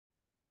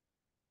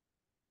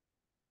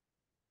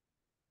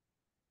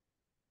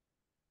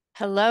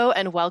Hello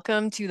and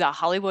welcome to the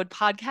Hollie Would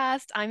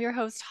podcast. I'm your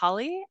host,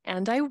 Hollie,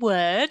 and I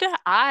would.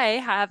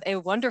 I have a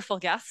wonderful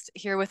guest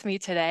here with me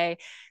today,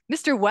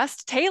 Mr.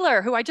 Wes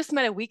Taylor, who I just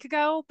met a week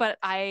ago, but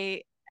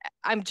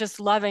I'm just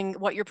loving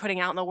what you're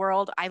putting out in the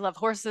world. I love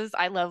horses.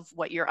 I love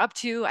what you're up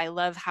to. I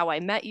love how I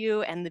met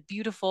you and the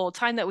beautiful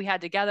time that we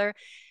had together.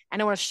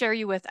 And I want to share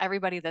you with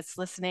everybody that's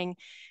listening.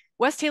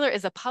 Wes Taylor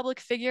is a public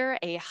figure,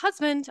 a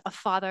husband, a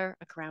father,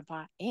 a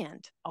grandpa,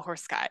 and a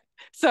horse guy.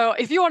 So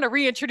if you want to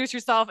reintroduce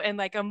yourself in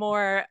like a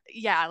more,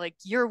 yeah, like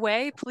your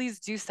way,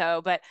 please do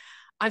so. But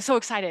I'm so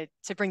excited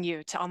to bring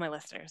you to all my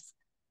listeners.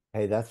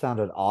 Hey, that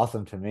sounded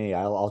awesome to me.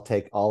 I'll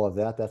take all of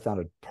that. That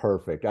sounded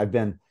perfect. I've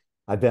been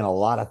a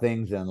lot of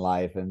things in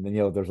life, and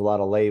there's a lot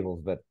of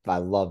labels, but I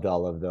loved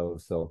all of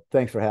those. So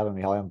thanks for having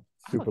me, Holly. I'm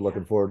Oh, super yeah.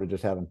 looking forward to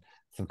just having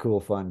some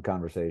cool, fun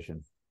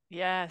conversation.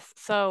 Yes.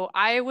 So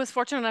I was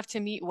fortunate enough to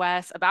meet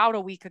Wes about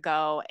a week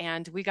ago,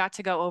 and we got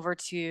to go over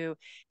to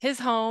his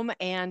home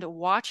and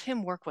watch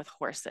him work with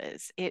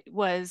horses. It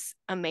was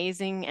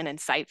amazing and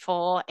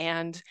insightful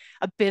and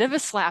a bit of a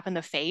slap in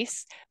the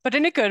face, but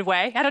in a good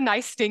way, had a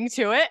nice sting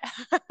to it.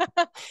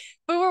 But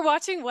we're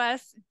watching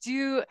Wes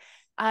do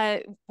uh,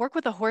 work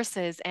with the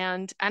horses,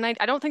 and I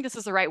don't think this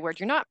is the right word.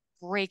 You're not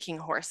breaking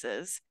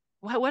horses.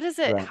 What is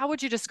it? Right. How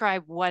would you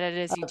describe what it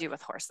is you Uh, do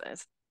with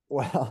horses?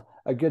 well,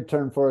 a good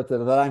term for it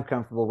that I'm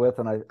comfortable with,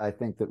 and I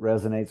think that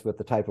resonates with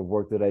the type of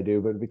work that I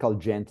do, but it'd be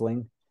called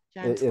gentling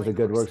is Gentling a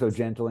good word. So horses.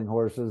 gentling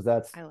horses,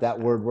 that's I like that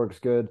that. word works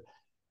good.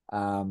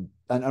 And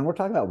we're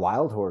talking about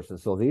wild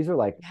horses. So these are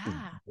like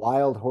Yeah,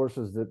 wild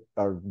horses that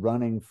are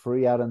running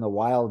free out in the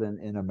wild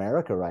in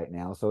America right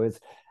now. it's And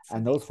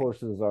those amazing.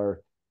 horses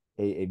are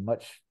a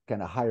much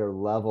kind of higher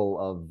level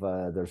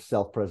of their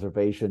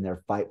self-preservation,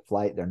 their fight,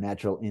 flight, their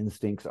natural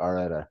instincts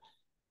are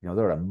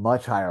they're at a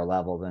much higher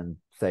level than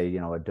say,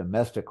 a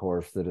domestic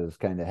horse that has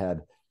kind of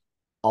had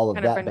all of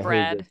Kind of that been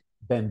behavior bred.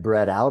 been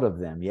bred out of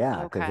them.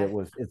 Yeah, because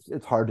Okay.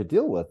 it's hard to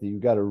deal with. You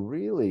got to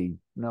really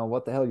know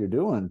what the hell you're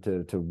doing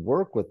to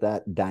work with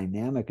that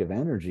dynamic of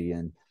energy.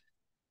 And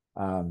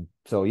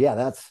so yeah,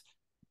 that's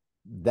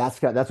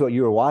what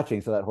you were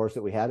watching. So that horse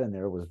that we had in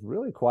there was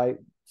really quite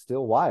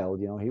still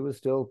wild. He was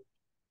still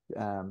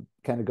kind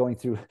of going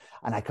through,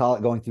 and I call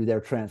it going through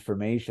their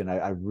transformation.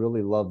 I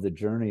really love the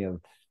journey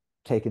of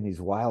taking these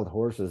wild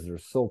horses. They're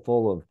so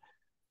full of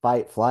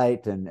fight,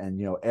 flight, and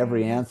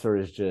every Hmm. answer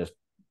is just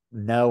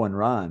no and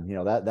run.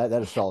 That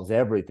Yeah. solves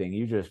everything.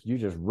 You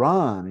just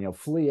run,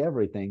 flee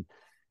everything.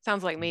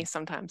 Sounds like me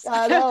sometimes.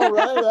 I know,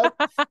 right?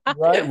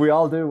 Right. We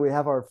all do. We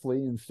have our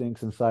flee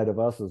instincts inside of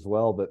us as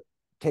well. But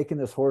taking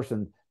this horse,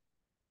 and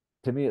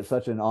to me, it's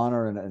such an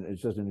honor, and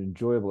it's just an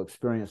enjoyable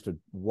experience to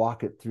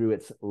walk it through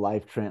its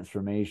life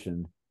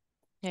transformation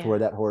to where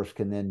Yeah. that horse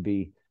can then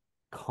be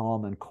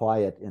calm and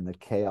quiet in the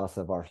chaos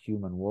of our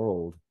human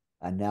world.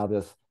 And now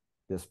this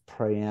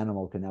prey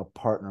animal can now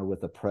partner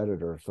with the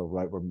predator. So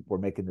right, we're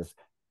making this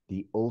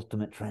the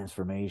ultimate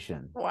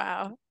transformation.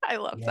 Wow. I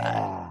love that.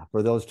 Yeah,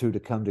 for those two to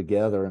come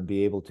together and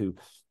be able to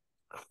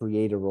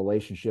create a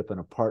relationship and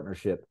a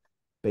partnership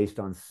based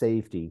on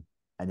safety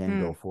and then Hmm.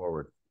 go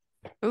forward.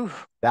 Ooh,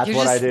 That's you're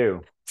what I just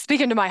do.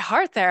 speaking to my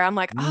heart there. I'm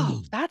like,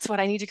 oh, Mm, that's what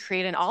I need to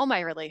create in all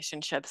my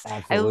relationships.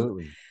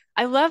 absolutely.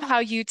 I love how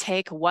you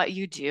take what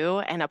you do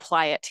and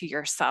apply it to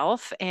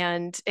yourself.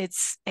 And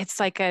it's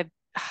like a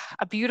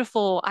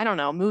beautiful, I don't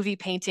know, movie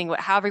painting,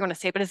 however you want to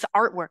say it, but it's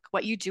artwork,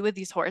 what you do with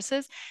these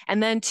horses.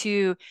 And then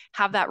to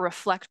have that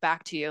reflect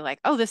back to you, like,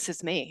 oh, this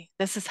is me.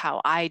 This is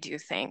how I do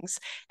things.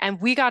 And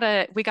we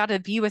gotta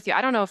be with you.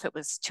 I don't know if it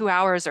was 2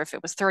 hours or if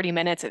it was 30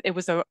 minutes. It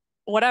was a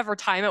whatever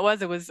time it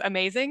was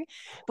amazing.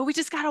 But we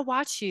just gotta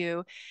watch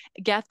you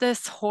get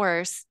this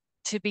horse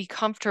to be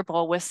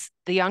comfortable with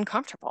the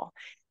uncomfortable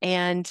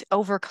and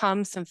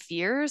overcome some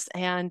fears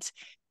and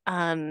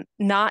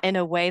not in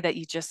a way that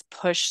you just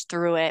push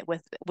through it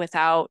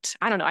without,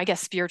 I don't know, I guess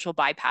spiritual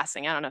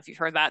bypassing. I don't know if you've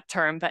heard that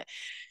term, but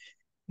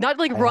not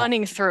like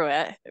running through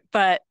it,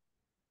 but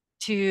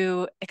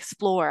to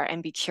explore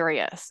and be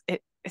curious.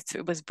 It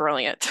was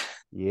brilliant.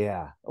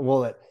 Yeah.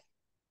 Well,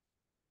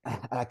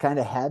 I kind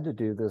of had to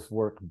do this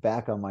work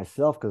back on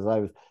myself because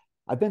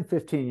I've been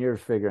 15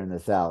 years figuring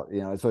this out,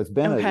 so it's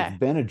Okay.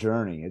 been a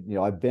journey.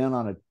 I've been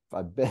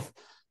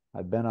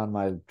I've been on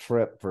my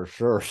trip for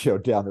sure,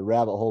 down the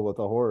rabbit hole with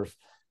a horse.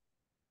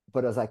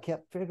 But as I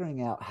kept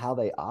figuring out how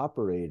they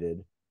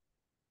operated,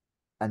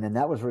 and then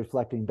that was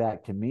reflecting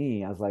back to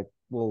me, I was like,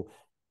 well,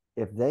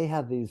 if they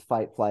have these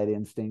fight flight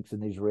instincts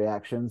and these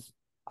reactions,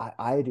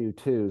 I do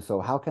too. So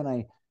how can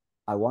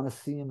I want to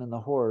see them in the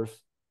horse,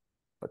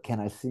 but can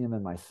I see them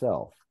in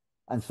myself?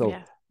 And so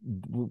Yeah.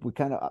 we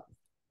kind of,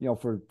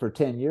 for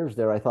 10 years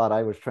there, I thought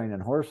I was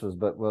training horses,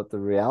 but what the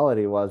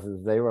reality was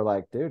is they were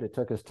like, dude, it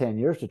took us 10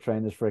 years to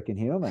train this freaking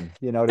human,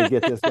 to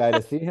get this guy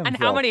to see And how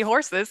himself. many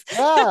horses?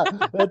 Yeah,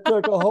 it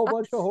took a whole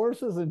bunch of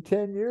horses and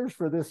 10 years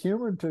for this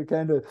human to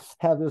kind of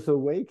have this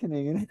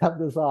awakening and have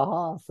this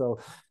aha. So,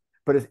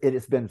 but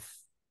it's been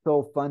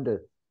so fun to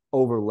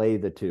overlay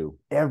the two.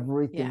 Yeah.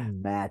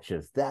 Everything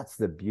matches. That's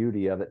the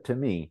beauty of it to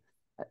me.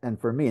 And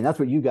for me, and that's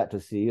what you got to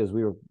see as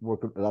we were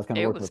working, I was kind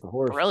of It working was with the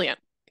horse. brilliant.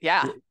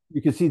 Yeah.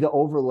 You could see the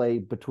overlay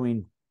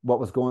between what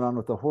was going on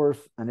with the horse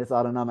and its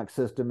autonomic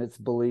system, its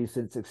beliefs,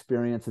 its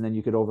experience, and then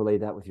you could overlay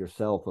that with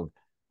yourself of,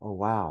 oh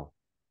wow,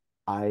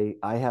 I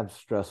have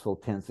stressful,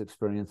 tense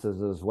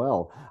experiences as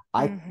well.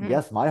 I Hmm.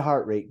 Yes, my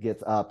heart rate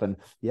gets up, and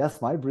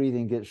yes, my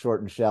breathing gets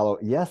short and shallow.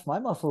 Yes, my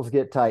muscles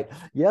get tight.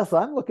 Yes,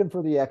 I'm looking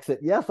for the exit.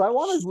 Yes, I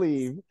want to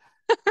leave.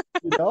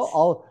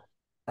 All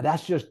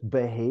that's just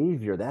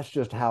behavior. That's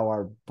just how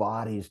our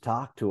bodies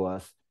talk to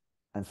us.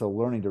 And so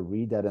learning to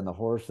read that in the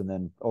horse and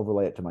then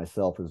overlay it to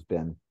myself has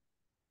been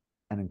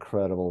an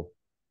incredible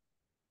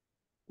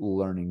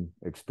learning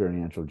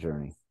experiential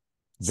journey.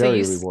 So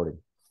you Very rewarding.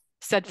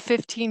 said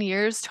 15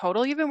 years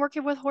total you've been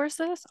working with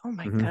horses? Oh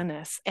my Mm-hmm.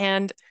 goodness.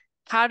 And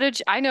how did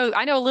you, I know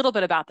a little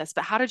bit about this,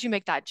 but how did you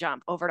make that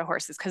jump over to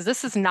horses? Because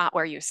this is not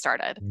where you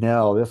started.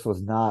 No, this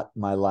was not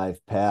my life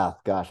path.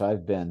 Gosh,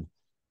 I've been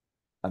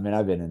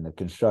in the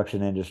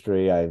construction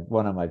industry. I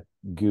One of my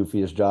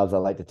goofiest jobs I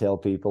like to tell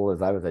people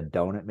is I was a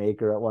donut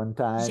maker at one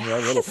time.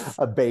 Yes.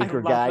 A I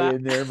baker love guy that.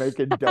 in there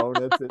making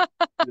donuts at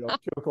 2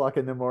 o'clock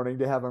in the morning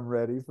to have them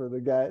ready for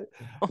the guy.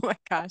 Oh my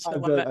gosh, I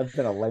love it. I've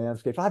been a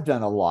landscape. I've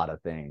done a lot of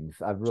things.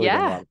 I've really done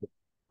a Yeah. lot of things.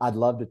 I'd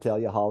love to tell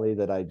you, Holly,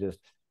 that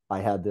I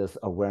had this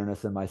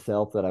awareness in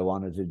myself that I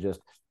wanted to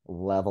just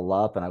level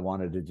up and I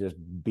wanted to just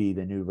be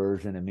the new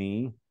version of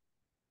me,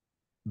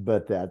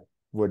 but that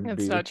wouldn't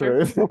It's be the not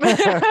true. truth.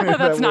 That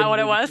That's not wouldn't what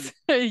be it the was.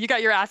 truth. You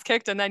got your ass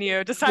kicked and then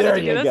you decided There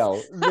to do you this.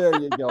 go. There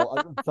you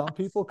go. Some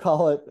people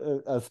call it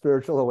a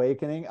spiritual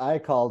awakening. I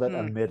called it a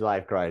Mm,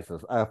 midlife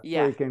crisis, a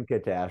yeah. freaking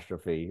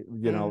catastrophe.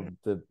 Mm,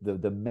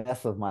 The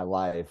mess of my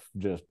life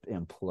just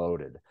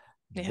imploded.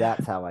 yeah.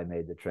 That's how I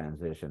made the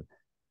transition.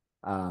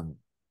 Um,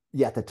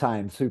 yeah, at the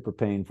time, super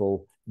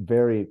painful,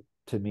 very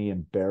to me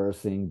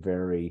embarrassing,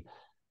 very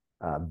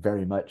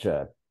much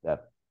a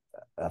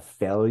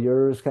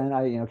failure is kind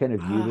of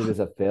viewed it Oh, as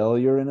a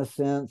failure in a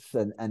sense,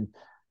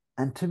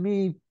 and to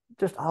me,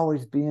 just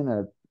always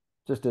being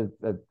just a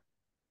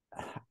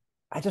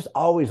I just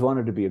always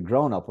wanted to be a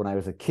grown up when I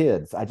was a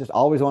kid. I just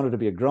always wanted to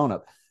be a grown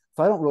up.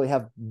 So I don't really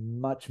have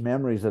much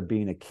memories of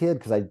being a kid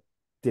because I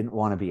didn't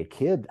want to be a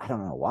kid. I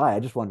don't know why. I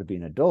just wanted to be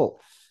an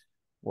adult.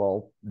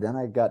 Well, then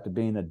I got to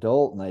be an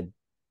adult and I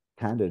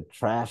kind of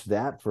trashed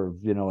that for,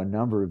 a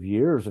number of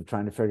years of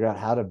trying to figure out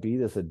how to be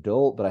this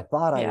adult, but I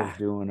thought I was yeah.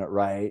 doing it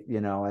right.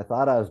 I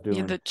thought I was You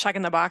doing, the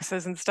checking the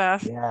boxes and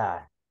stuff.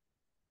 yeah,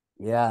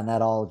 yeah. And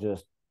that all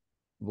just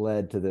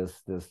led to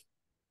this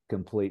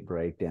complete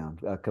breakdown,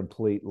 a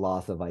complete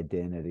loss of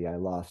identity. I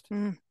lost,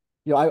 Mm,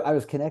 I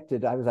was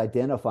connected. I was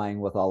identifying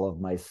with all of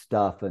my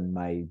stuff and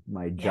my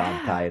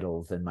job yeah.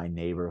 titles and my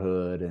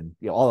neighborhood and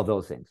all of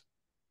those things.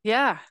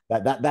 Yeah.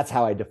 That's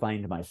how I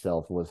defined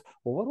myself was,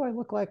 well, what do I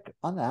look like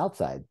on the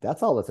outside?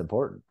 That's all that's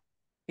important.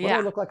 What do I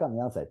Yeah. look like on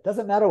the outside?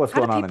 Doesn't matter what's How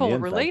do going on the people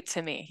inside. relate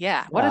to me?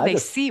 Yeah. What Yeah, do they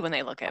see when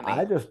they look at me?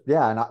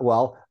 yeah,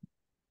 well,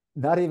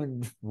 not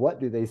even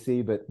what do they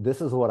see, but this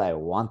is what I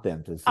want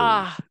them to see.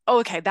 Ah,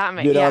 okay. That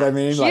may, You know what yeah. I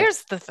mean? Like,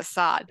 Here's the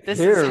facade. This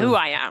is who here's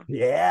I am.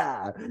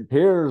 yeah,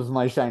 here's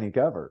my shiny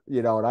cover.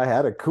 And I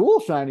had a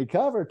cool shiny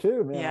cover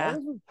too, man. Yeah.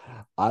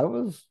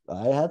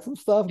 I had some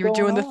stuff You were going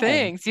doing the on.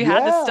 things. You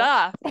had the Yeah.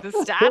 stuff, the it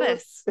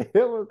status.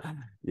 was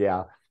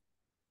yeah.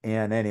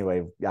 And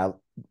anyway,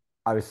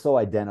 I was so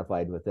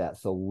identified with that.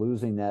 So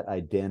losing that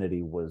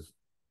identity was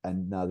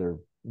another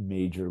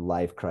major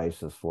life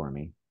crisis for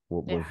me.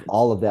 Yeah. Was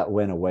all of that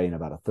went away in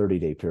about a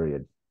 30-day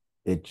period.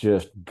 It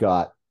just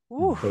got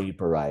Ooh.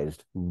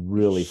 vaporized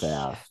really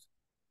fast.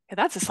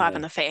 That's a slap in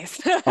And the face.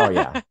 oh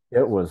yeah,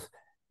 it was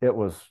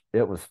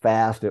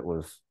fast. It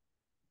was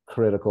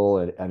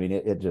critical. I mean,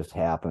 it just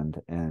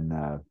happened, and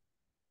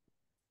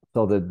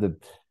so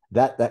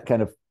that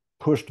kind of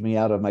pushed me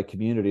out of my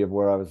community of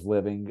where I was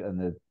living,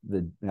 and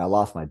I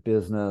lost my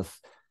business.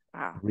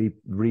 Wow.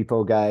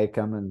 Repo guy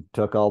come and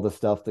took all the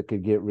stuff that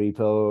could get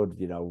repoed.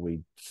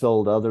 We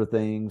sold other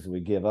things. We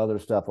give other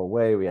stuff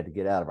away. We had to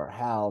get out of our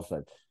house.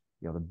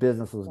 The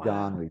business was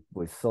gone. Wow.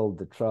 We sold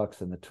the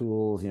trucks and the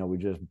tools. We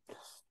just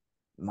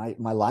my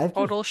life just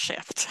Total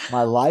shift.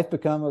 my life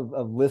become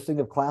a listing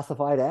of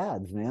classified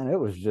ads, man. It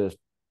was just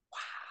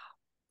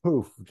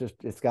poof, just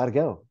it's got to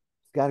go.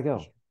 It's got to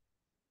go.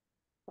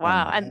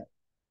 Wow. And And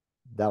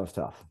that was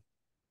tough.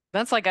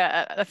 that's like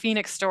a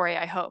Phoenix story,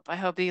 I hope. I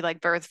hope you like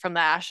birthed from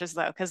the ashes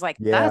though, because like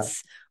Yeah,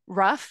 that's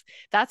rough.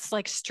 That's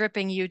like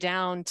stripping you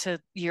down to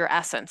your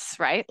essence,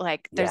 right?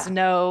 Like there's yeah.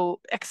 no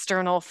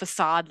external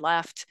facade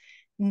left,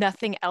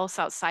 nothing else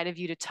outside of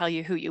you to tell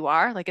you who you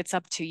are. Like it's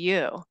up to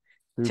you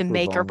to Super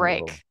make or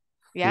vulnerable. break.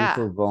 Yeah.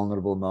 Super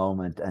vulnerable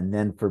moment. And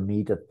then for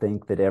me to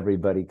think that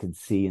everybody could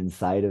see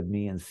inside of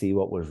me and see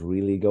what was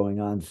really going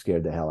on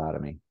scared the hell out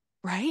of me.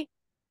 Right?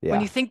 Yeah.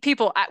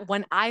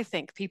 When I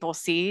think people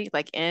see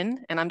like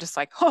in, and I'm just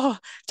like, oh,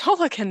 don't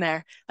look in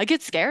there. Like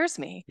it scares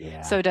me.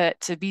 Yeah. So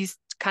to be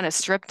kind of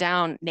stripped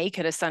down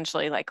naked,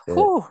 essentially, like, It,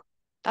 whew,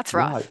 that's yeah.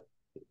 rough.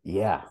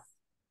 Yeah.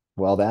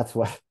 Well, that's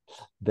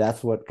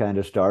what kind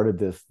of started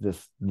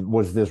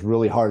this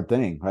really hard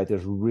thing, right?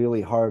 This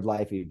really hard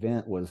life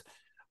event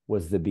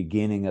was the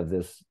beginning of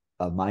this,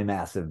 of my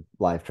massive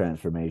life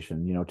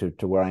transformation,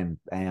 to where I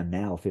am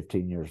now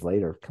 15 years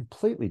later.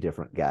 Completely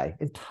different guy,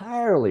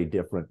 entirely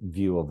different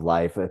view of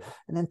life, an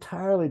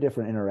entirely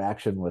different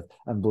interaction with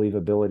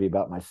unbelievability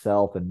about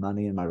myself and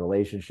money and my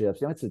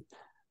relationships.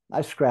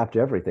 I scrapped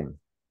everything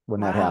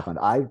when that Wow. happened.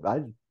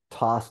 I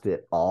tossed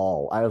it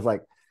all. I was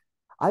like,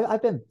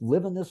 I've been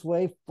living this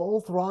way full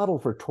throttle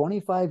for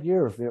 25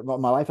 years. My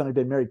wife and I had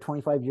been married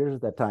 25 years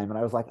at that time. And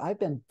I was like, I've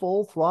been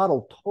full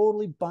throttle,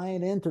 totally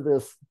buying into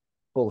this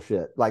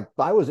bullshit. Like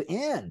I was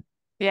in.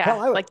 Hell,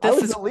 Yeah. Like I this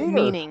was is the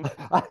leader. meaning.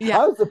 I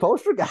Yeah. was the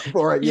poster guy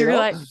for it, You're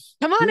like,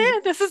 come on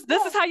in. This is Yeah,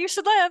 how you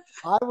should live.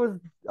 I was,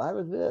 I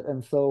was it.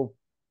 And so,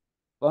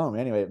 boom,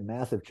 anyway,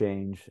 massive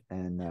change.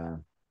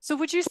 And So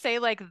would you say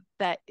like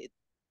that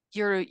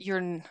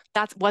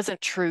that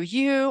wasn't true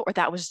you, or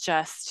that was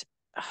just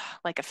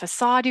like a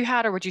facade you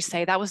had, or would you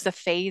say that was the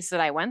phase that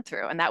I went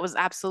through and that was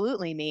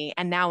absolutely me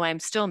and now I'm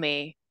still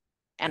me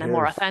and I'm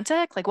more here's,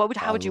 authentic? Like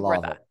how I would you word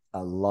love that? it. I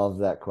love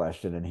that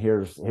question. And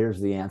here's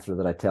the answer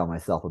that I tell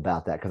myself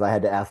about that, because I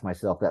had to ask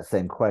myself that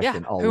same Yeah.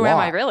 question a Who am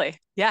I lot. really?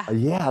 Yeah.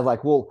 Yeah,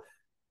 like, well,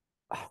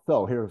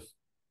 so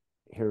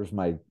here's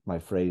my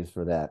phrase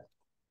for that.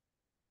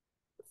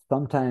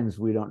 Sometimes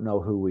we don't know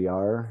who we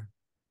are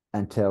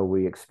until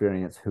we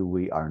experience who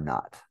we are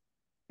not.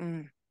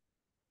 Mm,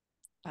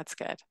 that's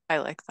good. I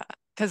like that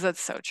because that's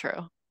so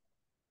true.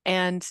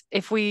 And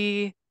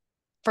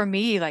for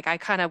me, like I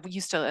kind of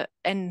used to,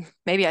 and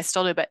maybe I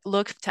still do, but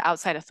look to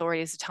outside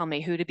authorities to tell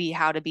me who to be,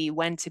 how to be,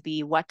 when to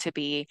be, what to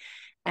be,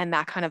 and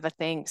that kind of a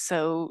thing.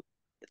 So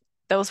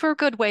those were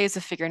good ways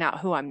of figuring out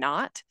who I'm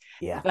not.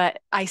 Yeah, But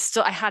I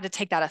had to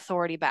take that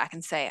authority back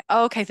and say,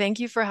 oh, okay, thank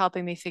you for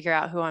helping me figure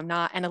out who I'm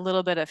not and a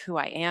little bit of who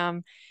I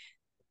am.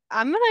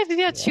 I'm gonna,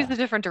 yeah, choose yeah, a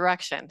different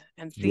direction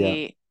and yeah.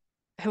 see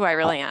who I I,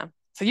 really am.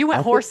 So you went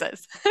I think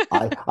horses.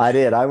 I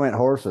did. I went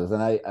horses,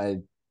 and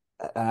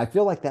I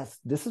feel like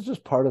this is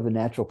just part of the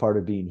natural part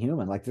of being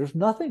human. Like there's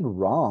nothing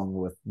wrong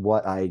with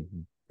what I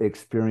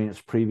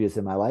experienced previous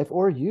in my life,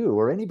 or you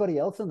or anybody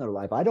else in their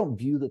life. I don't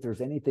view that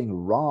there's anything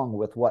wrong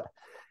with what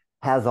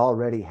has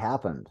already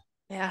happened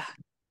Yeah.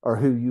 or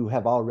who you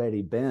have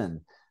already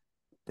been.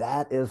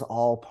 That is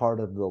all part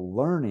of the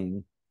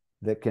learning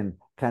that can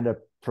kind of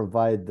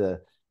provide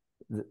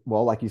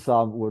well, like you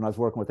saw when I was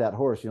working with that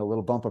horse, a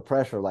little bump of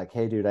pressure, like,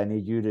 hey, dude, I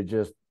need you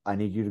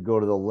to go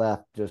to the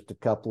left just a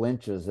couple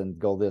inches and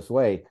go this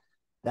way.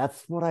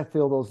 That's what I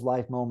feel those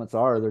life moments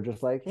are. They're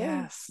just like, hey,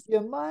 Yes.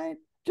 you might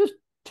just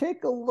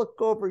take a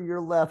look over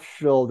your left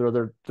shoulder.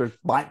 There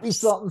might be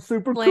Just something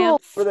super cool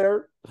over glance.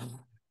 there.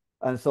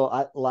 And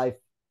so life,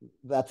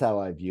 that's how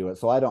I view it.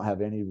 So I don't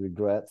have any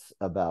regrets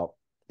about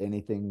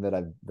anything that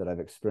I've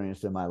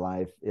experienced in my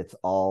life. It's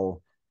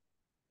all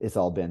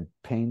been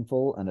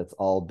painful, and it's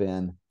all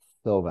been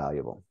so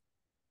valuable.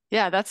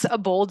 Yeah, that's a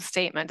bold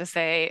statement to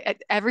say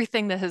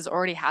everything that has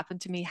already happened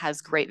to me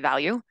has great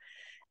value.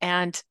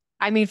 And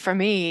I mean, for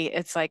me,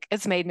 it's like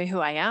it's made me who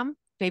I am.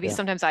 Maybe Yeah.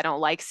 sometimes I don't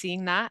like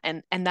seeing that.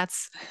 And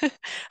that's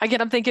again,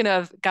 I'm thinking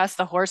of Gus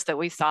the horse that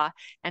we saw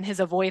and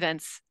his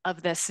avoidance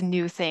of this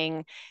new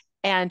thing.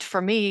 And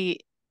for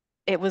me,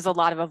 it was a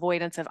lot of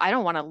avoidance of I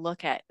don't want to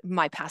look at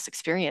my past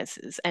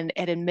experiences and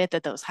admit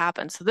that those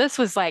happened. So this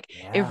was like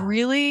Yeah.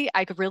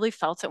 I could really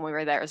felt it when we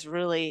were there. It was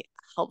really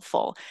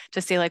helpful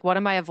to say like what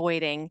am I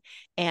avoiding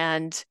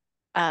and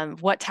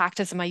what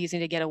tactics am I using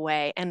to get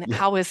away and Yeah.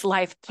 how is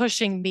life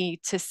pushing me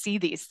to see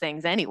these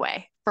things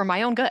anyway for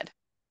my own good.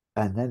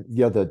 And then,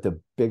 the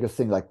biggest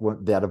thing, like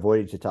that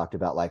avoidance you talked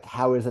about, like,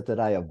 how is it that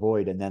I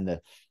avoid? And then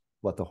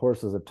what the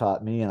horses have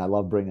taught me, and I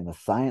love bringing the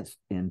science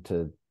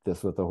into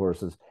this with the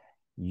horses,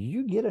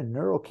 you get a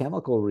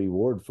neurochemical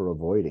reward for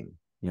avoiding.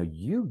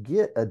 You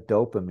get a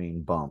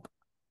dopamine bump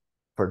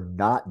for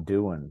not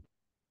doing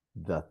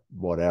the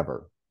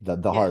whatever, the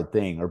Yeah. hard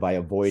thing, or by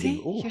avoiding.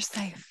 See, Oh, you're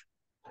safe.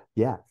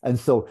 yeah. And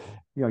so,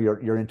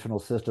 your internal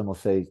system will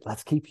say,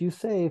 let's keep you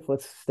safe.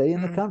 Let's stay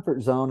in the Mm,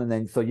 comfort zone. And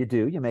then, so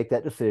you make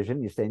that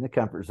decision, you stay in the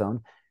comfort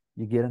zone,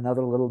 you get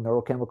another little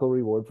neurochemical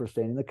reward for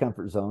staying in the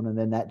comfort zone. And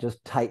then that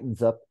just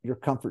tightens up your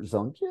comfort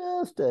zone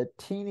just a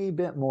teeny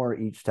bit more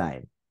each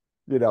time.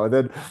 And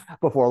then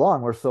before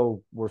long, we're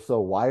so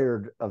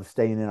wired of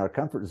staying in our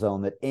comfort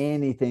zone that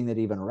anything that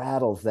even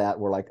rattles that,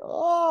 we're like,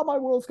 oh, my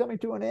world's coming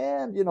to an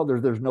end.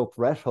 There's no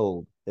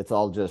threshold. It's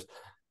all just a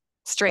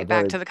straight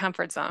back very, to the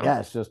comfort zone. yeah,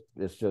 it's just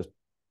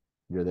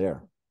you're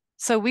there.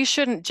 So we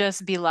shouldn't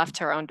just be left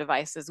to our own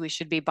devices. We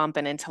should be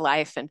bumping into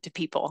life and to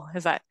people.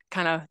 Is that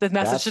kind of the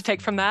message to That's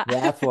take from that?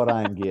 that's what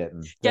I'm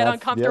getting. Get That's Yep,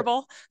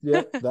 uncomfortable.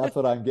 yep. That's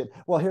what I'm getting.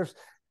 Well,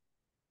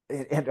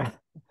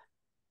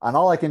 and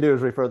all I can do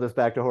is refer this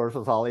back to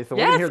horses, Holly. So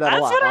we're gonna Yes, hear that a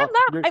that's lot. what I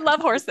love. I love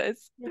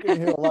horses. You're gonna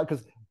hear a lot,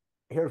 because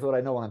here's what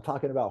I know when I'm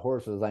talking about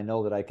horses. I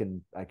know that I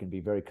can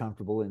be very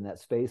comfortable in that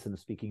space and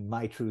speaking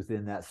my truth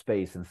in that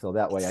space, and so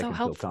that It's way I so can feel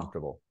helpful.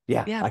 comfortable.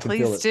 Yeah, Yeah, I can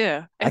feel please it.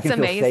 do. I It's can feel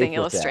amazing safe with that. Does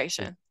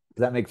illustration.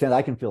 that make sense?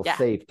 I can feel Yeah.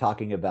 safe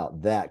talking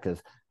about that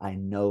because I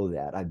know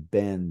that I've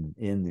been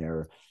in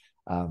there.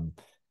 Um,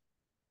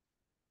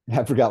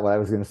 I forgot what I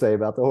was going to say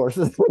about the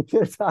horses.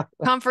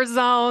 Comfort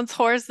zones,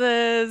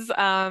 horses,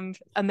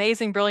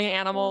 amazing, brilliant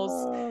animals.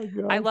 Oh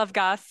I gosh. love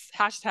Gus.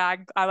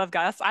 Hashtag I love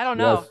Gus. I don't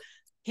know. Yes.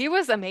 He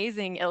was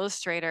amazing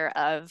illustrator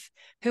of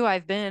who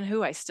I've been,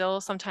 who I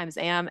still sometimes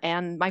am,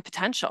 and my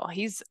potential.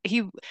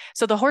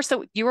 So the horse that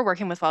you were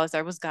working with while I was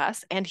there was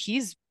Gus, and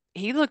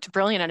he looked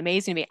brilliant and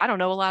amazing to me. I don't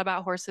know a lot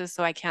about horses,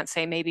 so I can't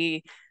say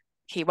maybe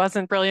he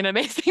wasn't brilliant and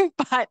amazing,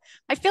 but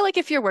I feel like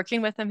if you're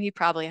working with him, he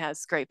probably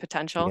has great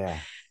potential. Yeah.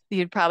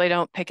 You probably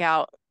don't pick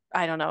out,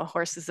 I don't know,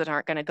 horses that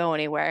aren't going to go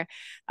anywhere.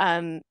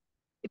 Um,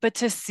 but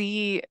to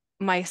see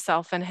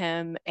myself in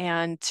him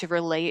and to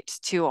relate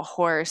to a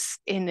horse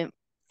in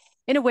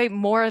a way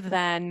more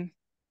than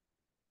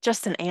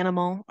just an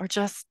animal or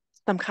just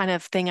some kind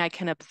of thing I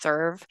can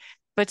observe,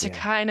 but to Yeah.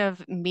 kind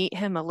of meet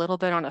him a little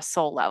bit on a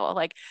soul level.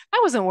 Like I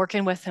wasn't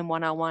working with him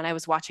one on one. I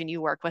was watching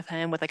you work with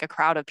him with like a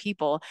crowd of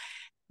people,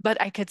 but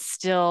I could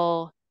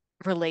still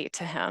relate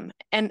to him.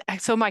 And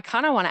so I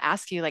kind of want to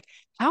ask you, like,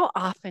 how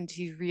often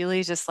do you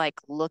really just like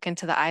look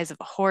into the eyes of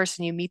a horse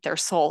and you meet their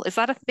soul? Is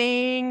that a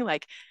thing?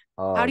 Like,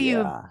 how Oh do you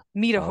yeah.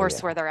 meet a Oh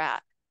horse where yeah. they're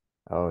at?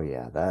 Oh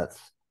yeah.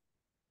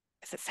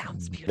 Because it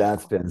sounds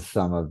That's beautiful. been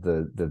some of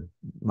the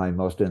my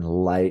most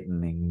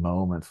enlightening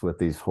moments with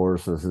these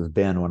horses has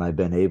been when I've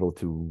been able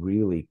to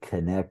really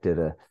connect at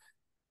a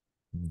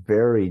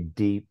very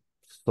deep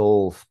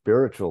soul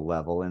spiritual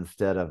level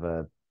instead of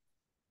a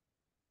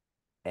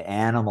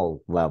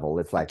animal level.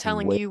 It's I'm like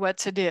telling way you what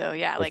to do.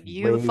 Yeah, it's like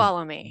you way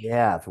follow me.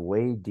 yeah, it's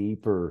way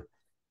deeper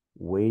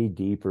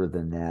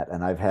than that.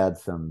 And I've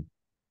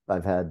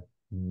had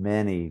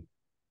many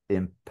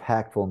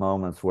impactful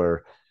moments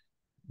where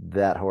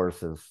that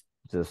horse has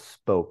just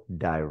spoke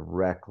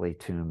directly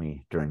to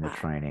me during the Wow.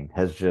 training,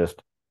 has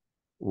just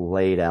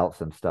laid out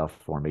some stuff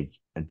for me.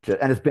 And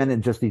it's been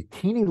in just these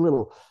teeny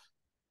little,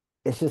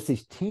 it's just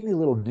these teeny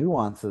little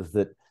nuances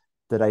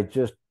that I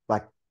just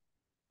like,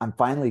 I'm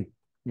finally,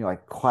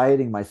 like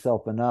quieting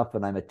myself enough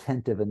and I'm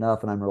attentive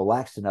enough and I'm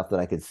relaxed enough that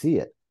I could see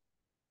it.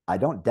 I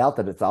don't doubt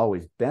that it's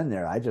always been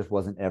there. I just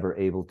wasn't ever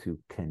able to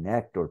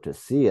connect or to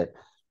see it.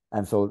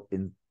 And so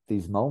in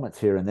these moments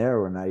here and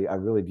there, when I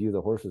really view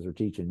the horses are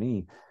teaching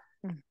me,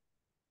 Mm.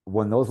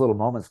 when those little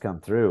moments come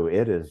through,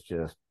 it is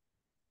just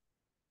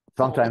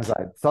Gold.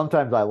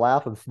 sometimes I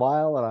laugh and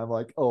smile and I'm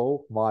like,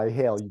 oh my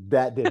hell,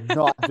 that did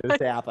not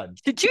just happen.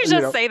 Did you You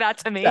just know, say that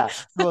to me? yeah.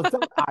 Well,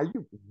 are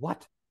you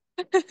what?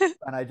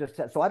 And I just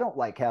so I don't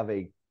like have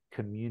a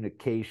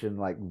communication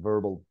like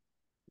verbal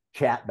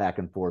chat back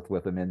and forth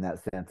with them in that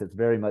sense. It's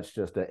very much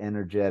just an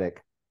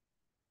energetic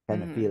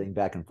kind of Mm. feeling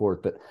back and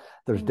forth. But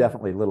there's Mm.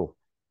 definitely little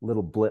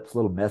blips,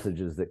 little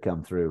messages that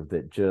come through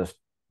that just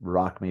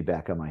rock me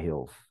back on my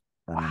heels.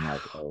 And I'm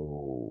like, Wow.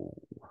 oh,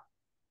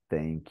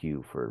 thank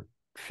you for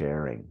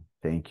sharing.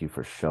 Thank you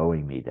for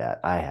showing me that.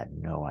 I had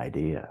no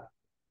idea.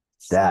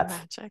 So That's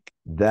magic.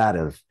 that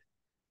is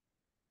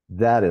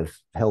that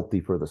is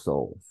healthy for the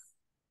soul.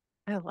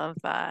 I love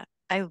that.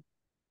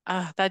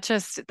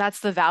 That's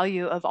the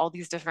value of all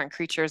these different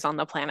creatures on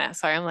the planet.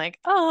 So I'm like,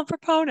 oh,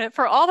 proponent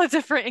for all the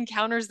different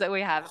encounters that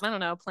we have. I don't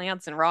know,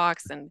 plants and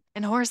rocks and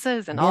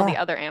horses and all the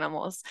Yeah, other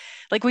animals.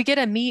 Like we get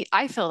to meet,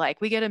 I feel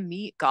like we get to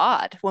meet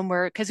God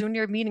because when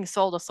you're meeting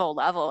soul to soul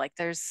level, like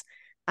there's,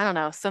 I don't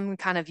know, some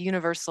kind of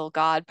universal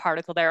God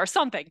particle there or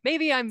something.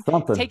 Maybe I'm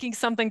something. taking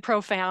something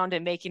profound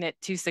and making it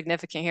too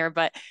significant here,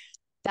 but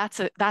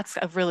that's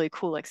a really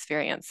cool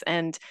experience.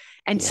 And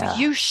so Yeah.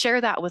 you share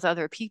that with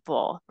other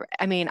people.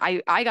 I mean,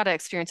 I got to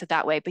experience it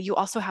that way, but you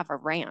also have a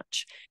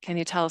ranch. Can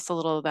you tell us a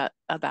little bit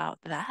about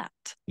that?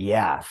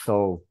 Yeah.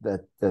 So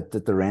that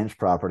the ranch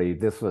property,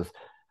 this was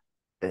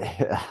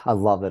I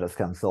love that it's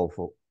come so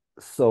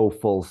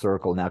full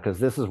circle now because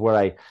this is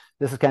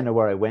kind of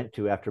where I went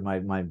to after my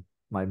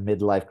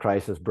midlife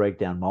crisis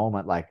breakdown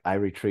moment. Like I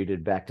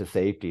retreated back to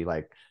safety.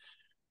 Like,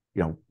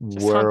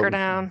 Just hunker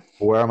down.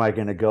 where am I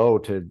going to go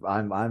to?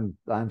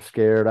 I'm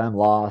scared. I'm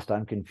lost.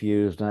 I'm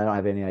confused, and I don't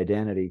have any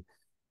identity.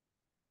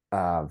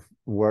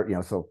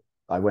 Where so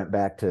I went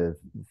back to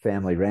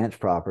family ranch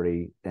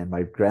property, and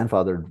my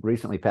grandfather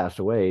recently passed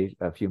away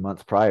a few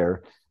months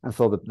prior, and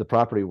so the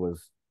property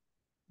was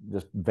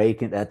just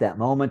vacant at that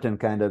moment, and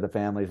kind of the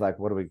family's like,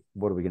 what are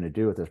we going to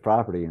do with this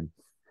property? And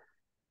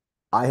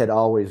I had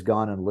always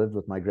gone and lived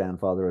with my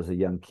grandfather as a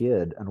young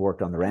kid and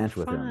worked on the Oh, ranch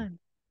with him. fun.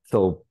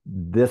 So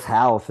this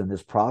house and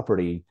this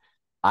property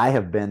I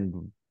have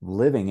been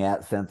living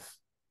at since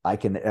I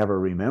can ever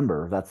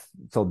remember. That's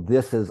so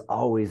this is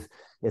always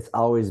it's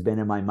always been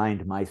in my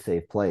mind my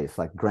safe place.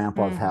 Like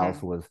grandpa's house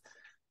Hmm. was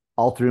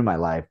all through my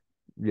life.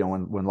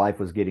 When life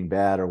was getting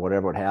bad or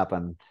whatever would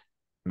happen,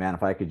 man,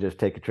 if I could just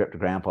take a trip to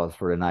grandpa's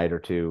for a night or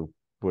two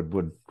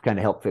would kind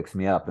of help fix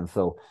me up. And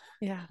so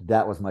Yeah.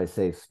 that was my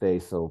safe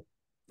space. So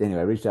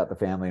anyway, I reached out to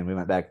family and we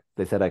went back.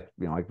 They said I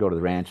could go to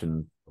the ranch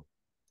and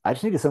I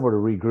just needed somewhere to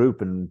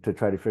regroup and to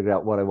try to figure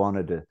out what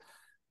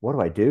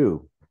do I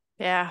do?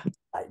 Yeah.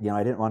 I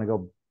didn't want to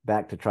go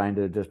back to trying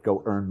to just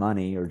go earn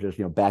money or just,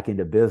 back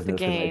into The business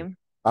because I game.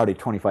 already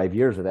 25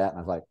 years of that. And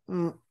I was like,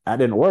 that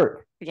didn't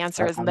work. The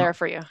answer isn't I'm not there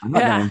for you. I'm not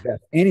going to Yeah.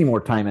 invest any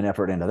more time and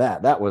effort into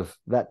that. That was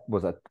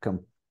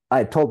I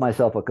had told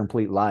myself a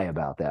complete lie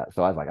about that.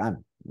 So I was like,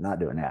 I'm not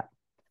doing that.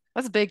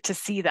 That's big to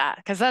see that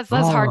because that's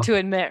hard Oh, to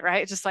admit,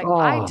 right? Just like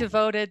I oh,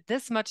 devoted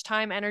this much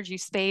time, energy,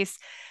 space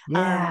um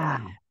yeah.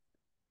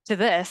 to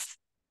this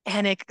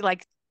and it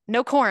like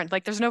no corn,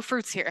 like there's no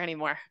fruits here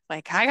anymore.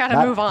 Like I gotta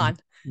move Not on.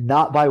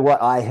 not by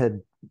what I had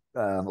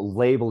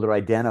labeled or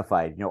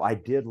identified. I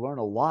did learn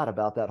a lot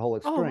about that whole Oh,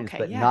 experience, okay,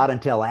 but yeah. not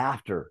until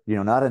after.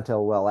 Not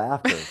until well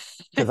after,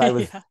 because I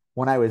was Yeah.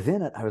 when I was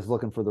in it, I was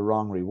looking for the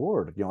wrong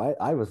reward.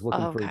 I was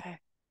looking for Okay.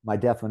 my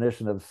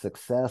definition of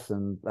success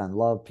and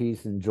love,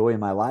 peace, and joy in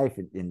my life.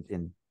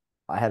 In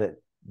I had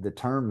the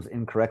terms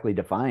incorrectly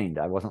defined.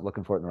 I wasn't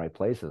looking for it in the right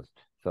places,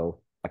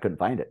 so I couldn't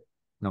find it.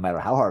 No matter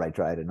how hard I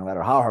tried, and no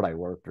matter how hard I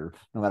worked, or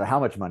no matter how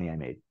much money I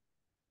made.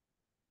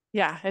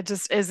 Yeah, it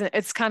just isn't,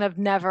 it's kind of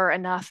never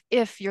enough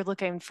if you're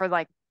looking for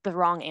like the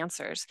wrong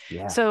answers.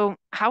 Yeah. So,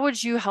 how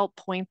would you help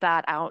point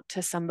that out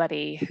to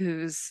somebody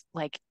who's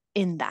like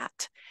in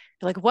that?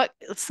 Like, what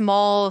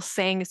small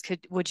sayings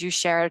would you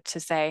share to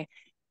say,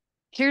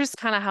 here's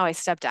kind of how I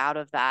stepped out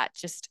of that,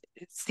 just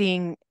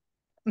seeing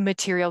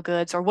material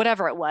goods or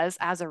whatever it was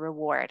as a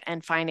reward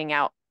and finding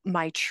out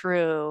my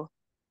true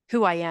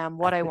who I am, I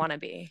what I think, want to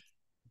be.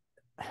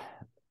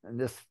 and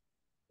this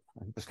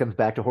comes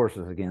back to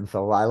horses again.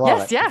 So I love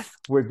Yes, it. yes.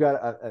 We've got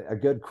a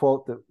good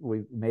quote that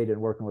we made in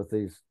working with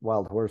these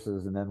wild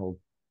horses, and then we'll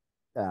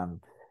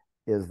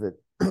is that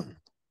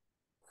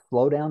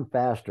slow down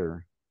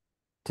faster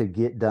to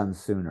get done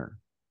sooner.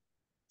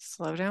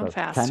 Slow down So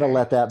kind of faster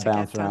let that to get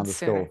bounce done around the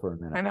skull sooner. for a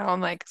I minute. know,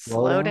 I'm like,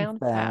 Slow slow down down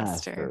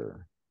faster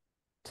faster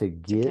to to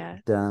get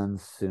get. done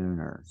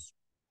sooner.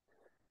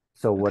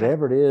 So Okay.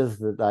 whatever it is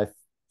that I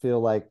feel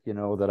like,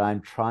 that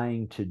I'm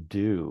trying to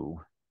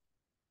do,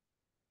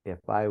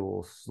 if I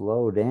will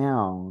slow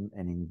down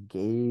and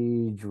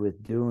engage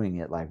with doing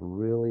it, like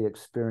really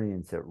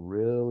experience it,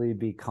 really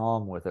be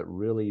calm with it,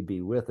 really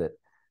be with it,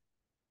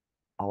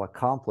 I'll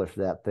accomplish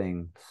that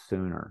thing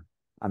sooner.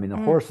 I mean, the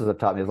Mm. horses have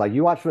taught me. It's like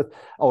you watch with,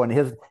 oh, and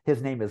his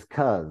name is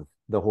Cuz,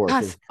 the horse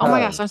is Gus. Oh my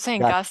gosh, Cuz. I'm saying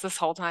Got Gus this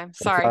whole time.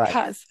 That's all Sorry, right.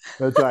 Cuz.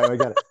 That's all right. I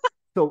got it.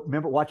 So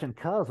remember watching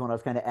Cuz when I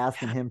was kind of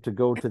asking him to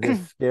go to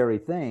this scary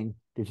thing.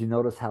 Did you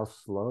notice how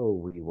slow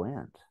we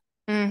went?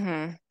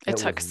 It It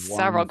took was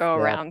several one go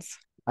step arounds.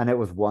 and it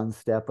was one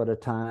step at a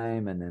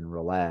time and then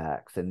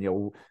relax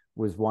and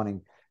was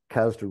wanting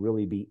Cuz to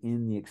really be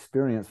in the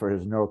experience for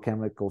his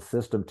neurochemical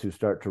system to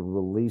start to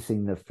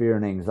releasing the fear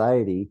and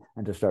anxiety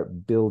and to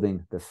start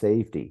building the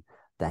safety.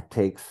 That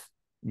takes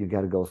we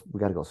got to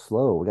go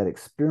slow. We got to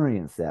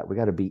experience that. We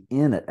got to be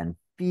in it and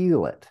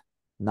feel it,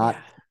 Yeah. not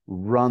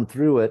run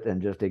through it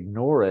and just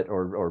ignore it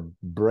or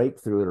break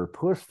through it or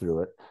push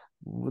through it.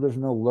 There's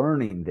no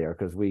learning there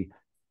because we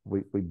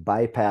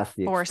bypass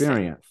the Forcing.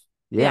 experience.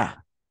 Yeah. Yeah.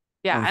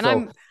 Yeah. And And so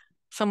I'm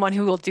someone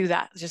who will do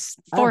that. Just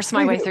force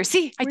my we way through. do.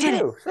 See, I We did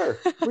do. Sure.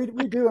 We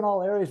do in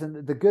all areas.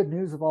 And the good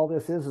news of all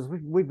this is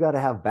we've got to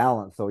have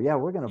balance. So yeah,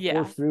 we're going to it.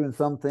 force through in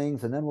some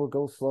things and then we'll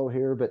go slow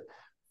here, but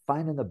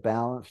finding the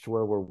balance to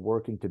where we're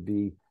working to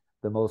be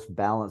the most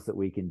balanced that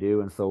we can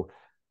do. And so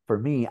for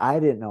me, I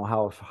didn't know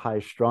how high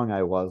strung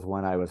I was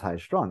when I was high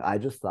strung. I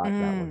just thought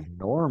that was Yeah.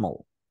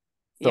 normal.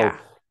 So Yeah.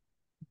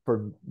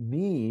 for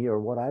me, or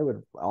what I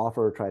would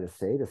offer or try to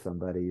say to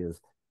somebody is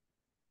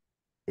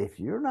if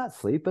you're not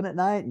sleeping at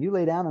night, you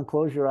lay down and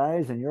close your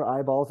eyes and your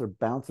eyeballs are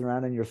bouncing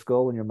around in your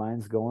skull and your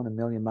mind's going a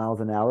million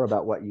miles an hour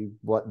about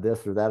what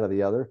this or that or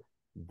the other,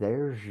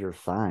 there's your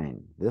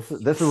sign. This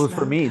was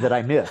for Slow me that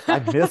down. I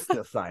missed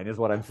this sign is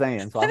what I'm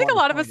saying. So I I'm think on a the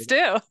lot of phone us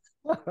do.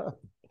 with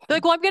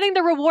Like, well, I'm getting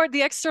the reward,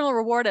 the external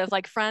reward of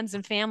like friends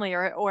and family,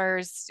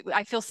 or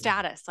I feel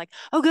status. Like,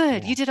 oh,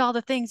 good, yeah. you did all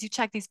the things, you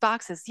checked these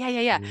boxes. Yeah, yeah,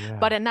 yeah. Yeah.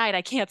 But at night,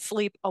 I can't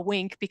sleep a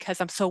wink because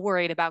I'm so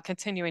worried about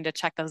continuing to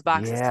check those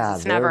boxes because Yeah,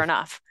 it's never there's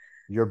enough.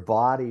 your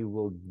body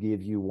will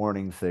give you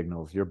warning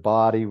signals. Your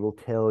body will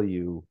tell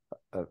you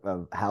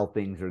of how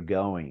things are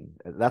going.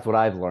 That's what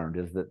I've learned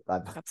is that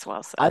That's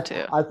well said I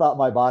too. I thought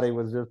my body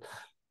was just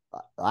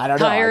I don't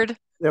know. Tired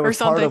It or was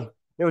something.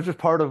 it was just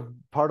part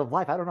of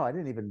life. I don't know. I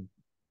don't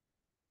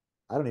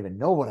even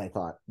know what I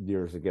thought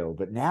years ago,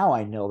 but now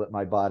I know that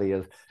my body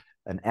is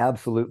an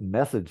absolute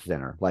message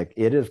center. Like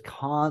it is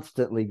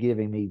constantly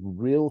giving me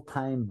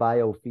real-time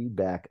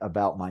biofeedback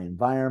about my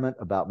environment,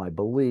 about my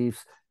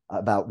beliefs,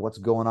 about what's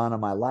going on in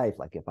my life.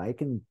 Like if I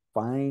can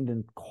find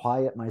and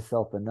quiet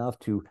myself enough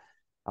to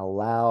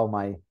allow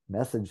my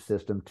message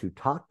system to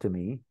talk to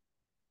me,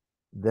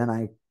 then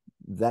I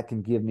that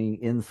can give me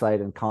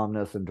insight and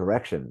calmness and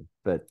direction.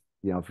 But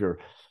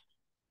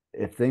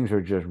if things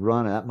are just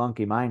running, that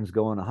monkey mind's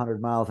going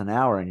 100 miles an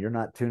hour, and you're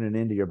not tuning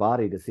into your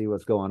body to see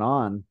what's going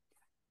on,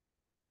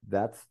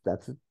 that's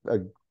a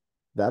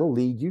that'll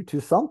lead you to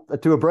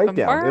a A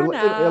breakdown.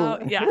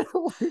 burnout. Yeah.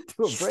 It'll lead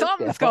to a Something's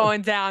breakdown.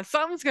 going down.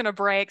 Something's going to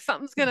break.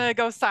 Something's going to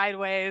go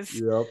sideways.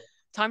 Yep.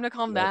 Time to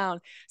calm Yep. down.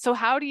 So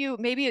how do you,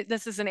 maybe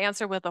this is an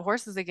answer with the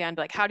horses again,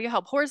 but like how do you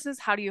help horses?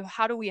 How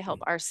do we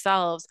help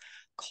ourselves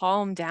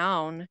calm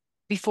down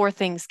before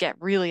things get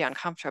really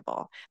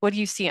uncomfortable? What do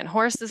you see in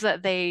horses,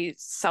 that they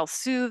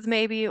self-soothe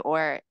maybe,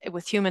 or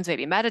with humans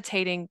maybe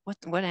meditating?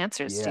 What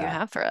answers do you Yeah.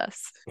 have for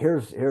us?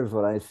 Here's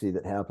what I see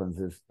that happens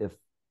is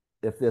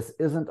if this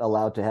isn't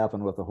allowed to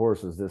happen with the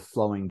horses, this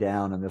slowing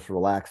down and this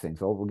relaxing.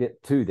 So we'll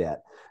get to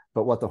that.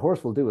 But what the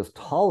horse will do is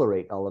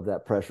tolerate all of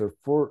that pressure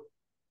for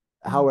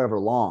however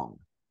long.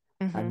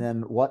 And Mm-hmm.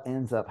 then what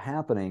ends up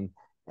happening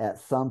at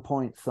some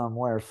point,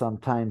 somewhere,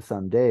 sometime,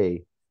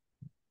 someday,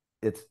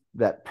 it's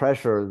that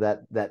pressure,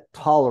 that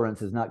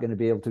tolerance is not going to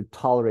be able to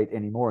tolerate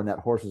anymore, and that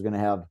horse is going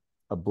to have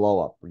a blow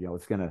up.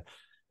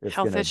 It's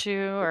Health gonna,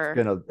 issue or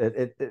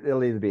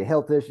it'll either be a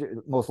health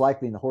issue. Most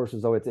likely in the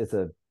horses, though, it's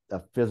a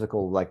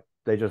physical, like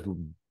they just they'll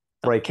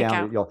break kick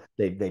down. out?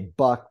 They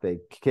buck, they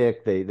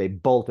kick, they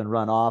bolt and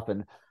run off,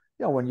 and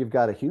when you've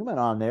got a human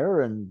on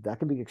there, and that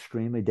can be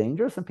extremely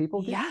dangerous, and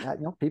Yeah.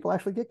 people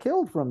actually get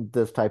killed from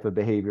this type of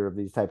behavior of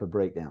these type of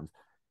breakdowns.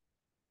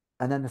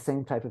 And then the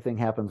same type of thing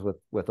happens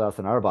with us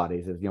in our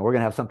bodies. Is we're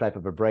going to have some type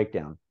of a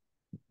breakdown.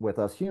 With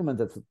us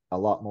humans, it's a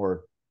lot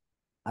more.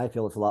 I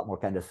feel it's a lot more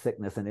kind of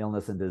sickness and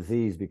illness and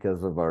disease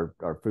because of our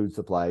food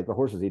supply. The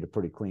horses eat a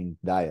pretty clean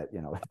diet.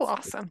 Oh,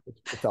 awesome.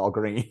 It's all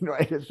green,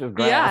 right? It's just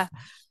grass, Yeah.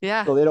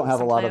 Yeah. so they don't have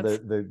a Some lot of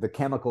plants. the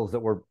chemicals that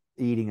we're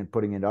eating and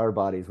putting into our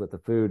bodies with the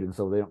food, and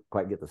so they don't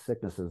quite get the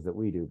sicknesses that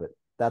we do. But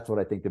that's what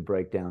I think the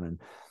breakdown,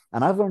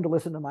 and I've learned to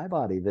listen to my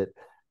body. That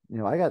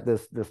I got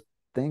this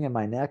thing in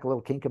my neck, a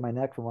little kink in my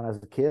neck from when I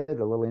was a kid, a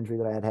little injury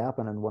that I had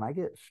happen, and when I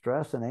get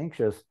stressed and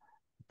anxious,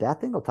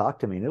 that thing will talk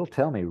to me and it'll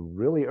tell me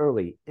really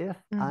early if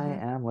I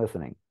Hmm. am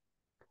listening.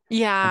 And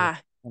Yeah.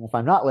 if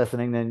I'm not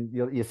listening, then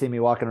you see me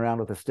walking around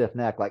with a stiff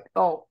neck, like,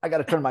 oh, I got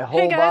to turn my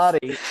Hey whole guys.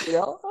 body.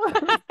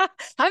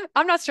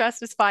 I'm not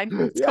stressed. It's fine.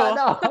 It's Yeah, cool.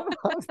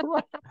 no,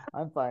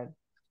 I'm fine.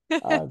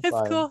 I'm It's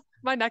fine. cool.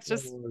 My neck's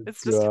just Oh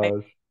it's just fine.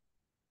 gosh.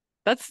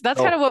 That's kind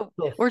So, of what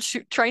so we're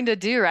trying to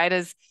do, right?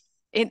 Is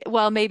in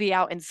well, maybe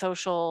out in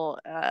social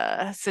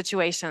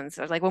situations,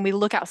 or like when we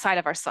look outside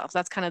of ourselves,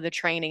 that's kind of the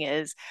training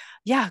is,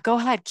 yeah, go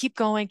ahead, keep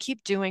going,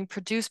 keep doing,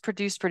 produce,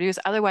 produce, produce.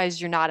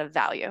 Otherwise, you're not of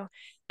value.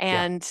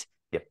 yeah, And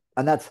yep.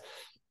 And that's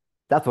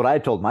what I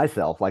told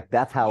myself. Like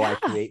that's how I yeah,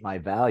 create my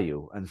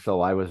value. And so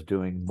I was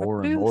doing so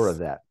more and more of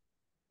produce. that.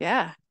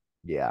 Yeah.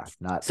 Yeah,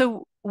 not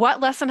So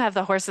what lesson have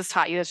the horses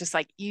taught you that's just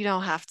like you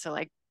don't have to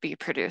like be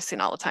producing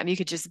all the time. You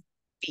could just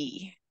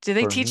be. Do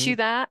they for teach you me.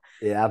 that?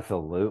 Yeah,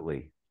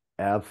 absolutely.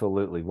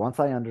 Absolutely. Once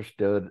I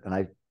understood, and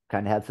I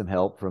kind of had some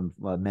help from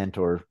a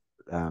mentor,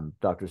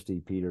 Dr.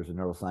 Steve Peters, a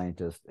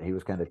neuroscientist. He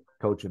was kind of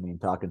coaching me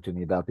and talking to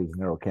me about these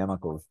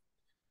neurochemicals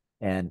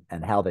and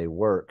how they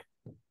work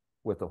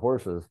with the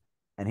horses.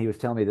 And he was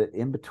telling me that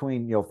in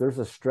between, if there's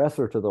a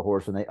stressor to the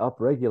horse and they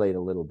upregulate a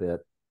little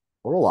bit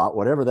or a lot,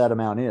 whatever that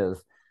amount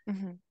is,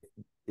 Hmm.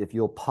 if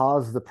you'll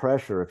pause the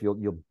pressure, if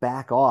you'll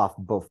back off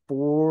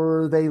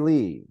before they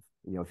leave,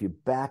 if you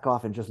back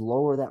off and just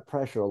lower that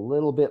pressure a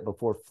little bit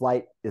before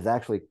flight is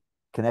actually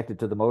connected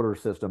to the motor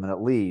system and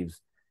it leaves,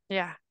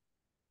 Yeah.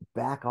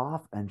 back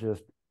off and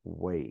just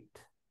wait,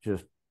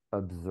 just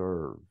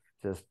observe,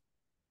 just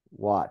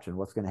watch. And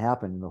what's going to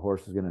happen? The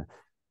horse is going to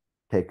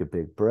take a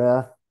big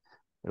breath.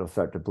 It'll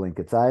start to blink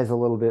its eyes a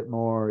little bit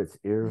more. Its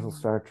ears will Mhm.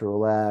 start to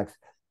relax.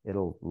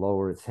 It'll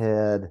lower its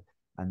head,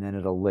 and then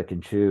it'll lick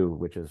and chew,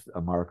 which is a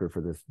marker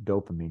for this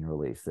dopamine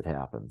release that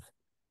happens.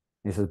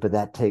 And he says, but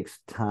that takes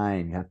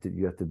time. You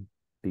have to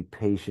be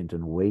patient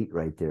and wait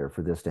right there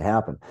for this to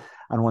happen.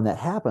 And when that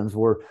happens,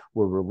 we're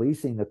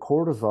releasing the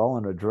cortisol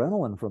and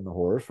adrenaline from the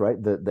horse,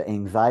 right? The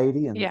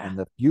anxiety Yeah. and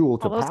the fuel All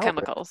to those power it.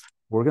 chemicals.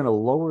 We're going to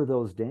lower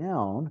those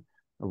down,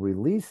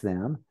 release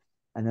them,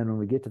 and then when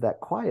we get to that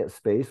quiet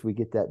space, we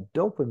get that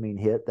dopamine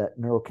hit, that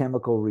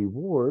neurochemical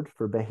reward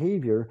for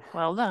behavior.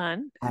 Well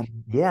done. And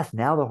yes,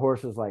 now the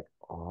horse is like,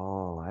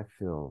 oh,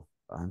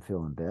 I'm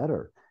feeling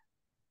better.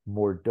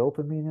 More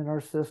dopamine in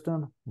our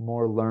system,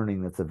 more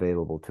learning that's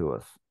available to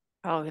us.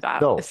 Oh,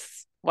 that So,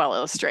 is well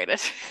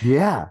illustrated.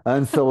 yeah.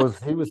 And so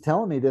as he was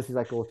telling me this, he's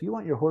like, well, if you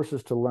want your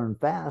horses to learn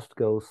fast,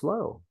 go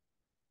slow.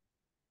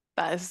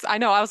 That is, I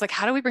know. I was like,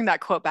 how do we bring that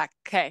quote back?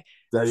 Okay.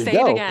 There you Say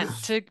it go. again.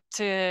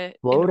 In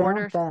Slow down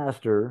order,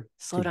 faster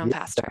to slow down get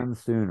faster done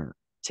sooner.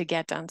 to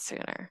get done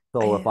sooner.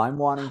 So if I I'm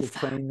wanting to love that.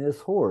 train this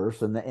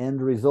horse and the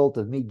end result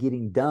of me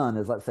getting done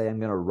is, let's say I'm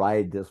going to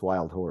ride this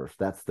wild horse,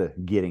 that's the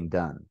getting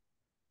done.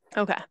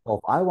 Okay. Well,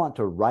 if I want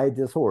to ride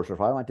this horse or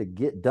if I want to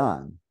get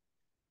done,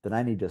 then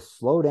I need to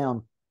slow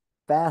down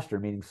faster,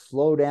 meaning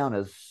slow down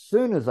as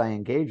soon as I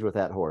engage with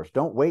that horse.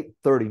 Don't wait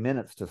 30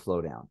 minutes to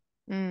slow down.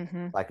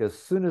 Hmm. Like as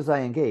soon as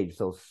I engage.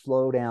 So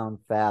slow down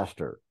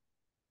faster.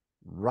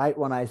 Right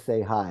when I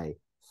say hi,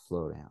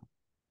 slow down.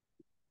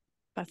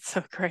 That's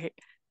so great.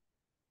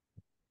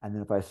 And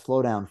then if I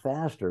slow down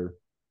faster,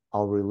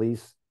 I'll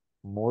release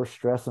more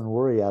stress and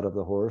worry out of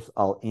the horse.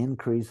 I'll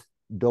increase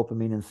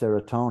dopamine and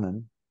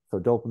serotonin. So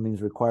dopamine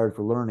is required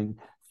for learning.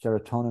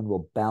 Serotonin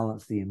will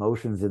balance the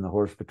emotions in the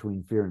horse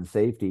between fear and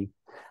safety.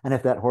 And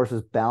if that horse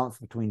is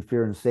balanced between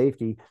fear and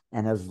safety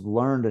and has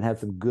learned and had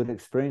some good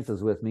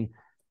experiences with me,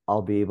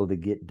 I'll be able to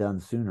get done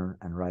sooner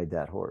and ride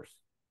that horse.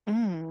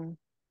 Mm.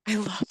 I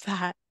love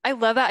that. I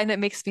love that. And it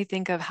makes me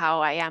think of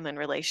how I am in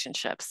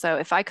relationships. So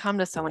if I come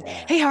to someone,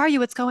 hey, Yeah. how are you?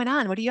 What's going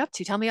on? What are you up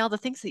to? Tell me all the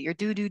things that you're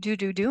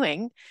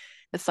doing.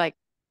 It's like,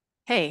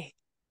 hey,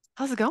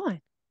 how's it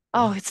going?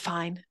 Oh, Yeah. it's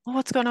fine. Well,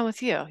 what's going on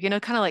with you? Kind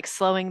of like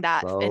slowing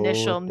that Slow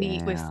initial it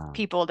meet with down.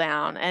 people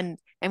down and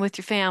with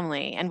your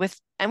family and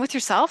with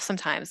yourself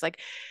sometimes. Like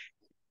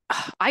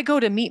I go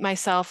to meet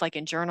myself like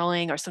in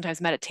journaling or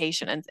sometimes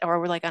meditation and or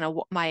we're like on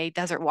my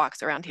desert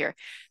walks around here.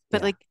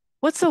 But Yeah. like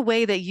what's a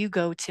way that you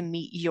go to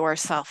meet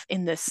yourself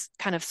in this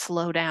kind of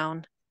slow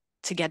down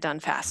to get done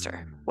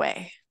faster Mm.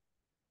 way?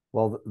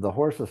 Well, the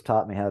horses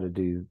taught me how to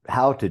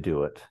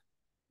do it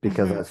Hmm.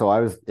 because so I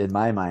was in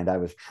my mind I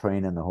was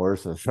training the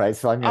horses, right?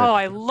 So Oh,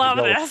 I I'm gonna love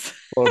go this.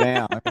 slow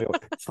down. I'm gonna go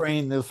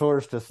train this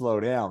horse to slow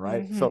down,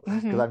 right? Hmm. So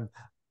because Hmm.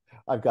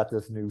 I've got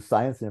this new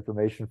science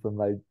information from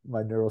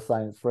my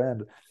neuroscience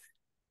friend,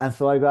 and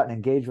so I got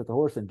engaged with the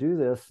horse and do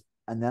this,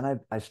 and then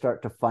I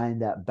start to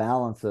find that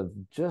balance of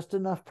just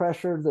enough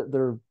pressure that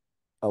they're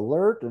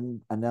alert,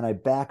 and then I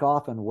back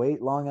off and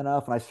wait long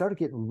enough, and I started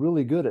getting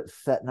really good at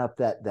setting up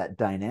that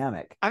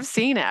dynamic. I've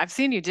seen it. I've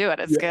seen you do it.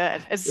 It's Yeah,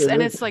 good. It's it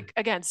and is. it's like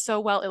again so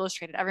well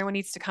illustrated. Everyone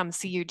needs to come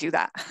see you do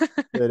that.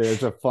 It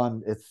is a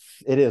fun.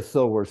 It is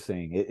so worth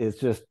seeing. It's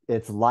just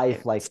it's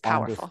life like It's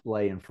on powerful.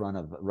 display in front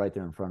of right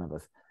there in front of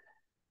us.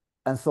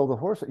 And so the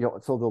horse,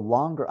 so the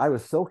longer I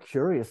was so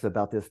curious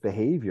about this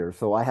behavior,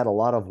 so I had a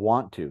lot of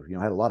want to,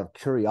 I had a lot of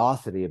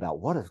curiosity about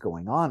what is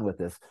going on with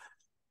this,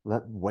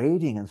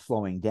 waiting and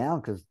slowing down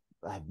because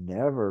I've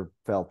never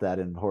felt that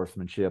in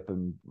horsemanship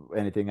and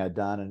anything I've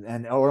done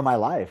and over my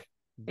life.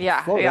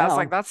 Yeah, Slow yeah. It's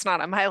like down, that's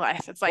not in my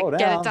life. It's slow like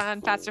get it down.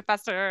 done faster,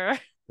 faster.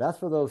 That's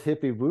for those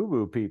hippie woo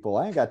woo people.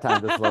 I ain't got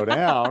time to slow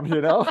down.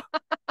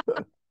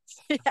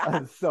 Yeah,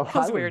 And so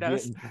those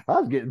weirdos. I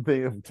was getting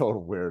things,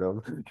 total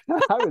weirdo.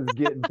 I was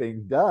getting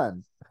things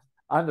done.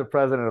 I'm the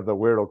president of the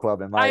Weirdo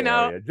Club in my I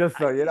know. area, just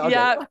so you know. Okay.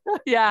 Yeah,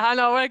 yeah. I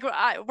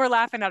know. We're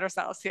laughing at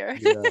ourselves here.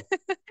 Yeah.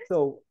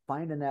 So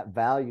finding that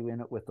value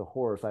in it with the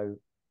horse, I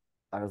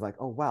was like,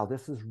 oh wow,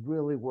 this is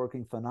really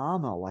working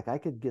phenomenal. Like I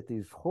could get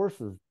these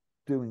horses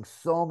doing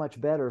so much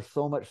better,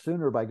 so much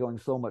sooner by going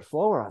so much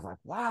slower. I was like,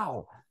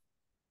 wow.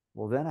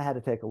 Well, then I had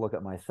to take a look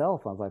at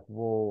myself. I was like,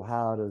 well,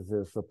 how does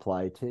this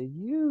apply to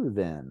you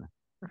then?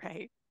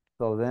 Right.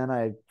 So then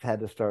I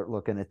had to start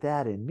looking at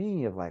that in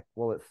me of like,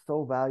 well, it's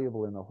so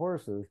valuable in the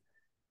horses.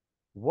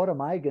 What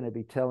am I going to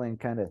be telling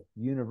kind of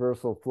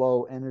universal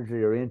flow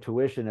energy or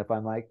intuition if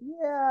I'm like,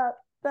 yeah,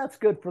 that's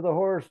good for the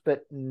horse,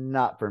 but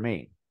not for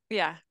me?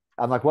 Yeah.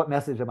 I'm like, what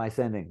message am I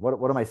sending?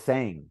 What am I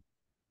saying?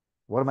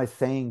 What am I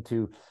saying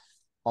to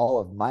all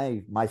of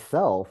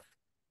myself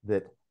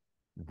that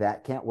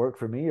that can't work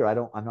for me or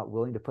I'm not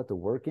willing to put the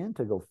work in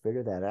to go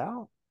figure that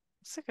out?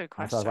 It's a good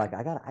And so I was like,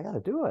 question. I gotta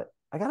do it.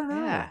 I gotta know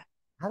Yeah.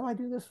 how do I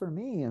do this for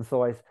me? And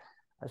so I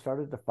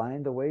started to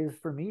find the ways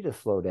for me to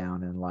slow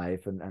down in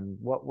life and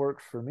what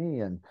works for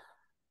me. And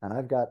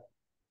I've got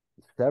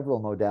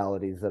several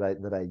modalities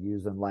that I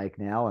use and like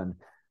now. And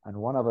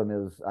one of them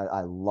is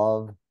I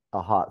love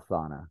a hot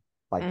sauna.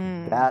 Like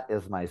Mm. that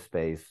is my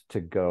space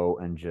to go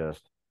and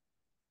just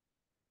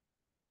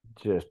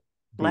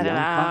Let be it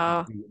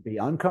out. be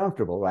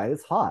uncomfortable, right?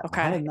 It's hot.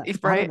 Okay.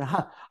 Right.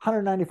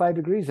 195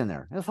 degrees in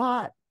there. It's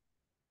hot.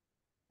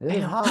 It is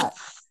Damn. hot.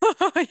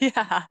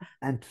 Yeah.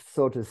 And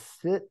so to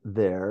sit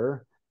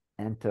there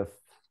and to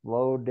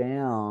slow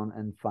down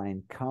and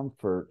find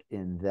comfort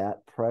in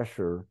that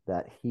pressure,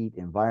 that heat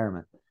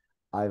environment,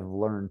 I've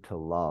learned to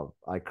love.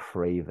 I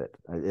crave it.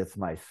 It's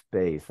my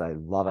space. I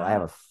love it. I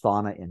have Wow. a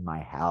sauna in my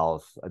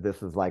house.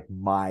 This is like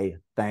my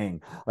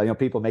thing. Like,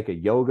 people make a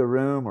yoga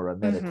room or a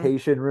Hmm.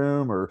 meditation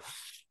room or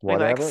Be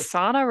like whatever.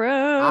 sauna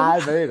room. I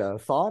made a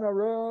sauna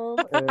room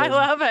I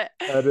love it.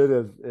 and it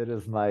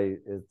is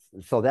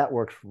it's so that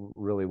works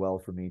really well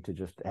for me to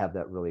just have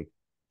that really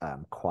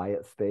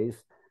quiet space.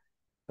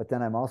 But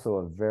then I'm also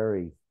a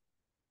very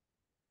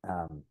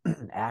um,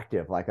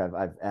 active. Like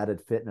I've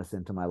added fitness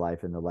into my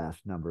life in the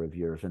last number of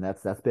years, and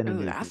that's been a Ooh,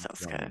 new that thing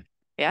sounds for good. me. It's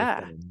Yeah.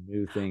 been a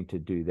new thing to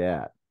do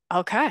that.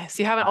 Okay.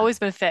 So you haven't Uh, always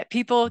been fit.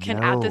 People can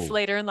add this no,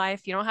 later in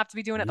life. You don't have to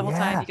be doing it the whole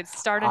time. You yeah, can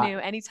start I, anew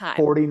anytime.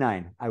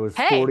 49. I was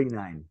Hey,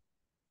 49,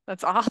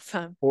 that's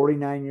awesome.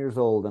 49 years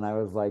old, and I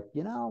was like,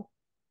 I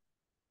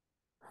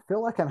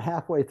feel like I'm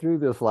halfway through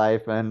this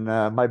life, and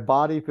my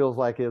body feels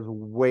like it's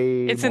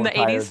way It's in more the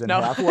tired 80s. than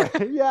No. halfway.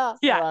 Yeah, and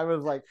Yeah. I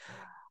was like,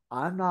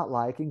 I'm not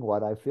liking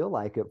what I feel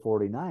like at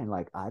 49.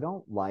 Like I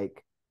don't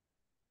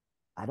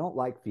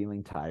like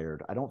feeling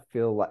tired. I don't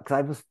feel like because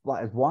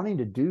I was wanting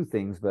to do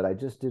things, but I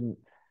just didn't.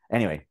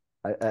 Anyway,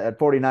 at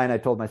 49, I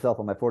told myself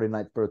on my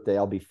 49th birthday,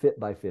 I'll be fit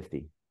by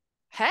 50.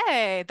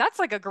 Hey, that's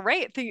like a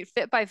great thing.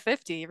 Fit by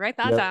 50. Write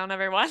that Yep. down,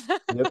 everyone.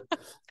 Yep.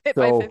 Fit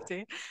by So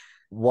 50.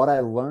 what I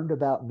learned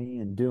about me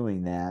in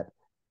doing that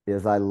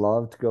is I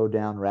love to go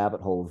down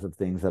rabbit holes of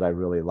things that I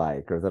really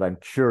like or that I'm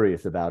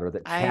curious about or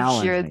that I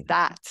challenge hear me.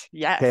 that.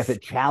 Okay, if Yes.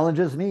 it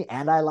challenges me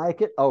and I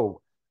like it,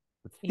 oh,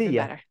 see Even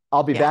ya. better.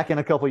 I'll be Yeah. back in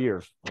a couple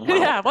years.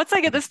 Yeah. Once I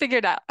get this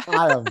figured out.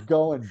 I am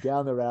going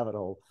down the rabbit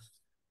hole.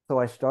 So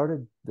I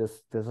started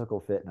this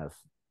physical fitness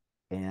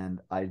and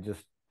I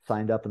just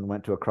signed up and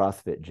went to a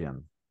CrossFit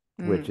gym,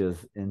 which Mm.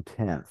 is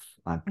intense.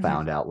 I Mhm.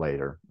 found out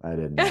later. I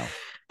didn't know.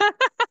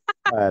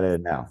 I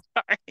didn't know.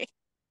 Sorry.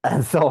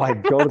 And so I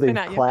go to Laughing these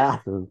at you.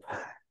 classes,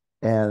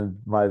 and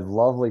my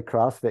lovely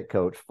CrossFit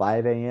coach,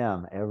 5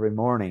 a.m. every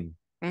morning,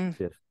 Mm.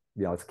 just,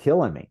 it's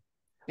killing me.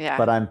 Yeah.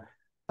 But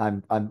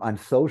I'm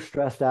so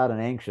stressed out and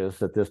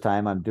anxious at this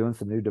time. I'm doing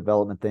some new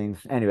development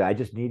things. Anyway, I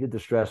just needed the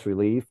stress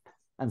relief.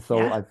 And so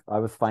Yeah. I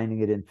was finding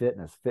it in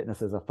fitness.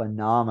 Fitness is a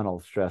phenomenal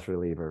stress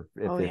reliever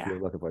Oh, if yeah. you're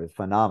looking for it. It's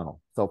phenomenal.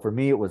 So for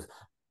me, it was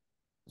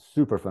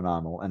super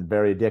phenomenal and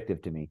very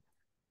addictive to me.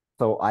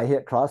 So I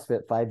hit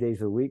CrossFit 5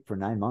 days a week for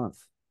 9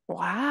 months.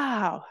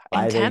 Wow.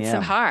 5 Intense and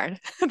a.m. hard.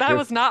 That Here's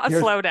was not a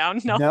here's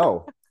slowdown. No.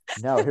 no,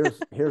 no.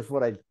 Here's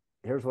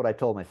what I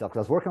told myself, because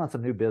I was working on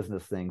some new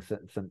business things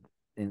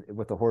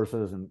with the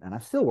horses, and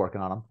I'm still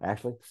working on them,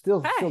 actually,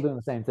 still Hey, doing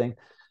the same thing.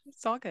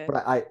 it's all good.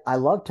 But I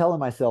love telling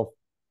myself,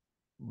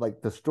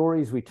 like, the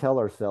stories we tell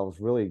ourselves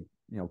really,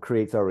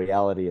 creates our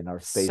reality and our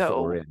space that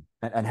we're So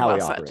in, and how well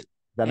we said. operate. Does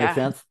that make Yeah.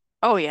 sense?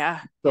 Oh,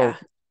 yeah. Yeah.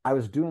 So I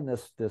was doing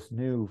this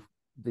new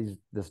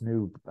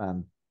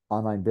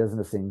online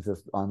business things,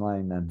 this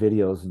online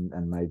videos,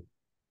 and my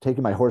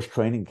taking my horse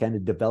training, kind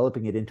of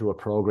developing it into a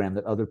program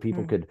that other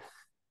people Mm. could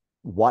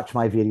watch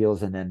my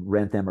videos and then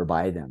rent them or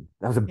buy them.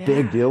 That was a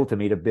big Yeah. deal to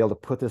me, to be able to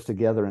put this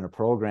together in a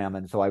program.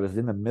 And so I was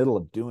in the middle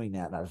of doing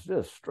that, and I was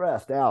just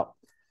stressed out.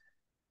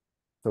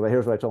 So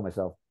here's what I told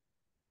myself: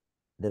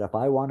 that if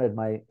I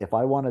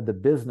wanted the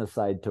business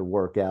side to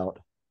work out,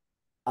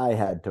 I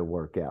had to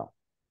work out.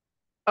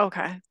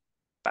 Okay.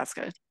 That's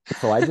good.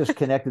 So I just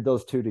connected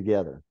those two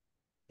together.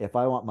 If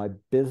I want my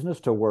business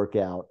to work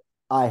out,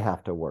 I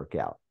have to work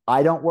out.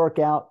 I don't work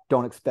out,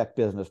 don't expect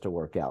business to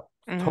work out.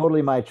 It's Hmm.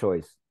 totally my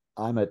choice.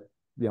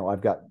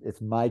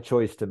 It's my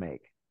choice to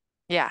make.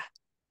 Yeah.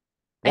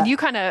 And you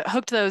That, kind of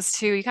hooked those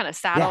two, you kind of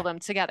saddled yeah. them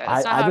together.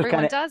 That's I, not I how just kind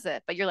everyone of, does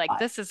it, but you're like, I,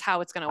 this is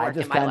how it's going to I work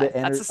in just my kind of life.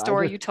 That's the I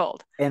story just you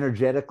told.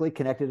 energetically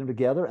connected them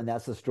together, and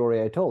that's the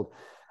story I told.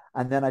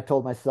 And then I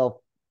told myself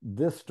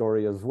this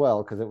story as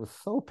well, because it was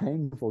so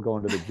painful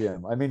going to the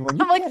gym. I mean, when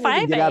you I'm like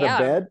can't even get out 5 of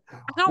a.m. bed, I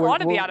don't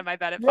want to be out of my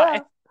bed at yeah,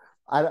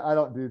 5. I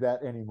don't do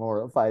that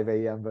anymore at 5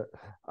 a.m. But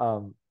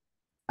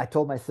I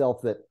told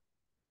myself that,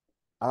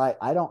 all right,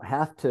 I don't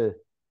have to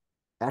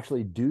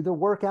actually do the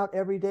workout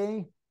every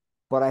day,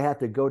 but I have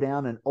to go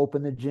down and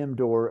open the gym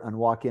door and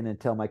walk in and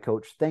tell my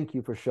coach, thank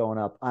you for showing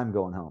up. I'm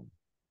going home.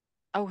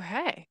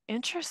 Okay.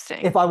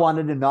 Interesting. If I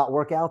wanted to not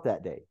work out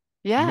that day.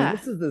 I mean, Yeah.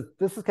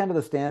 this is kind of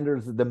the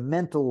standards, the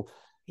mental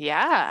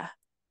Yeah. High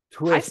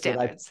twist that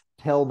I standards.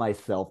 tell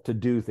myself to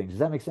do things. Does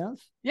that make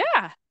sense?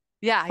 Yeah.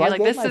 Yeah. So You're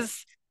like, this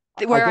is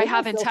I where I gave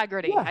have myself,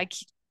 integrity. yeah,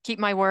 Keep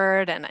my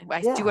word and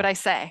I do what yeah. I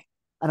say.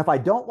 And if I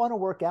don't want to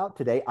work out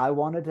today, I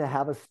wanted to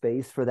have a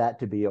space for that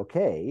to be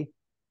okay.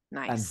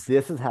 And Nice.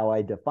 this is how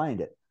I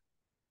defined it.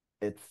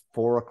 It's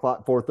 4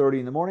 o'clock, 4:30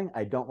 in the morning.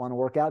 I don't want to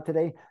work out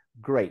today.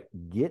 Great.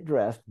 Get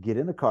dressed, get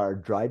in the car,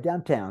 drive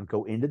downtown,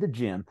 go into the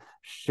gym,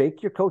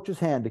 shake your coach's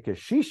hand because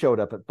she showed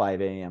up at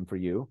 5 a.m. for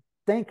you.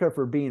 Thank her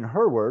for being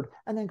her word,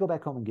 and then go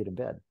back home and get in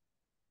bed.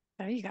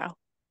 There you go.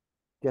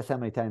 Guess how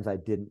many times I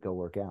didn't go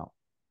work out?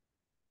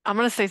 I'm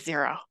going to say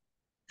 0.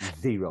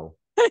 Zero.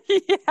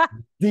 Yeah.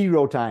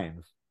 0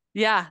 times.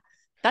 Yeah.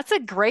 That's a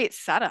great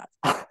setup.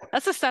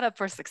 That's a setup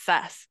for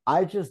success.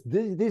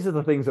 These are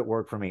the things that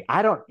work for me.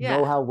 I don't know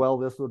Yeah. how well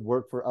this would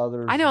work for I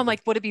others. know. I'm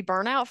like, would it be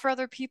burnout for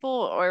other people?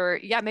 Or,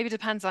 yeah, maybe it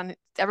depends on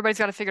everybody's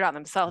got to figure it out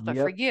themselves. But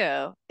for Yep.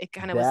 you, it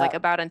kind of was like That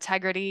about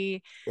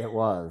integrity. It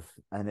was,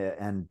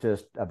 and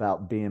just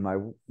about being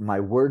my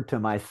word to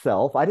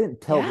myself. I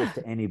didn't tell this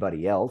Yeah. to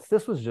anybody else.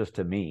 This was just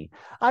to me.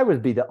 I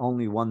would be the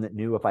only one that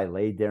knew if I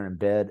laid there in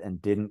bed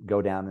and didn't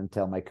go down and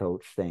tell my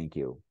coach, thank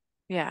you.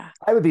 Yeah.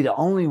 I would be the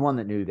only one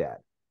that knew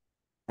that.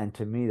 And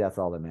to me, that's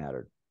all that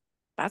mattered.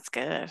 That's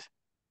good.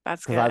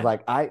 That's Because I was good.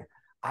 like,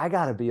 I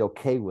got to be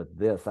okay with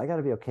this. I got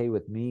to be okay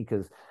with me,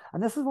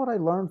 and this is what I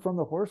learned from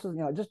the horses.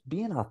 Just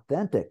being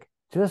authentic.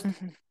 Just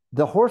Mhm.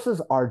 the horses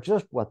are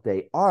just what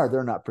they are.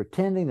 They're not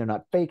pretending. They're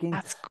not faking.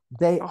 That's,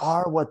 They oh,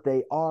 are what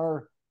they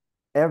are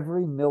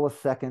every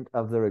millisecond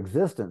of their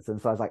existence. And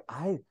so I was like,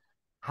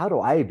 how do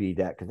I be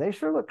that? Because they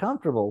sure look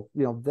comfortable.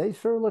 They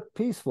sure look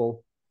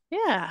peaceful.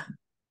 yeah.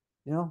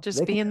 Just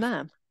They can being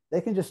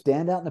just them.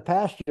 stand out in the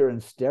pasture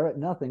and stare at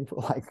nothing for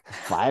like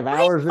 5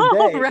 hours a I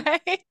know, day.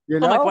 right? I'm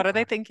like, what are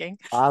they thinking?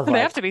 I was They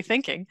have like, to be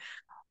thinking.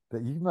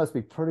 that you must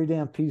be pretty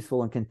damn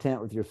peaceful and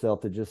content with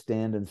yourself to just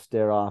stand and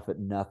stare off at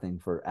nothing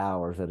for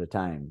hours at a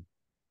time.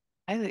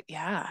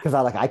 Yeah, Because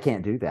I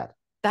can't do that.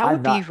 that I'm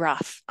would be not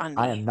rough on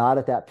I me. am not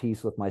at that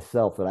peace with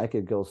myself that I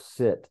could go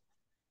sit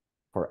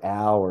for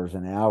hours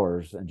and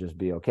hours and just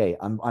be okay.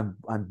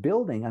 I'm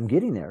building. I'm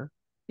getting there.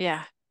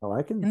 Yeah. So I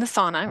In can, the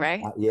sauna,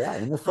 right? yeah,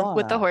 in the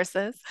With the sauna.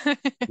 horses.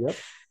 Yep,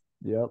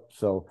 yep.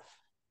 So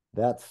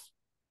that's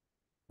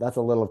that's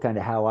a little kind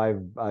of how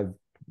I've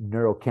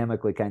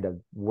neurochemically kind of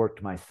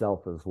worked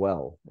myself as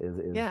well. Is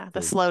Yeah,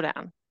 the to,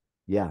 slowdown.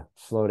 yeah,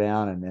 slow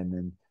down,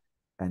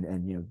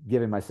 and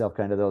giving myself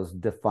kind of those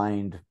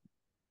defined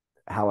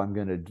how I'm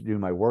going to do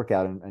my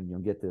workout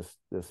and get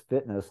this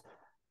fitness.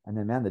 And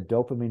then, man, the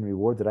dopamine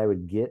reward that I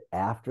would get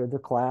after the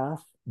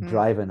class, Mm,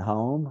 driving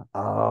home,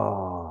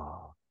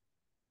 oh,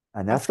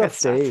 and that that's good stuff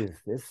stuff. stays.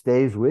 It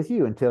stays with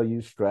you until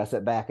you stress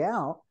it back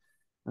out.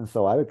 And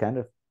so I would kind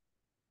of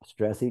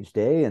stress each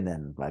day, and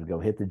then I'd go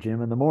hit the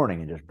gym in the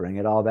morning and just bring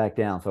it all back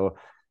down. So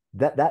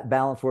that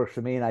balance works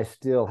for me, and I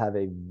still have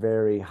a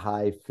very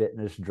high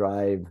fitness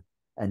drive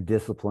and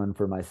discipline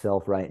for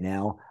myself right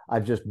now.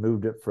 I've just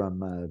moved it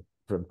from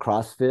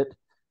CrossFit.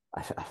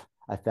 I,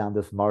 I found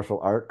this martial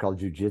art called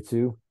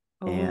jujitsu,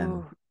 and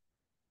Ooh,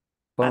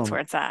 that's boom, where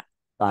it's at.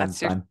 I'm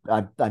That's your I'm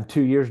I'm I'm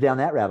 2 years down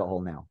that rabbit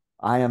hole now.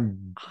 I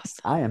am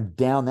awesome. I am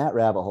down that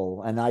rabbit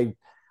hole, and I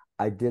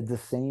did the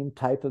same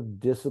type of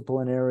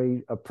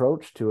disciplinary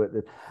approach to it.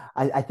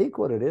 I think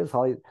what it is,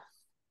 Holly,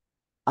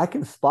 I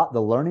can spot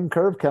the learning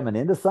curve coming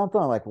into something.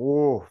 I'm like,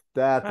 whoa,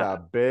 that's Uh,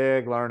 a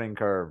big learning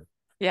curve.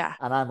 yeah.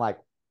 And I'm like,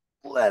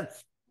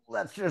 let's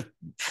let's just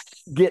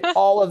get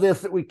all of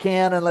this that we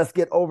can and let's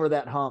get over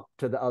that hump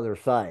to the other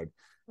side.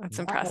 That's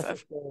Not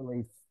impressive.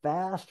 necessarily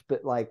fast,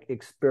 but like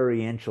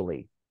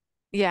experientially.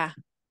 Yeah.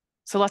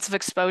 So lots of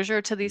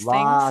exposure to these things.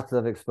 Lots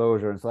of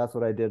exposure. And so that's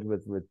what I did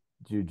with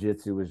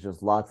jujitsu was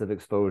just lots of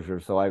exposure.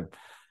 So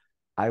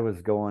I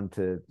was going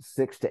to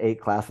 6 to 8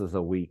 classes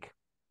a week.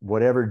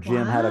 Whatever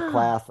gym had a Wow.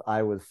 class,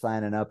 I was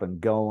signing up and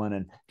going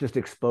and just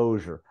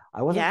exposure.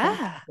 I wasn't trying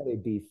to Yeah.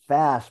 necessarily be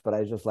fast, but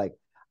I was just like,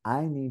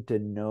 I need to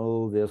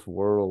know this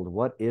world.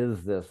 What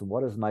is this?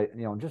 What is my,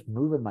 just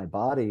moving my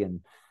body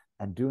and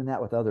doing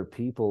that with other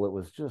people. It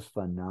was just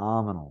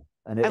phenomenal.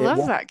 And I it love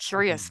won't that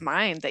curious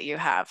mind that you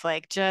have.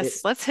 Like, it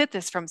just let's hit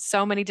this from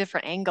so many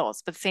different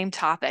angles, but same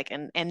topic.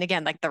 And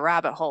again, like the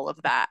rabbit hole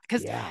of that.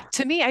 Because yeah,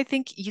 to me, I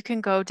think you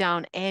can go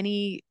down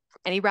any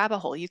rabbit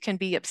hole. You can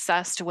be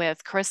obsessed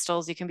with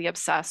crystals. You can be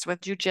obsessed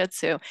with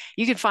jujitsu.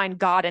 You can find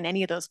God in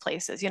any of those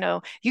places. You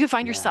can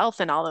find yeah,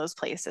 yourself in all those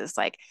places.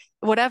 Like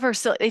whatever.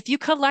 So if you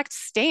collect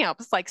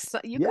stamps, like so,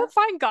 you yeah, could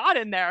find God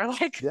in there.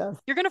 Like yeah.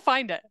 you're gonna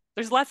find it.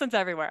 There's lessons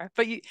everywhere.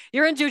 But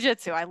you're in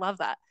jujitsu. I love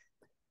that.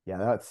 Yeah,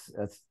 that's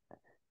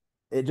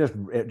it just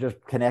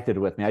connected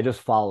with me. I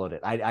just followed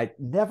it. I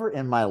never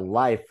in my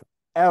life,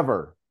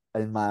 ever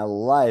in my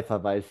life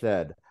have I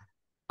said,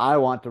 I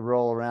want to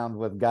roll around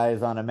with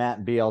guys on a mat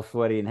and be all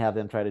sweaty and have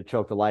them try to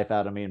choke the life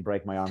out of me and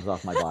break my arms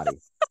off my body.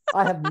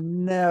 I have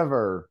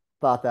never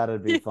thought that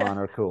would be Yeah. fun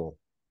or cool.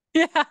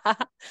 Yeah.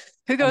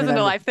 Who I goes mean,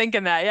 into I'm life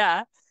thinking that?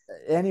 Yeah.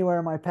 anywhere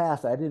in my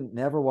past, I didn't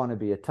never want to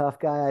be a tough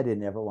guy. I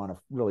didn't ever want to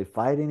really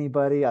fight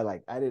anybody.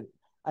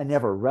 I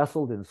never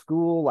wrestled in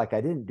school. Like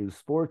I didn't do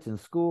sports in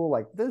school.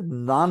 Like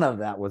none of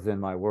that was in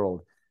my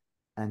world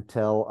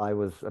until I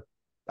was,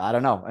 I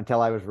don't know,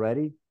 until I was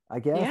ready, I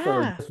guess,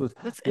 or Yeah.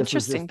 That's this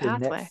was interesting just the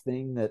pathway. next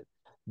thing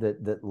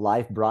that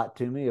life brought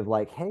to me of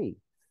like, hey,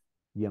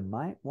 you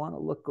might want to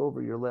look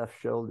over your left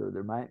shoulder.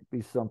 There might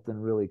be something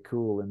really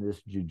cool in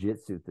this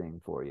jujitsu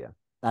thing for you.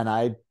 And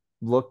I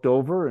looked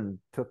over and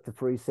took the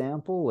free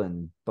sample,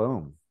 and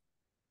boom.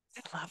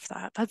 I love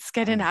that. That's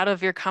getting I'm out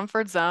of your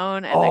comfort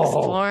zone and oh,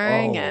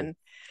 exploring oh, and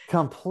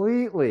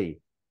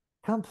completely,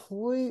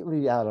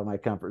 completely out of my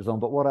comfort zone.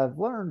 But what I've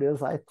learned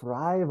is I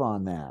thrive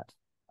on that.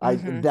 I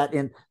hmm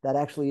that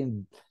actually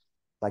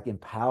like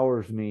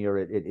empowers me, or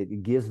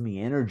it gives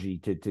me energy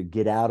to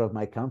get out of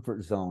my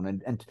comfort zone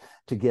and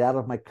to get out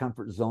of my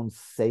comfort zone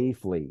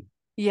safely.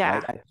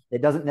 Right. yeah.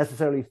 It doesn't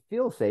necessarily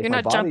feel safe. You're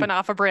My not jumping body,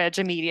 off a bridge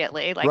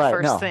immediately, like right.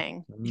 first No,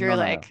 thing. You're no,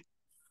 no, no. like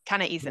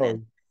kind of easing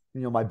in.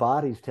 No, my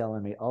body's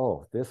telling me,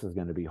 oh, this is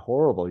going to be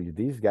horrible.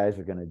 These guys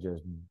are going to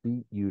just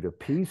beat you to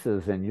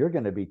pieces and you're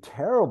going to be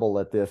terrible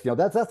at this.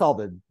 That's all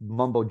the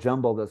mumbo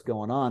jumbo that's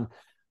going on.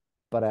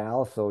 But I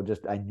also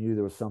I knew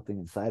there was something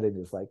inside it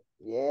just like,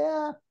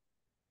 yeah,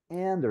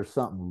 and there's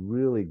something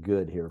really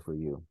good here for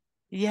you.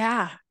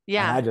 Yeah. And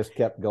Yeah. I just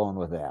kept going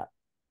with that.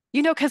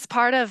 Because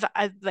part of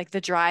like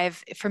the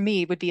drive for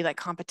me would be like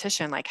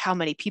competition, like how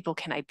many people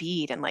can I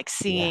beat, and like Yeah.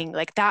 seeing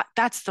like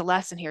that's the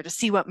lesson here to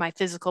see what my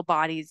physical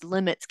body's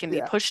limits can be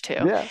Yeah. pushed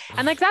to. Yeah.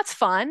 And like that's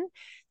fun.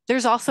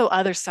 There's also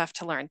other stuff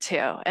to learn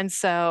too. And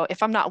so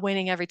if I'm not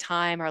winning every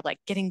time or like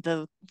getting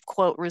the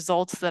quote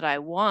results that I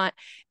want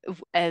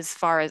as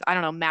far as I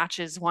don't know,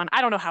 matches won,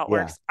 I don't know how it Yeah.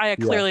 works. I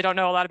Yeah. clearly don't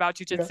know a lot about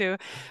Yeah. jujitsu,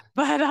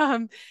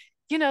 but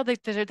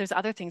there's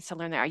other things to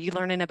learn there. You're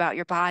learning about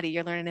your body,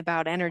 you're learning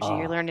about energy,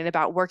 you're Oh, learning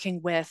about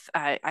working with,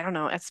 I don't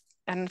know,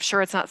 I'm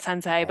sure it's not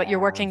sensei, but you're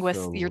working with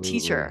your absolutely.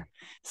 teacher.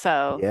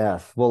 So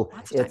Yes. Well,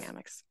 lots of it's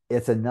dynamics.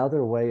 it's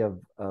another way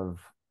of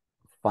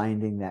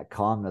finding that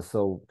calmness.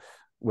 So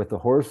with the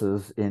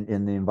horses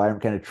in the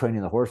environment, kind of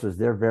training the horses,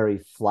 they're very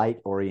flight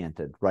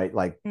oriented, right?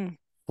 Like Mm,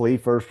 flee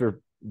first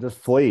or just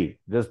flee.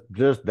 Just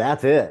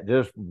that's it.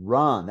 Just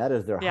run. That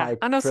is their yeah, high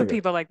I know some trigger.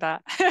 people like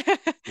that.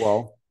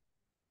 Well,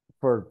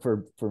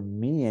 for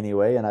me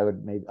anyway, and I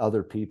would maybe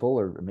other people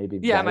or maybe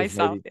Yeah, guys,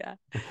 myself. maybe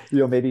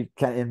Yeah. maybe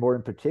kind of in more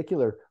in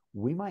particular,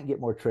 we might get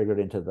more triggered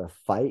into the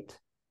fight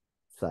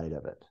side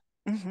of it.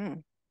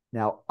 hmm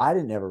Now, I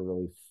didn't ever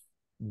really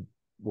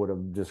would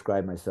have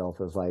described myself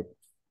as like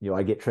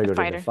I get The triggered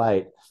into fighter.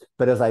 fight.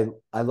 But as I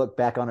look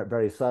back on it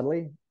very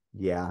subtly,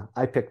 yeah,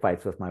 I pick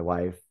fights with my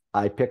wife.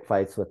 I pick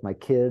fights with my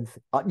kids.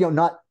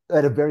 Not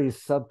at a very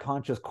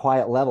subconscious,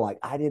 quiet level. Like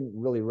I didn't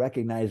really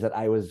recognize that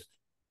I was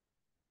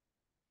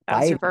That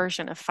was your fighting.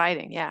 version of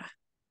fighting. Yeah.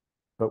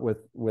 But with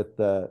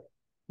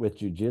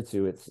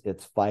jujitsu,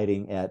 it's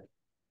fighting at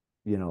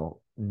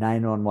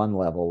 911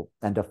 level,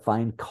 and to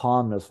find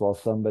calmness while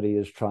somebody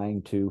is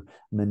trying to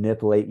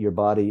manipulate your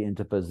body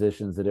into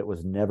positions that it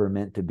was never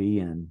meant to be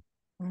in,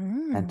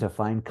 and Mm. to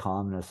find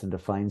calmness and to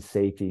find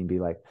safety and be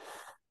like,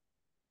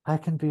 I'm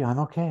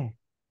okay.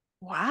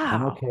 I'm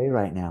Wow. okay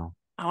right now.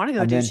 I want to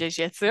go And do then,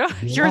 jiu-jitsu.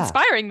 You're yeah,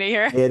 inspiring me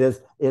here.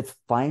 it's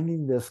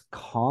finding this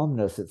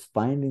calmness, it's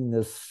finding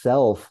this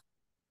self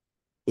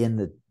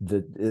in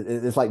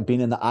it's like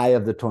being in the eye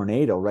of the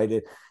tornado,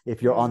 right?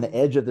 If you're on the Mm.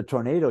 edge of the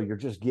tornado, you're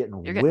just getting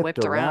You're getting whipped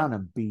whipped around around.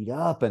 and beat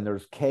up, and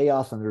there's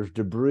chaos and there's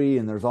debris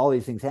and there's all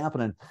these things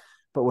happening.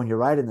 But when you're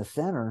right in the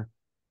center,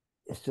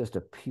 it's just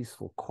a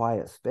peaceful,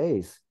 quiet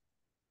space.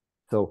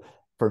 So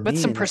for With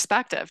me, some and that,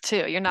 perspective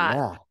too. You're not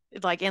yeah,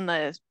 like in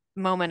the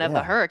moment of the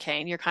yeah,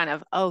 hurricane. You're kind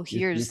of, oh, you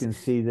here's can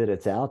see that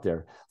it's out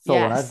there. So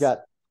yes.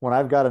 when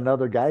I've got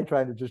another guy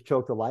trying to just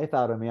choke the life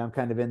out of me, I'm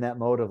kind of in that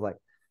mode of like,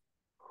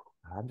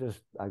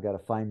 I've got to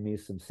find me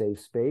some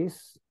safe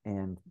space,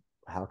 and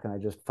how can I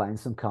just find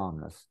some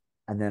calmness?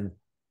 And then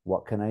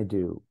what can I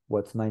do?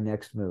 What's my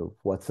next move?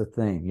 What's the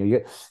thing?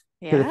 Because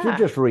if you're Yeah.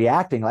 just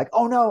reacting like,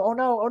 oh no, oh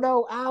no, oh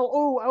no, ow,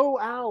 oh, oh,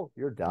 ow,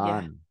 you're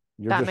Yeah. done.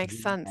 You're That just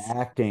makes sense.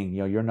 reacting.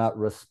 You're not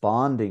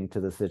responding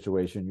to the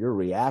situation. You're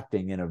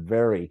reacting in a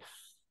very,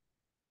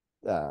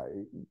 uh,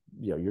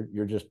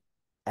 you're just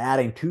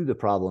adding to the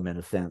problem in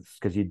a sense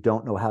because you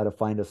don't know how to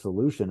find a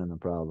solution in the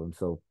problem.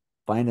 So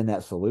finding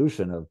that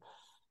solution of,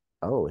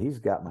 oh, he's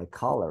got my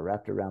collar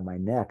wrapped around my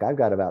neck. I've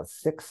got about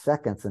 6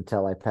 seconds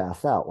until I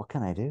pass out. What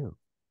can I do?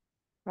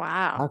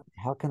 Wow.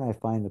 How can I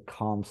find a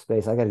calm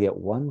space? I got to get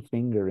one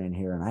finger in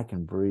here and I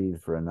can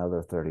breathe for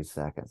another 30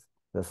 seconds.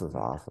 This is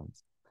awesome.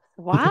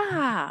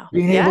 Wow.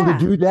 Being able to Yeah.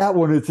 do that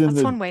when it's in That's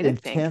the one way to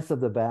think. intense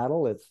of the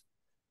battle,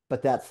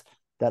 but that's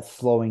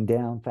slowing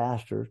down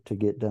faster to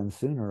get done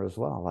sooner as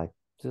well. Like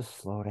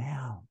just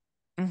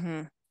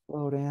Hmm.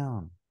 slow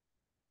down.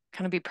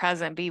 Kind of be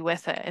present, be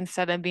with it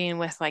instead of being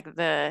with like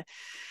the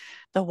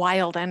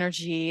wild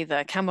energy, the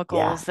Yeah,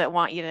 chemicals that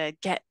want you to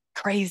get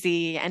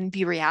crazy and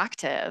be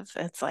reactive.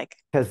 It's like,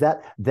 because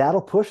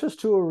that'll push us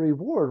to a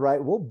reward,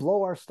 right? We'll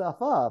blow our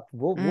stuff up.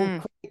 We'll mm,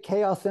 create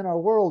chaos in our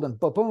world, and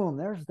boom,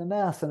 there's the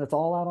mess, and it's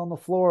all out on the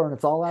floor, and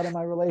it's all out in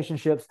my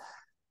relationships.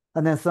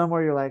 And then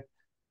somewhere you're like,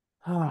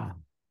 oh,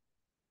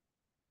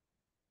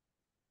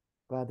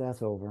 glad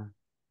that's over.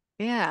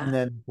 And yeah.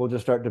 then we'll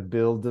just start to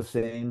build the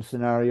same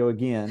scenario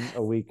again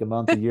a week, a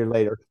month, a year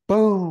later.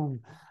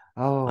 Boom.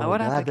 Blow Oh,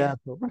 it up glad again.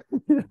 that's over.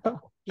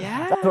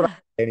 That's what Yeah.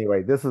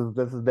 anyway, this has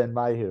been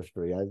my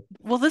history.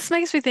 Well, this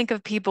makes me think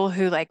of people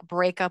who like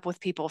break up with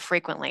people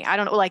frequently. I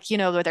don't know, like,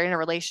 where they're in a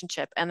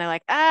relationship and they're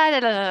like, da, da,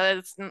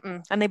 da,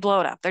 and they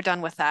blow it up. They're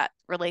done with that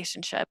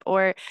relationship.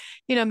 Or,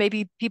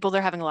 maybe people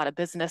they're having a lot of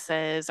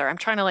businesses, or I'm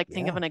trying to like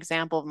think of Yeah. an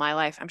example of my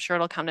life. I'm sure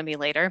it'll come to me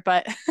later,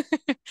 but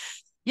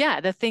yeah,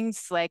 the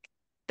things like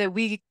that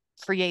we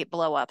create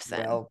blow ups in.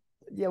 Well,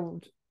 yeah,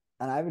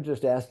 and I would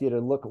just ask you to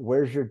look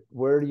where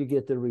do you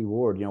get the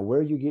reward? Where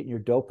are you getting your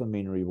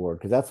dopamine reward?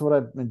 Because that's what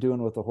I've been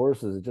doing with the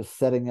horses, is just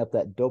setting up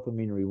that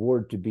dopamine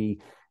reward to be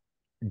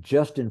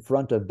just in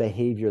front of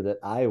behavior that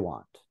I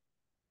want.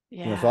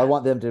 So I Yeah.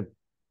 want them to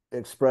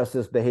express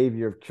this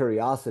behavior of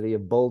curiosity,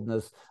 of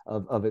boldness,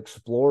 of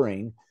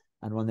exploring.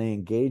 And when they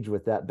engage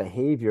with that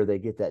behavior, they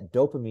get that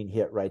dopamine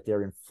hit right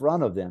there in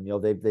front of them.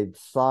 They've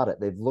sought it,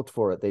 they've looked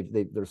for it,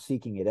 they're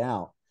seeking it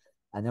out.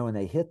 And then when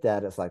they hit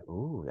that, it's like,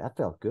 ooh, that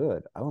felt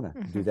good. I want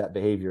to Hmm. do that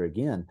behavior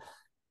again.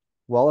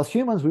 Well, as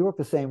humans, we work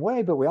the same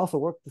way, but we also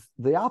work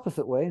the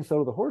opposite way. And so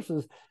do the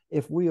horses.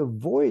 If we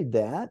avoid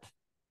that,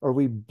 or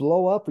we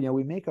blow up,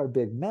 we make our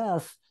big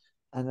mess.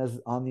 And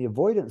as on the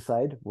avoidance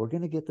side, we're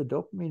going to get the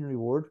dopamine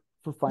reward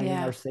for finding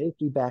Yeah. our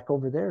safety back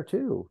over there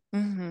too.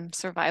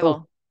 Survival.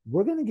 So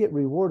we're going to get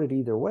rewarded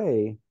either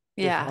way.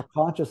 Just Yeah. how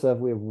conscious of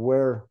we of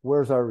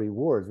where's our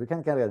rewards. We kind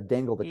of got to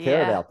dangle the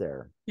carrot Yeah. out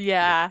there,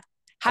 Yeah.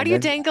 How do and you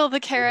then dangle the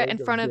carrot they in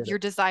go front of get your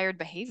it. desired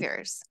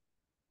behaviors?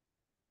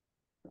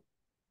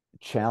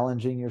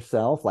 Challenging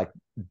yourself like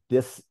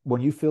this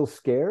when you feel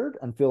scared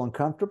and feel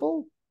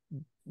uncomfortable,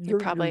 You're you're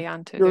you're probably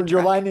onto a good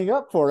you're track. lining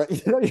up for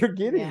it. You're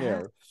getting Yeah.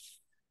 there.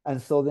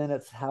 And so then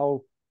it's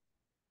how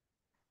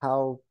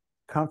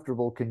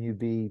comfortable can you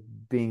be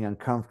being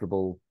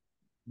uncomfortable,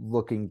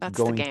 That's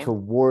the going game.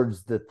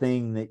 towards the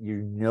thing that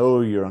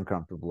you're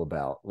uncomfortable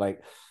about.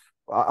 Like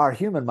our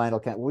human mind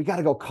will, we got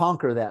to go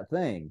conquer that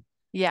thing.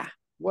 Yeah.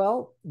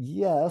 Well,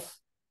 yes,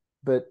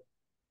 but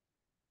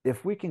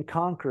if we can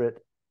conquer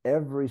it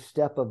every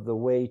step of the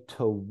way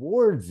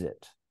towards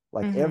it,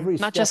 like every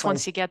Not step just I,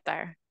 once you get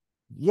there.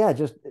 yeah,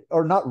 just,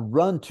 or not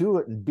run to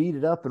it and beat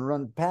it up and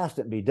run past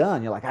it and be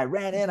done. You're like, I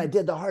ran in, I Hmm.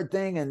 did the hard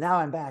thing, and now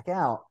I'm back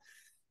out.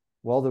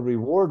 Well, the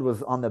reward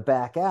was on the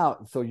back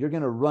out. So you're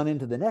going to run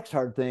into the next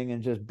hard thing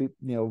and just be,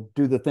 do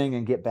the thing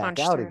and get back Punch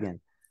out through. again.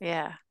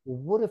 Yeah. Well,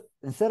 what if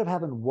instead of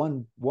having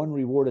one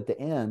reward at the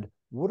end,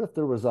 what if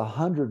there was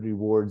 100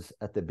 rewards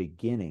at the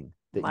beginning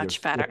that you're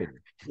Much better. skipping?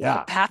 The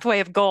Yeah. pathway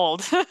of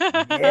gold.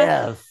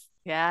 Yes.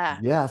 Yeah.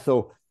 Yeah.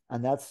 So,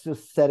 and that's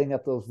just setting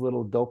up those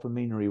little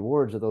dopamine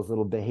rewards or those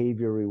little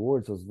behavior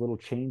rewards, those little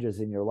changes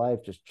in your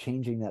life, just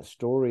changing that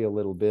story a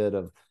little bit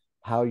of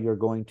how you're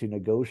going to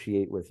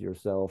negotiate with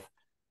yourself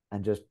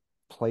and just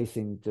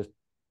placing, just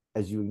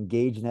as you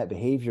engage in that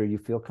behavior, you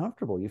feel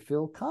comfortable, you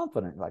feel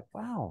confident, like,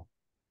 wow,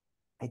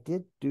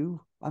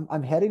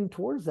 I'm heading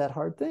towards that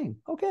hard thing.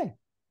 Okay,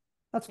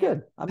 that's Yeah.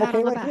 good. I'm Pat okay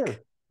on the right back.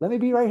 here. Let me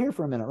be right here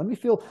for a minute.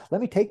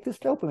 Let me take this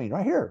dopamine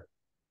right here.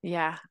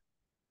 Yeah.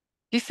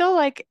 Do you feel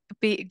like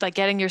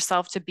getting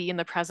yourself to be in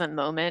the present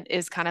moment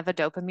is kind of a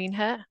dopamine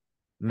hit?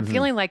 I'm Mm-hmm.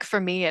 feeling like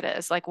for me it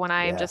is. Like when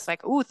I'm just Yes.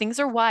 like, ooh, things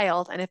are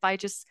wild. And if I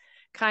just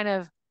kind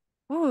of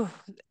ooh,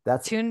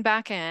 That's, tune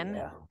back in,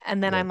 yeah.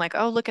 and then Yeah. I'm like,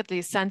 oh, look at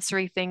these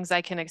sensory things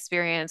I can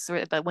experience,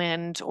 or the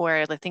wind,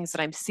 or the things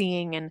that I'm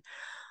seeing, and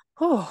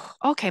oh,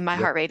 okay, my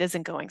heart Yep. rate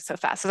isn't going so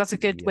fast. So that's a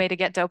good Yep. way to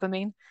get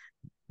dopamine.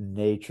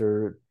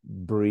 Nature,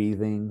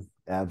 breathing,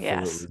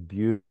 Yes,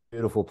 absolutely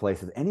beautiful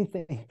places.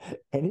 Anything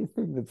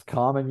that's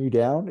calming you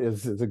down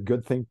is a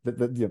good thing.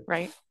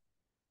 right.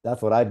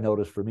 That's what I've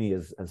noticed for me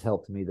has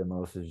helped me the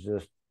most is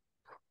just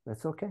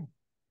that's okay.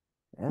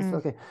 That's Mm,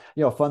 okay.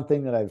 A fun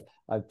thing that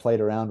I've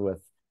played around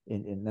with,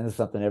 and this is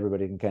something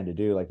everybody can kind of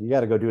do. Like you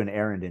got to go do an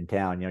errand in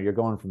town. You're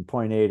going from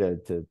point A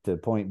to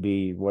point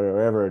B,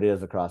 wherever it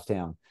is across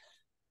town,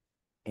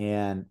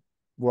 and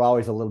we're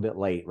always a little bit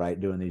late, right,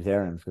 doing these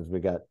errands because we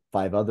got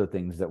five other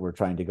things that we're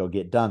trying to go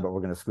get done, but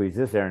we're going to squeeze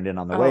this errand in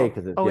on the way oh,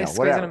 because it's always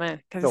squeezing them whatever.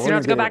 in So because you we're don't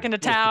have going to to go get back it. into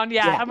town.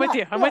 Yeah, Yeah, I'm with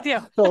yeah, you. I'm yeah. with you.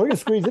 So we're going to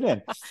squeeze it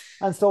in.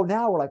 And so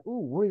now we're like,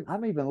 ooh,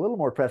 I'm even a little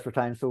more pressed for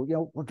time. So,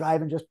 we're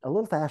driving just a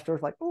little faster.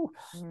 It's like, ooh,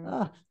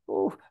 Mm, uh,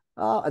 ooh,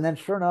 and then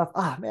sure enough,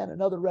 man,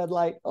 another red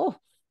light. Oh,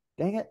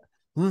 dang it.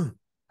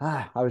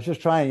 I was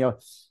just trying,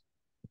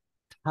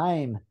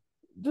 time,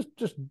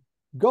 just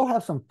go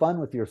have some fun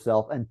with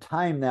yourself and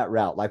time that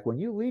route. Like when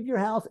you leave your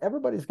house,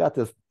 everybody's got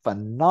this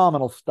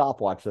phenomenal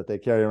stopwatch that they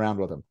carry around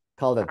with them,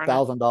 called a darn it.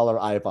 $1,000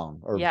 iPhone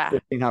or Yeah.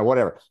 1,500,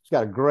 whatever. It's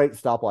got a great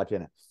stopwatch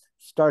in it.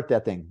 Start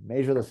that thing,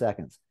 measure the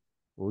seconds,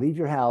 leave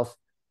your house,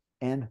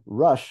 and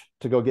rush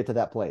to go get to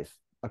that place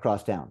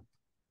across town.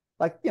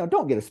 Like,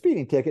 don't get a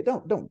speeding ticket,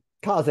 don't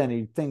cause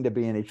anything to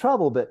be any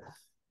trouble, but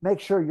make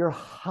sure you're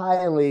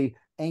highly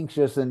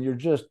anxious and you're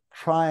just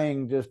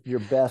trying just your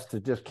best to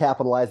just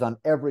capitalize on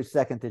every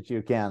second that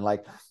you can,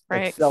 like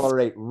Right.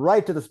 accelerate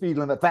right to the speed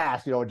limit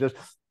fast, just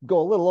go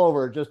a little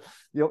over, just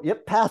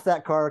yep, past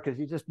that car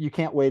because you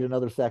can't wait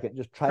another second.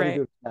 Just try to do Right.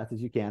 it as fast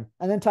as you can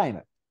and then time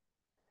it.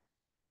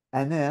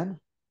 And then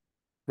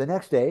the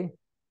next day,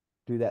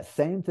 do that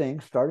same thing,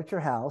 start at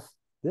your house.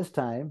 This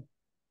time,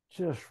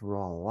 just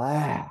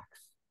relax.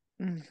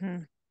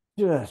 Hmm.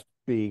 Just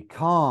be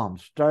calm.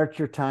 Start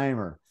your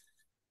timer.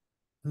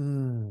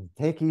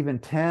 Take even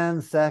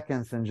 10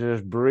 seconds and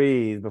just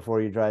breathe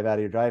before you drive out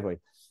of your driveway.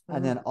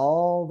 And then Mm,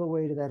 all the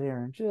way to that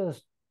errand,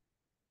 just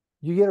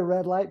you get a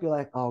red light, be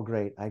like, oh,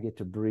 great. I get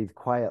to breathe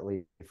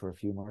quietly for a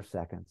few more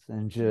seconds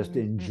and just hmm.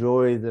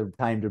 enjoy the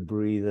time to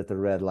breathe at the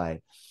red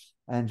light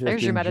and just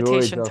There's your enjoy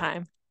meditation the,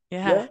 time.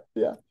 Yeah. yeah,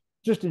 yeah.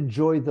 Just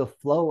enjoy the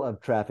flow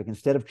of traffic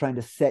instead of trying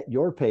to set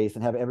your pace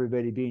and have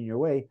everybody be in your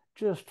way.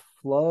 Just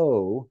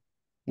flow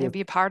And with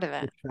be a part of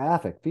the it.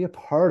 traffic, be a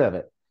part of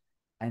it,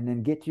 and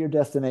then get to your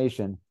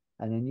destination.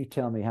 And then you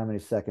tell me how many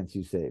seconds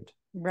you saved.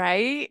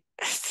 Right?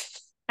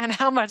 And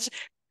how much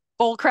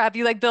bull crap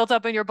you like built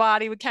up in your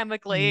body with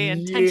chemically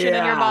and tension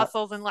in your Yeah.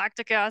 muscles and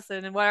lactic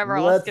acid and whatever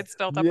else gets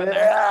built up in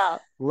there.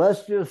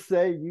 Let's just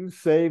say you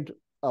saved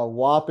a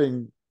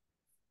whopping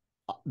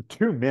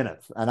 2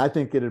 minutes. And I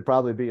think it'd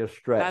probably be a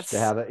stretch to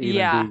That's, have it even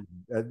yeah, be,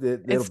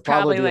 it'll it's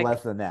probably probably be like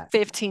less than that.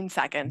 15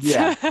 seconds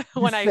Yeah. You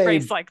when I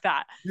race saved, like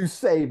that. you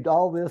saved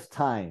all this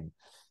time.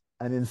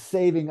 And in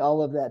saving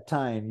all of that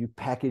time, you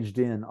packaged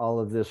in all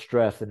of this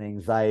stress and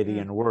anxiety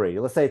Mm, and worry.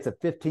 Let's say it's a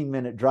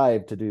 15-minute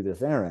drive to do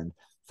this errand.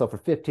 So for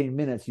 15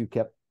 minutes, you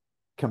kept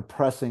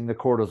compressing the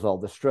cortisol,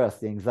 the stress,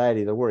 the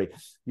anxiety, the worry.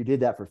 You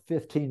did that for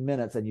 15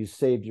 minutes and you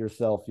saved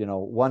yourself,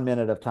 1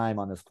 minute of time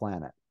on this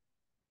planet.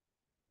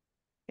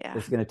 yeah.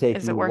 It's going to take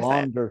Is it you worth it?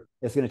 longer.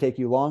 It's going to take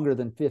you longer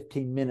than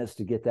 15 minutes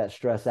to get that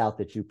stress out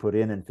that you put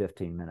in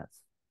 15 minutes.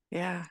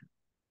 Yeah,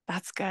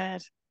 that's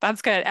good.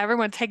 That's good.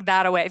 Everyone take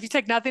that away. If you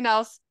take nothing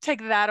else,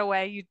 take that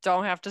away. You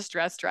don't have to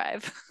stress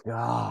drive.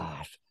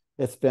 Gosh,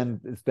 it's been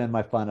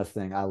my funnest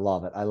thing. I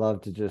love it. I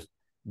love to just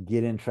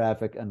get in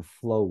traffic and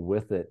flow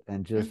with it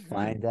and just Hmm.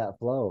 find that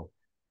flow.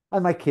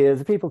 And my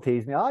kids, people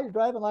tease me, oh, you're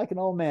driving like an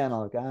old man.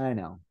 I'm like, I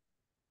know.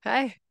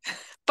 Hey,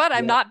 but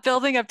I'm Yeah. not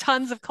building up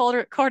tons of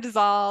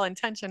cortisol and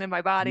tension in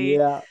my body.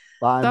 Yeah.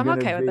 So I'm I'm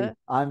gonna okay with be it.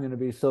 I'm gonna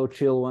be so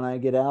chill when I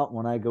get out,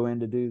 when I go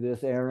in to do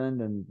this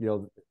errand, and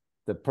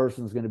the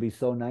person's gonna be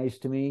so nice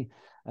to me.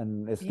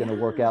 and it's going to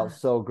work out Yeah.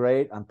 so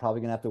great. I'm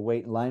probably going to have to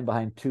wait in line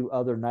behind two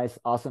other nice,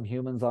 awesome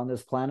humans on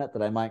this planet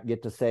that I might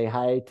get to say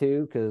hi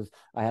to because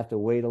I have to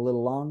wait a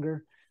little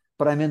longer.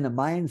 But I'm in the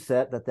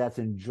mindset that that's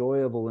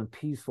enjoyable and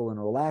peaceful and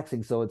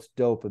relaxing. So it's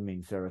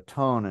dopamine,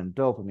 serotonin.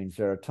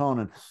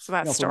 So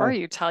that For my, story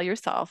you tell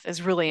yourself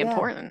is really yeah,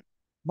 important.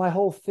 my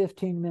whole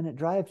 15-minute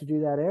drive to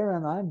do that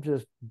errand, I'm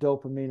just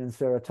dopamine and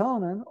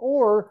serotonin,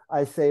 or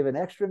I save an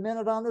extra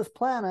minute on this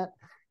planet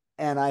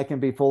and I can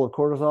be full of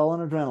cortisol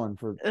and adrenaline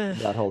for Ugh.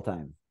 that whole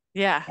time.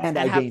 Yeah. And And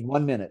I have, gain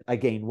 1 minute. I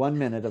gain 1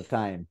 minute of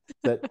time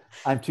that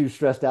I'm too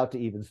stressed out to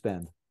even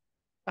spend.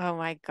 oh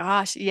my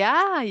gosh.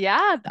 Yeah.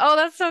 Yeah. Oh,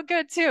 that's so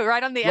good too.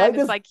 Right on the Right? end. It's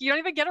Because like, you don't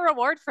even get a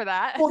reward for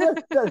that. well,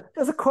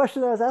 that's a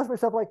question that I was asking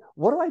myself. Like,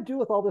 what do I do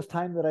with all this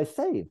time that I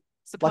save?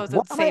 Like, what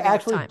Supposed am I saving of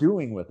actually time.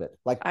 doing with it?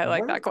 Like, I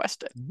like that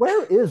question.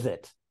 where is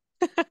it,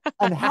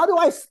 and how do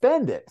I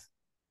spend it? If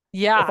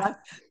Yeah. I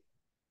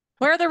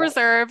Where are the that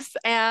reserves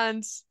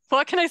and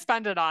what can I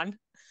spend it on?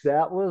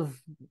 that was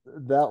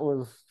that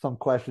was some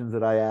questions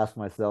that I asked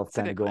myself, It's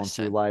a kind of good going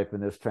through question. life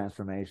in this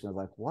transformation. I was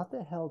like, what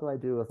the hell do I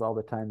do with all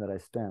the time that I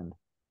spend?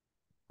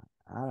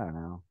 I don't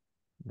know.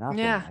 Nothing.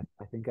 Yeah.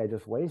 I think I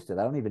just wasted.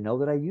 I don't even know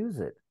that I use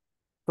it.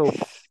 So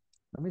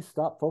let me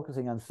stop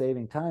focusing on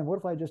saving time. What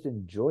if I just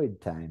enjoyed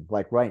time?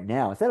 Like right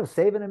now, instead of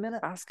saving a minute,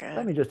 That's let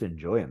good. me just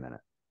enjoy a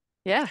minute.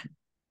 Yeah.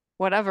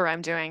 Whatever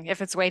I'm doing. If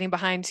it's waiting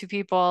behind two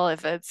people,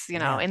 if it's,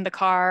 Yeah. in the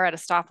car at a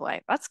stoplight,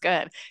 that's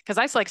good. Because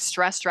I like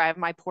stress drive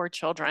my poor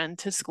children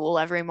to school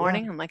every Yeah.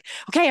 morning. I'm like,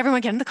 okay,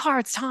 everyone get in the car.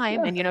 It's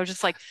time. Yeah. And,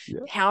 just like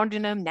Yeah.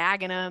 hounding them,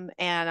 nagging them.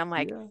 And I'm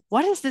like, Yeah.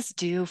 what does this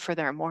do for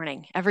their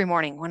morning every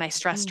morning when I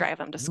stress drive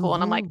them to school?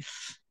 And I'm like,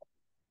 Mm-hmm.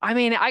 I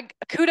mean, I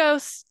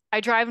kudos. I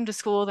drive them to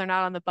school. They're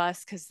not on the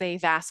bus because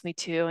they've asked me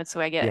to. And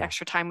so I get Yeah.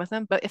 extra time with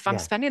them. But if I'm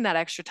Yeah. spending that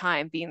extra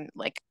time being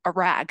like a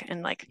rag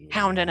and like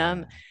hounding them,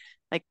 Yeah.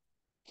 like,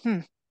 hmm,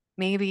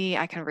 maybe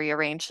I can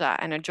rearrange that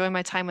and enjoy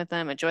my time with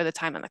them, enjoy the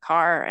time in the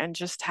car, and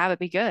just have it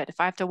be good. If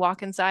I have to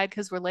walk inside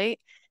because we're late,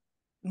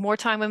 more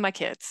time with my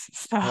kids.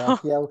 So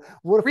Heck yeah.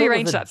 What if it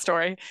was rearrange a that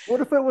story.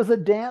 what if it was a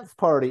dance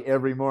party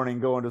every morning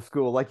going to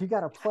school? Like you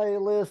got a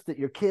playlist that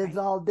your kids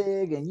Right. all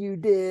dig and you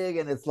dig,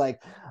 and it's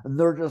like, and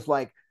they're just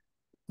like,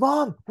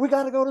 Mom, we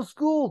got to go to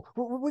school.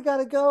 We got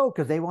to go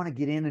because they want to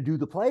get in and do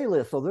the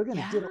playlist. So they're going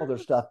to get all their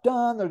Yeah, stuff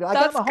done. I got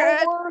that's my good.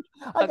 homework.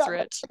 That's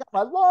rich. I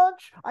got my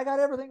lunch. I got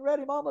everything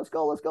ready. Mom, let's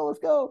go. Let's go. Let's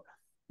go.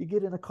 You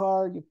get in the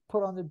car, you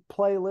put on the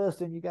playlist,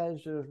 and you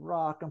guys just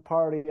rock and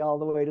party all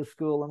the way to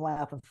school and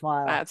laugh and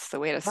smile. That's the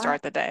way to Right?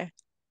 start the day.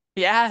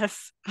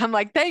 Yes. I'm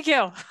like, thank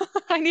you.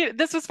 I need it.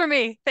 This was for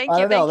me. Thank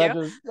I you. don't know. Thank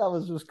you. That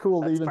was just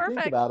cool to That's even think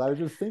perfect. about. I was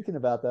just thinking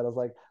about that. I was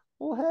like,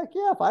 well, heck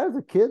yeah! If I was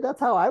a kid,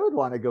 that's how I would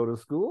want to go to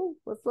school.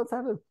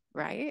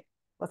 Right.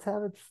 Let's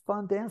have a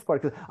fun dance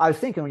party. Because I was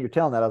thinking when you're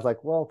telling that, I was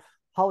like, well,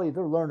 Holly,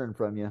 they're learning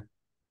from you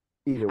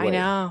either I way.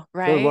 know.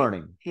 They're Right.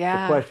 learning. The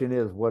Yeah. question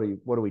is, what are we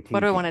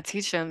What do I want teaching? to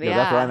teach them?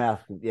 That's what I'm Yeah.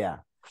 asking. Yeah.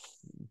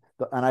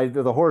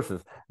 The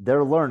horses,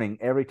 they're learning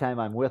every time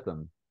I'm with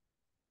them.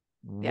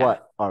 Yeah.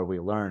 What are we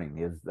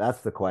learning? That's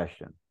the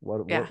question.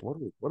 Yeah.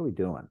 What are we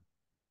doing?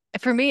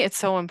 For me, it's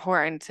so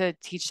important to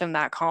teach them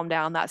that calm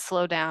down, that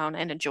slow down,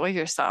 and enjoy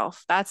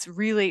yourself. That's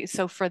really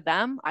so for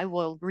them. I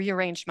will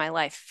rearrange my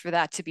life for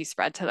that to be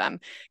spread to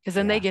them because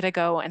then they Yeah. get to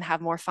go and have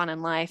more fun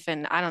in life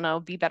and I don't know,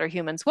 be better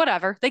humans,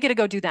 whatever. They get to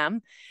go do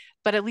them.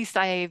 But at least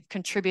I've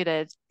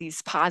contributed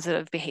these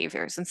positive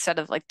behaviors instead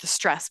of like the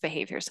stress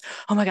behaviors.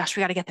 Oh my gosh,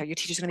 we got to get there. Your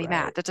teacher's going to be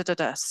mad. Right. Da, da, da,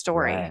 da.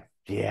 Story. Right.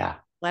 Yeah.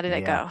 Letting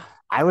it Yeah. go.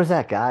 I was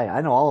that guy.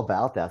 I know all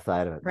about that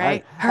side of it.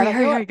 Right? And Hurry, you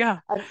hurry, know hurry,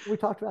 what? go. We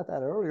talked about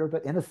that earlier,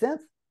 but in a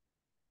sense,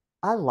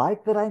 I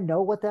like that I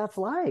know what that's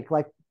like.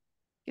 Like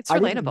It's I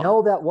didn't relatable.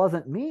 know that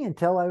wasn't me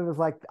until I was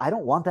like, I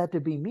don't want that to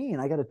be me,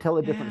 and I got to tell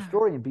a different Yeah.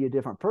 story and be a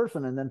different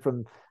person. And then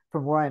from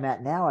where I'm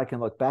at now, I can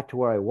look back to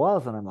where I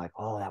was, and I'm like,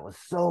 oh, that was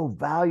so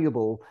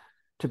valuable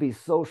to be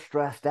so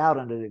stressed out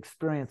and to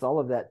experience all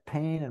of that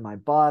pain in my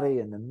body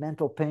and the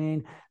mental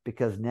pain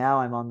because now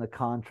I'm on the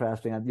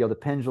contrasting. The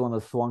pendulum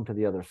has swung to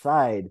the other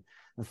side,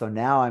 and so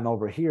now I'm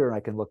over here, and I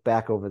can look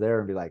back over there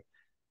and be like,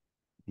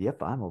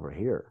 yep, I'm over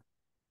here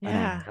and I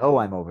Yeah. know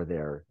I'm over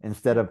there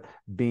instead of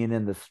being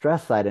in the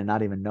stress side and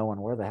not even knowing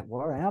where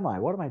am I?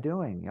 What am I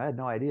doing? I had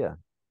no idea.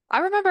 I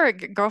remember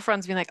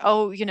girlfriends being like,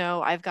 "Oh,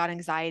 I've got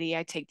anxiety.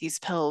 I take these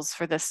pills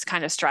for this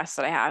kind of stress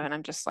that I have." And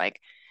I'm just like,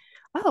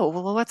 "Oh,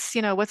 well, what's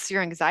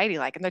your anxiety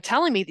like?" And they're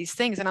telling me these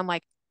things, and I'm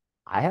like,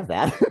 I have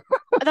that.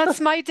 "That's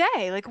my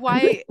day. Like,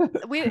 why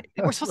we're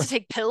supposed to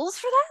take pills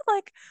for that?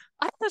 Like,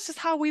 I thought that's just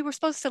how we were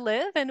supposed to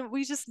live, and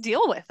we just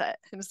deal with it."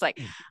 And it's like,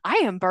 I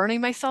am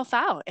burning myself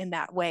out in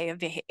that way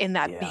of in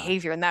that Yeah.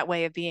 behavior, in that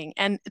way of being,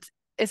 and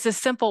it's as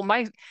simple.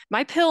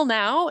 My pill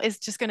now is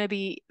just going to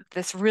be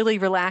this really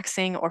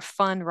relaxing or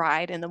fun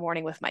ride in the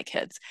morning with my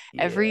kids.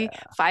 Every Yeah.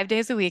 5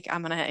 days a week,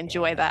 I'm going to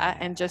enjoy that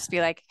and Yeah. just be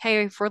like,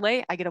 hey, if we're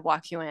late, I get to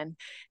walk you in.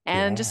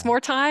 And just Yeah. more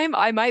time.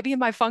 I might be in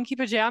my funky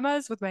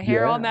pajamas with my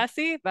hair all Yeah.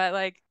 messy, but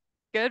like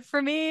good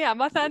for me. I'm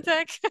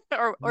authentic.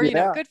 or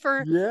Yeah. good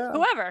for Yeah.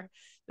 whoever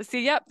to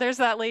see, yep, there's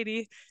that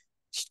lady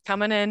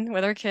coming in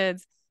with her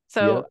kids.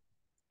 So Yep.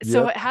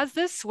 So Yep. it has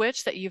this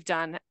switch that you've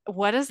done.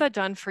 What has that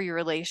done for your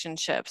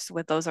relationships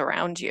with those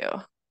around you?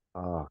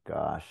 Oh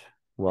gosh.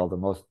 Well,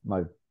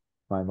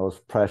 my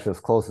most precious,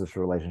 closest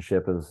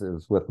relationship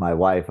is with my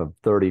wife of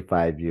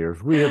 35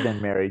 years. We have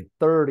been married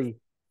 35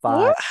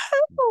 What?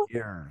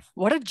 years.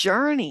 What a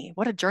journey.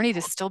 What a journey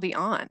to still be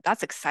on.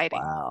 That's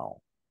exciting. Wow.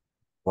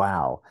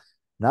 Wow.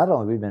 Not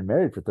only have we been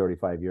married for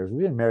 35 years,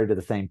 we've been married to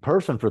the same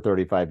person for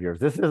 35 years.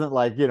 This isn't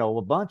like,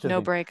 a bunch of No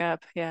things,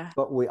 breakup. Yeah.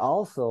 but we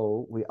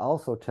also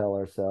tell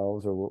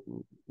ourselves, or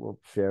we'll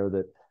share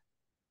that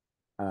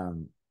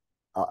um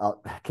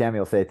Cammy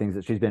will say things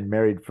that she's been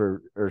married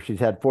for, or she's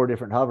had four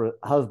different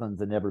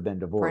husbands and never been Right.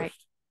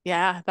 divorced.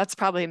 Yeah. That's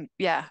probably,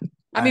 yeah.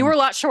 I mean, we're And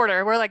a lot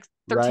shorter. We're like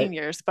 13 right,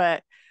 years,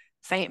 but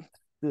same.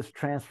 this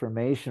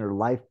transformation or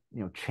life,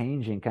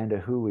 changing kind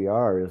of who we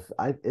are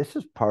it's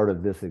just part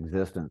of this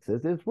existence.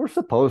 We're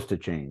supposed to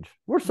change.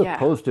 We're Yeah.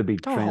 supposed to be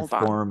Don't hold on.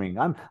 transforming.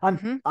 I'm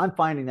Hmm. I'm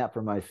finding that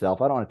for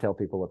myself. I don't want to tell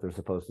people what they're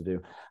supposed to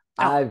do.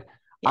 Oh, I've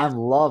yeah. I'm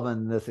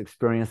loving this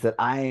experience that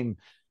I'm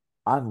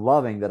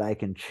loving that I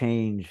can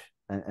change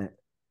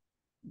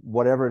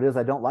whatever it is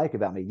I don't like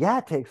about me. Yeah,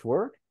 it takes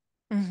work,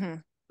 Hmm.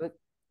 but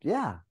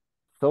yeah,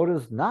 so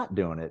does not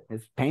doing it.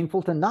 It's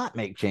painful to not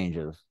make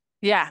changes.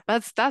 Yeah,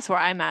 that's where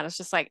I'm at. It's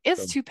just like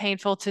it's So too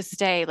painful to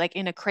stay like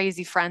in a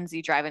crazy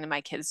frenzy driving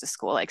my kids to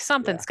school. Like yeah,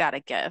 something's got to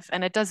give,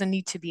 and it doesn't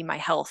need to be my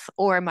health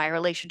or my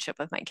relationship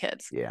with my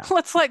kids. yeah.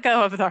 Let's let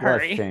go of the Let's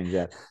hurry. change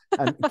that.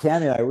 And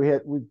Tammy and I,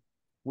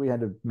 we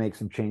had to make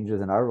some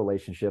changes in our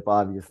relationship,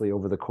 obviously,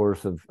 over the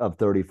course of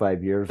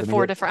 35 years. The I mean,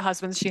 four different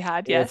husbands she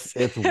had, yes.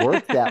 it's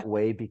worked that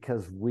way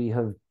because we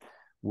have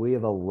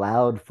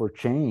allowed for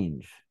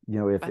change.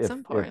 If That's if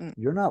important.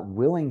 you're not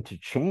willing to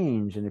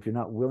change, and if you're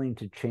not willing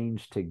to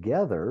change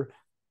together,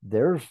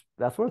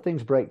 that's where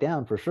things break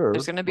down for There's sure,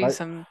 going to be right?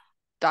 some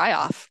die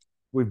off.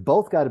 We've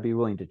both got to be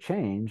willing to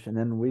change, and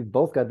then we've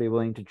both got to be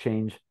willing to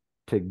change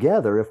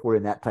together if we're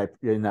in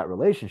that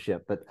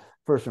relationship. But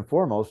first and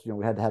foremost,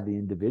 we had to have the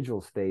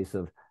individual space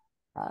of,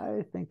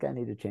 I think I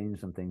need to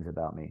change some things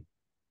about me.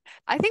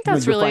 I think When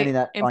that's you're really finding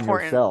that on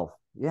important. yourself.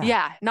 Yeah.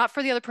 Yeah, not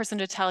for the other person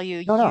to tell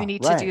you, No, you no,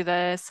 need to do right.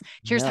 this.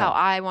 Here's how No.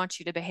 I want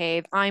you to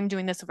behave. I'm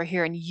doing this over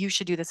here and you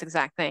should do this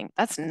exact thing.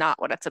 That's not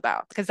what it's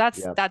about because that's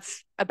Yep.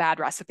 that's a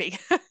bad recipe.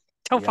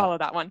 Don't Yep. follow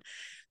that one.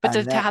 But to,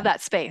 And to that, have that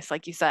space,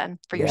 like you said,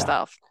 for yeah.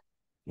 yourself.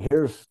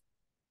 Here's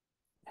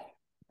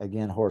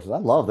again horses. I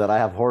love that I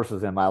have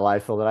horses in my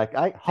life so that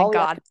Thank Holly, I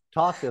God. could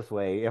talk this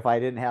way if I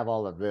didn't have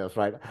all of this,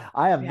 right? Yeah.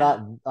 I am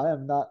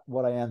not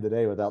what I am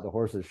today without the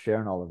horses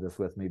sharing all of this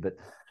with me. But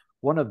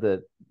one of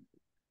the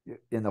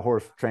in the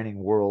horse training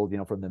world,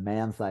 from the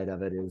man side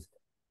of it is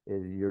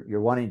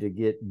you're wanting to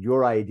get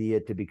your idea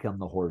to become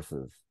the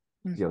horses.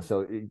 Hmm.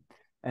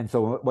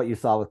 So what you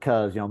saw with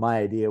Cuz, my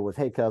idea was,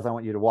 hey Cuz, I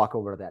want you to walk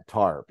over to that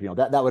tarp.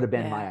 That would have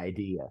been my Yeah.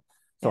 idea.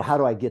 So Yeah. how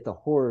do I get the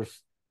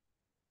horse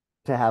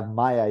to have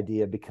my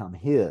idea become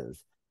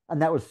his?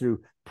 And that was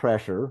through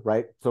pressure,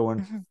 right? So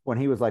Hmm. when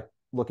he was like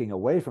looking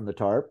away from the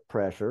tarp,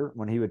 pressure.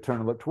 When he would turn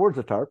and look towards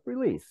the tarp,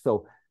 release.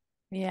 So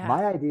Yeah.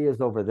 my idea is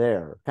over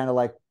there, kind of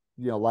like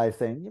life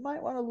saying you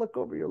might want to look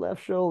over your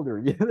left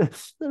shoulder.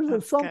 That's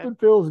good. Something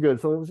feels good.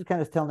 So it was just kind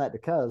of telling that to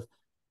Cuz.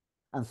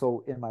 And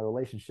so in my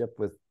relationship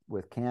with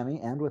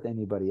Cammy and with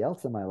anybody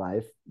else in my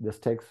life, this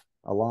takes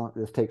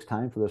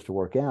time for this to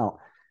work out.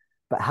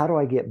 But how do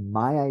I get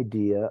my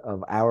idea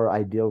of our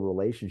ideal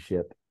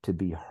relationship to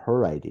be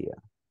her idea?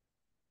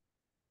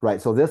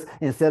 Right. So this,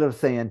 instead of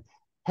saying,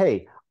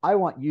 hey, I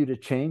want you to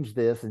change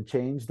this and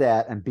change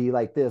that and be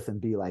like this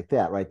and be like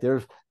that, right?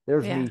 There's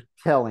Yeah. me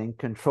telling,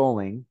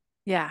 controlling,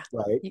 Yeah.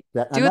 right? You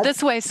That do and it that's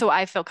this way so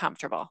I feel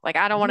comfortable. Like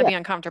I don't want to yeah, be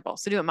uncomfortable.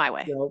 So do it my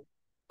way. you know,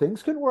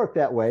 things can work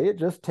that way. It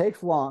just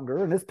takes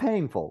longer and it's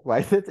painful,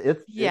 right?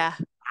 Yeah.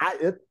 I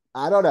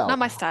don't Not know.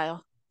 my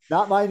style.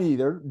 Not mine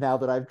either. Now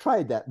that I've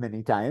tried that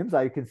many times,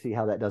 I can see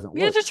how that doesn't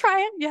You had work. to try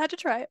it. You had to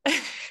try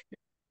it.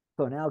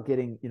 So now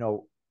getting,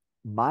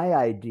 my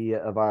idea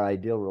of our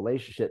ideal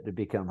relationship to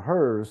become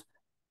hers.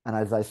 And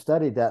as I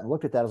studied that and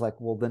looked at that, I was like,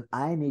 well, then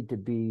I need to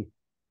be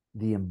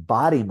the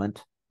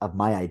embodiment of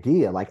my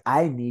idea. Like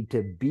I need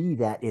to be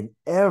that in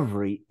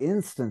every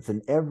instance,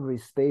 in every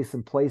space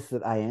and place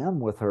that I am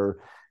with her.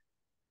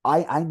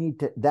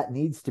 That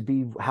needs to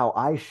be how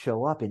I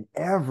show up in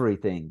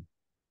everything.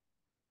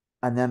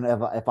 And then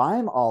if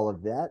I'm all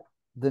of that,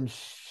 then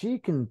she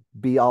can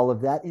be all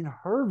of that in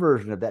her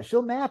version of that.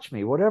 She'll match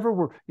me, whatever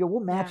we'll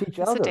match Yeah. each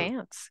It's a other.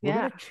 dance. We're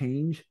going Yeah. to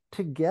change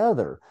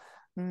together.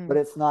 But Mm.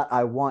 it's not,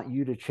 I want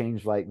you to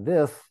change like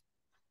this.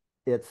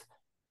 It's,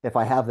 if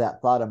I have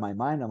that thought in my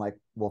mind, I'm like,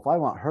 well, if I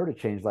want her to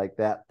change like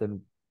that,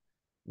 then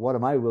what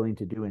am I willing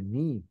to do in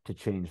me to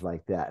change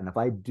like that? And if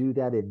I do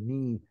that in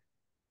me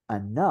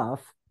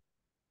enough,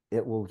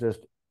 it will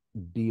just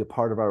be a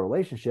part of our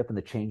relationship and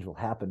the change will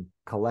happen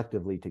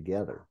collectively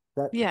together.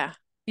 That, Yeah.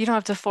 You don't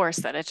have to force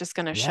that. It's just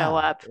going to show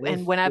yeah, up and it's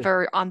just,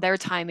 whenever on their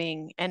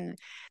timing. And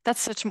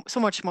that's so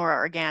much more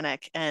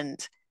organic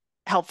and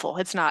helpful.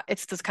 It's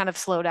just kind of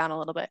slow down a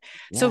little bit.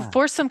 So yeah,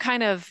 for some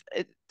kind of,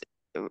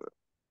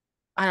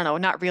 I don't know,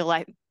 not real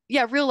life,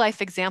 yeah, real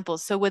life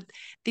examples. So with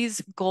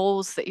these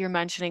goals that you're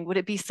mentioning, would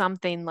it be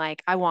something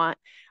like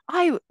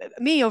I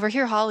me over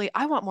here, Holly,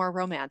 I want more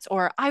romance,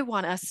 or I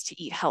want us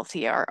to eat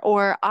healthier,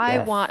 or I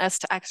Yes. want us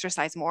to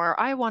exercise more, or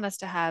I want us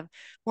to have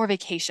more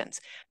vacations.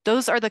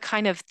 Those are the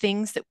kind of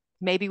things that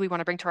maybe we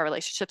want to bring to our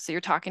relationships that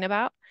you're talking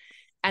about.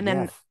 And then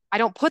Yes. I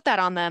don't put that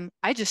on them.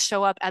 I just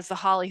show up as the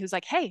Holly who's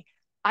like, hey,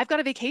 I've got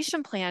a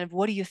vacation plan.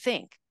 What do you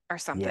think? Or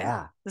something.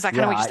 Yeah. Is that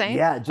kind of Yeah. what you're saying?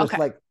 Yeah. Just Okay.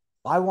 like,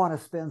 I want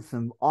to spend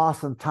some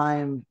awesome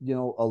time,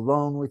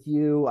 alone with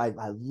you. I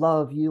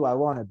love you. I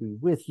want to be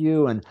with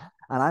you. And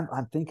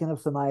I'm thinking of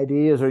some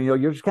ideas, or,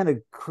 you're just kind of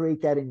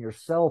create that in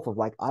yourself of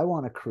like, I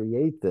want to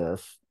create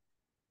this,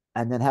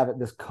 and then have it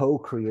this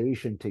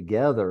co-creation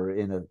together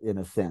in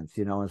a sense,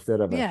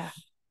 instead of a, Yeah.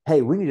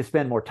 hey, we need to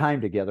spend more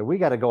time together. We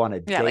got to go on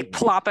a Yeah. date Like night.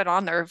 plop it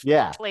on their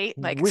Yeah. plate.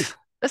 Like, We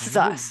this is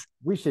we us.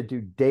 we should do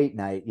date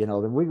night,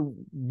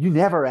 then you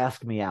never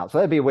ask me out. So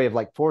that'd be a way of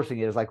like forcing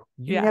it, is like,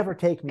 you Yeah. never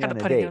take me Kind on of a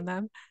putting it date. on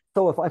them.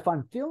 So if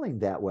I'm feeling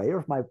that way, or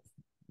if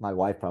my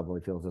wife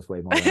probably feels this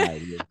way more than I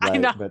do, I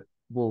right? know. But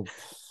well,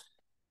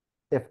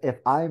 if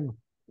I'm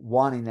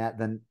wanting that,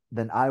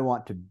 then I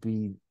want to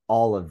be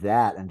all of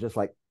that, and just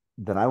like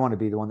then I want to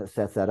be the one that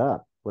sets that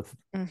up. Let's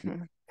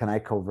Hmm. Can I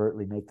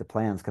covertly make the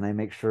plans? Can I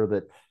make sure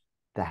that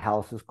the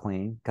house is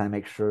clean? Can I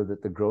make sure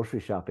that the grocery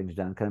shopping's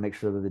done? Can I make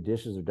sure that the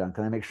dishes are done?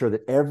 Can I make sure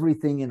that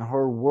everything in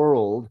her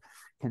world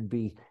can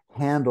be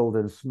handled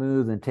and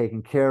smooth and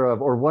taken care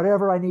of, or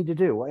whatever I need to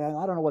do?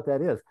 I don't know what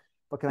that is,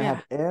 but can I Yeah.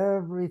 have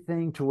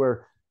everything to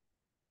where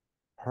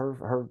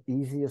her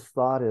easiest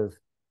thought is,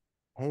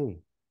 hey,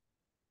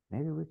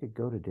 maybe we could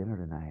go to dinner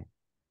tonight.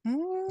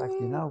 Like,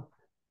 Mm,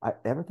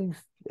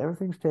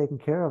 everything's taken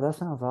care of. That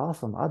sounds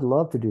awesome. I'd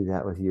love to do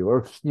that with you.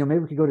 Or, maybe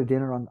we could go to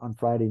dinner on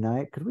Friday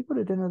night. Could we go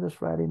to dinner this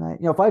Friday night?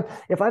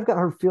 If I've got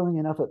her feeling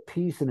enough at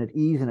peace and at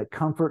ease and at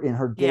comfort in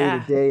her day to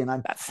yeah. day, and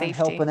I'm That's I'm safety.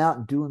 helping out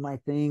and doing my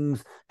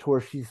things to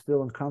where she's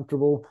feeling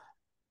comfortable,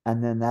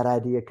 and then that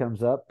idea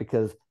comes up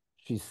because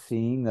she's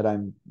seeing that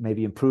I'm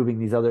maybe improving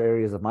these other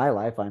areas of my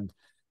life. I'm,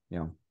 you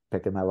know,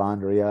 picking my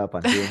laundry up.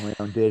 I'm doing my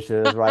own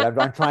dishes, right?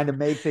 I'm trying to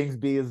make things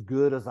be as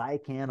good as I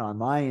can on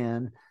my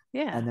end.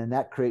 Yeah. And then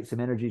that creates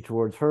some energy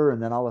towards her.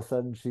 And then all of a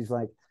sudden she's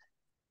like,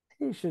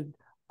 hey,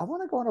 I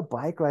want to go on a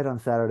bike ride on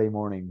Saturday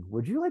morning.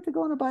 Would you like to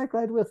go on a bike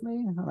ride with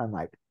me? And I'm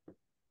like,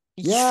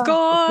 yeah, that's a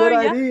Score. good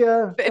Yeah.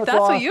 idea. If That's that's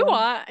what you awesome.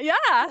 want. Yeah.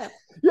 Yeah.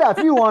 Yeah. If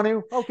you want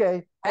to,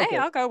 okay. Hey, Okay.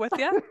 I'll go with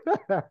you.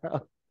 I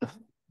So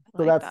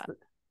like that's that.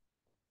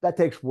 that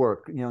takes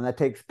work, and that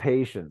takes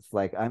patience.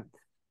 Like,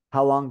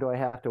 how long do I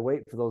have to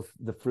wait for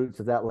the fruits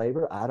of that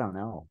labor? I don't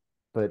know.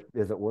 But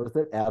is it worth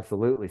it?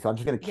 Absolutely. So I'm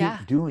just going to Yeah.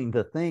 keep doing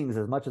the things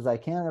as much as I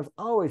can. There's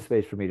always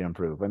space for me to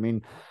improve. I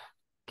mean,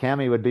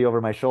 Cammy would be over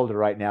my shoulder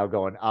right now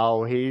going,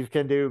 oh, he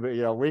can do,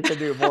 but we can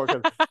do more,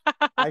 because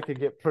I could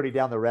get pretty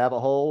down the rabbit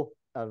hole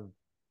of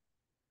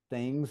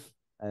things,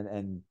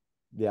 and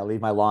yeah, leave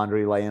my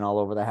laundry laying all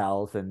over the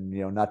house, and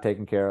not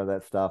taking care of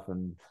that stuff,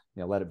 and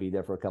let it be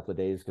there for a couple of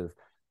days because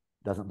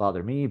doesn't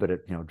bother me, but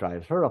it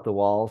drives her up the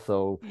wall.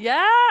 So,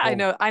 Yeah,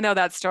 oh I know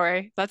that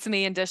story. That's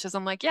me and dishes.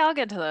 I'm like, yeah, I'll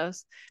get to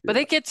those. But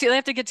yeah, they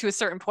have to get to a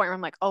certain point where I'm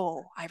like,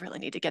 oh, I really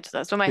need to get to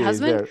those. But my he's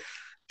husband, there.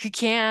 he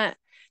can't,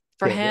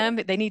 for Can't do him,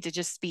 it. they need to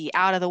just be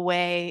out of the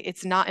way.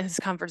 It's not in his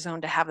comfort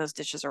zone to have those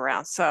dishes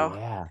around. So if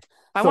Yeah.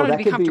 I So want him to that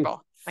be could be.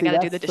 comfortable, I See, got to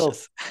do that's the so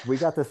dishes. we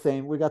got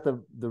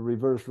the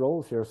reverse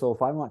roles here. So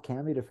if I want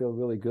Cammy to feel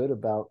really good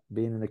about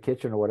being in the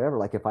kitchen or whatever,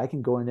 like if I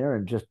can go in there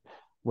and just,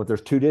 well,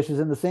 there's two dishes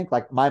in the sink,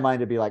 like my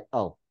mind would be like,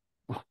 oh,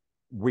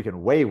 we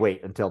can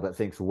wait until that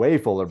sink's way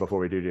fuller before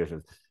we do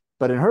dishes.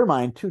 But in her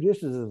mind, two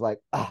dishes is like,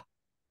 ah.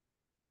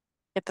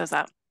 Get those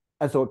out.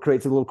 And so it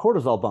creates a little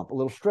cortisol bump, a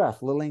little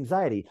stress, a little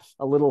anxiety,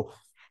 a little,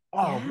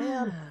 oh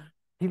man, Yeah.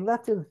 he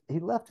left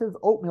his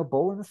oatmeal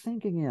bowl in the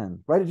sink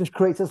again, right? It just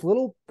creates this a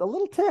little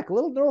tick, a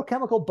little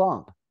neurochemical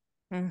bump.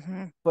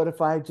 Hmm. But if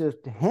I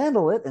just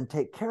handle it and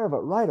take care of it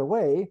right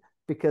away,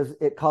 because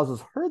it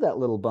causes her that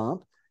little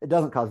bump, it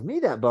doesn't cause me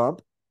that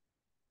bump.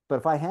 But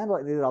if I handle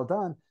it and get it all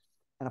done,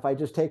 and if I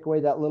just take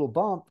away that little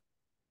bump,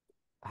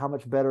 how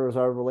much better is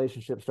our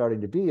relationship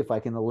starting to be if I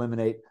can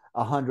eliminate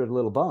 100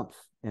 little bumps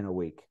in a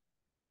week?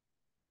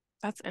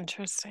 That's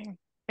interesting.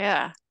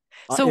 Yeah.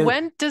 Uh, So is,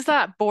 when does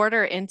that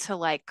border into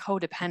like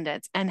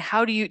codependence? And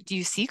how do you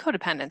see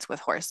codependence with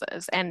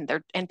horses and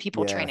and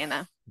people yes, training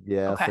them?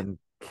 yes, Okay. and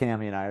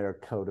Cammy and I are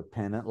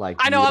codependent. Like,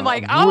 I know I'm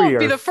like, I'll we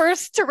be are the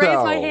first to raise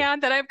my so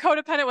hand that I'm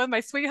codependent with my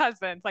sweet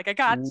husband. Like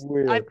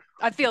we're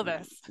I feel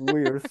this.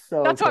 we are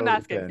so That's what I'm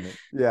asking. codependent.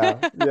 Yeah,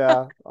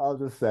 yeah. I'll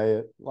just say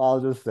it.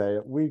 I'll just say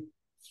it. We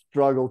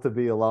struggle to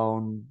be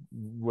alone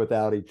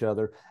without each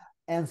other.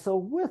 And so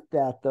with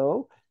that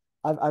though,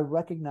 I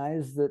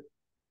recognize that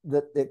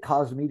it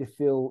caused me to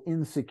feel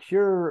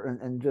insecure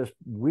and just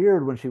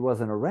weird when she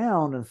wasn't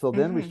around. And so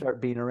then we Hmm.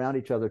 start being around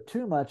each other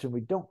too much and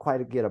we don't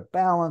quite get a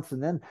balance.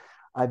 And then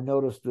I've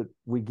noticed that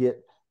we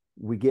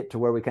get to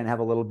where we kind of have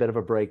a little bit of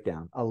a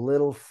breakdown,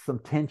 some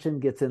tension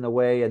gets in the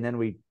way, and then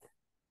we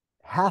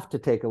have to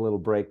take a little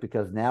break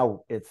because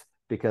now it's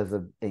because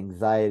of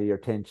anxiety or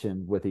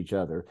tension with each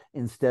other,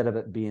 instead of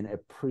it being a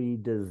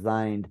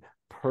pre-designed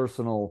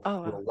personal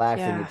Oh,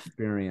 relaxing yeah.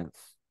 experience.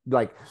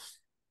 Like,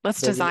 Let's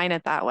baby, design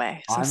it that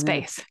way. Some I'm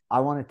gonna space.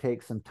 I want to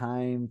take some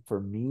time for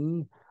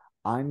me.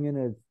 I'm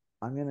gonna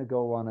I'm gonna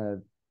go on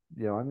a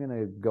I'm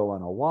gonna go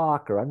on a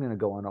walk, or I'm gonna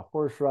go on a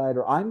horse ride,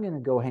 or I'm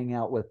gonna go hang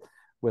out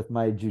with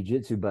my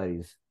jujitsu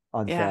buddies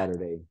on Yeah.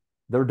 Saturday.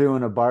 They're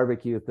doing a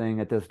barbecue thing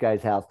at this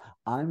guy's house.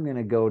 I'm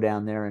gonna go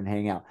down there and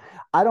hang out.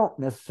 I don't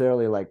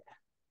necessarily like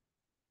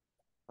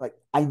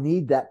I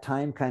need that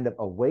time kind of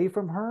away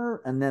from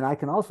her, and then I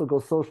can also go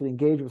socially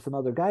engage with some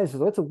other guys.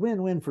 So it's a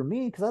win-win for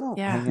me because I don't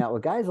Yeah. hang out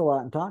with guys a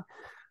lot and talk,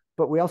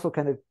 but we also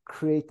kind of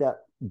create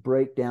that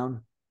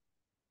breakdown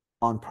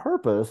on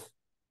purpose,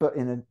 but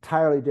in an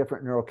entirely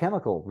different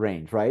neurochemical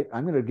range, right?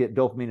 I'm going to get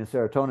dopamine and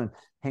serotonin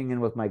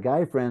hanging with my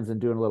guy friends and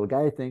doing a little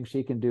guy thing.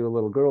 She can do a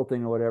little girl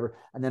thing or whatever.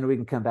 And then we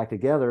can come back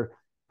together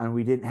and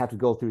we didn't have to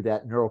go through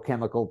that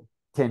neurochemical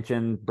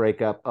tension,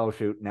 breakup. Oh,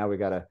 shoot. Now we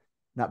got to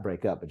not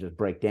break up, but just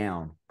break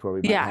down to where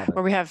we might Yeah. have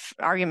Where we have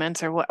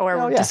arguments or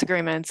or yeah,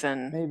 disagreements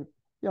and maybe,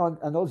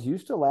 and those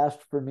used to last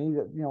for me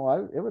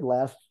that, it would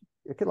last,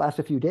 it could last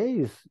a few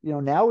days.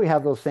 Now we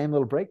have those same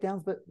little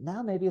breakdowns, but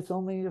now maybe it's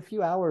only a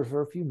few hours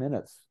or a few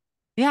minutes.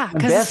 yeah, And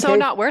because it's so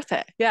not worth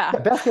it. Yeah.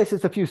 best case,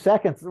 it's a few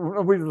seconds.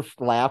 We just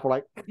laugh. We're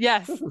like, this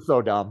Yes. is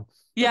so dumb.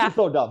 This Yeah. is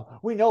so dumb.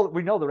 We know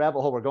the rabbit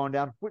hole we're going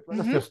down.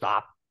 Let's Hmm. just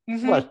stop.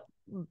 Hmm. Let's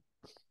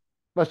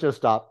let's just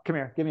stop. Come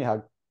here, give me a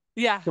hug.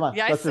 Yeah. Come on,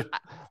 Yeah.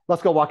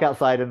 let's go walk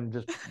outside and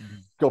just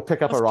go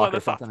pick up a Let's blow rock or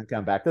this off. something and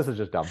come back. This is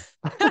just dumb.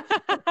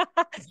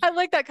 I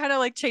like that kind of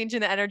like changing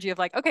the energy of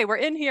like, okay, we're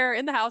in here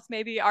in the house,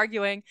 maybe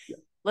arguing.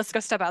 Let's go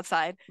step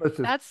outside. Let's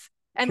just That's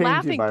and change the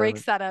laughing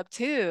breaks environment. that up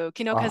too,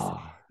 because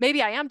Oh,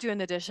 maybe I am doing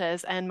the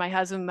dishes and my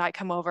husband might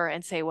come over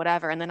and say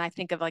whatever. And then I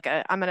think of like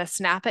I'm gonna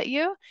snap at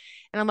you.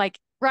 And I'm like,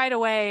 right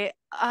away,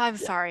 I'm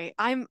yeah, sorry.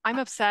 I'm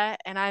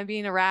upset and I'm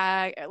being a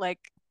rag. Like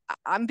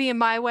I'm being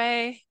my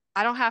way.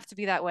 I don't have to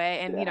be that way.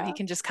 And he yeah,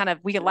 can just kind of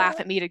we can laugh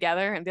yeah, at me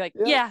together and be like,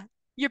 yep, yeah,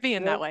 you're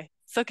being that yep, way.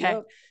 It's okay.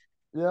 yep,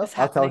 yep. It's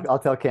I'll tell happening. I'll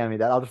tell Cammy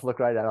that. I'll just look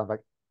right at it. I'm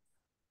like,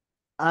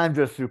 I'm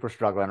just super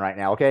struggling right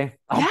now. Okay,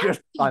 I'm Yeah.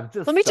 just I'm Let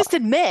just me just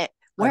stuck. admit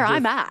I'm where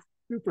I'm just at.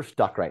 super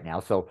stuck right now.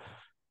 So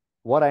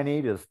what I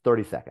need is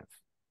 30 seconds.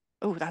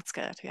 Oh, that's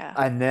good. Yeah.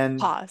 And then,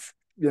 Pause.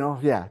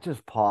 yeah,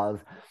 just pause.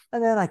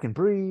 And then I can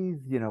breathe.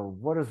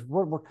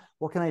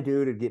 What can I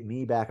do to get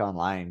me back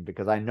online?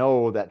 Because I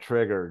know that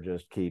trigger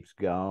just keeps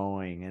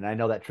going. And I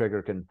know that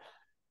trigger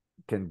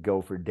can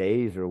go for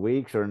days or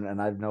weeks,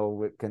 and I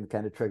know it can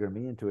kind of trigger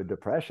me into a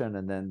depression.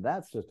 And then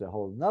that's just a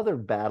whole nother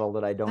battle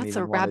that I don't That's a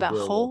even want to rabbit deal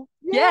with. hole.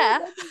 Yeah, Yeah.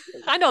 that's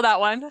just, I know that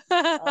one.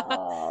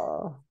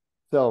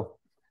 so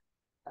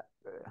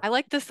I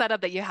like the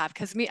setup that you have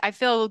because I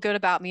feel good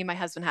about me and my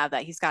husband have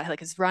that. He's got like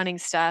his running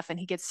stuff and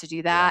he gets to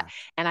do that. yeah,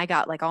 And I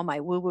got like all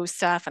my woo woo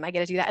stuff and I get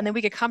to do that. And yeah, then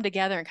we could come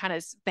together and kind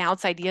of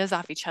bounce ideas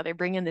off each other,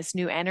 bring in this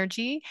new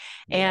energy.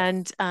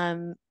 yes,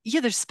 And yeah,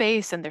 there's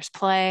space and there's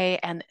play.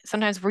 And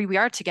sometimes we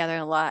are together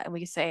a lot and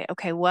we say,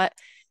 okay, what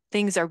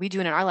things are we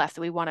doing in our life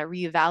that we want to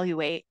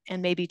reevaluate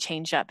and maybe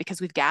change up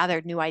because we've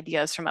gathered new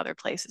ideas from other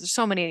places.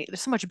 There's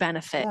so much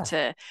benefit yeah,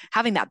 to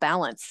having that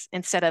balance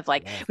instead of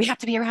like, yes, we have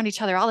to be around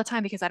each other all the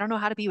time because I don't know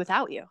how to be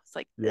without you. It's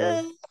like,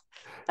 yes,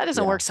 that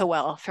doesn't yeah. work so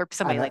well for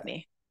somebody and I, like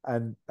me.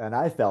 and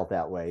I felt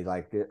that way.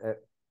 Like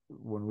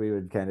when we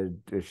would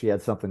kind of, she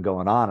had something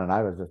going on, and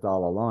I was just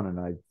all alone,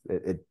 and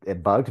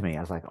it bugged me.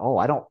 I was like, oh,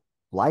 I don't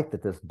like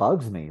that. This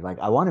bugs me. Like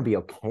I want to be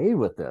okay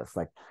with this.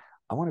 Like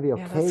I want to be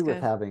Yeah, okay that's with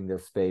good. having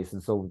this space,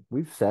 and so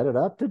we've set it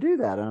up to do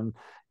that. And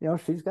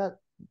she's got.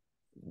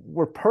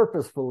 We're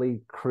purposefully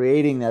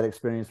creating that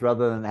experience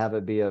rather than have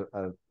it be a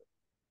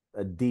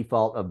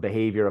default of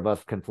behavior of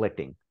us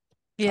conflicting.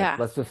 Like, Yeah.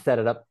 let's just set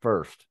it up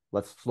first.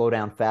 Let's slow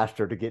down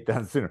faster to get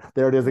done sooner.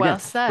 There it is Well again.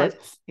 said.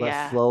 Let's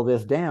Yeah. slow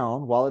this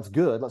down while it's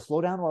good. Let's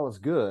slow down while it's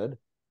good.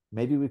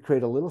 Maybe we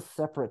create a little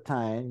separate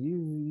time.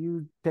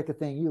 You pick a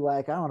thing you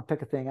like. I want to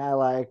pick a thing I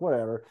like.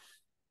 Whatever.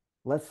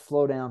 Let's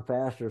slow down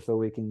faster so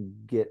we can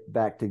get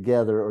back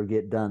together or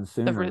get done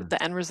sooner.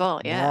 The end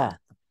result. Yeah. Yeah.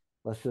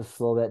 Let's just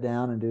slow that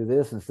down and do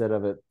this instead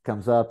of it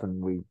comes up and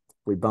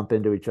we bump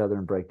into each other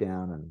and break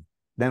down, and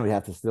then we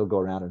have to still go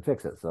around and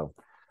fix it. So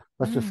Mm.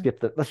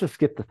 let's just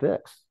skip the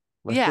fix.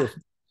 Let's Yeah. just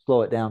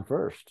slow it down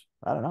first.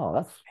 I don't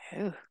know.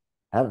 Ooh.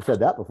 I haven't said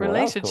that before. That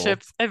was cool.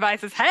 Relationships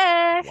advice is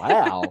hey.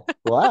 Wow.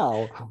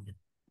 Wow. So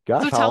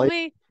Gosh, tell Holly.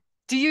 me,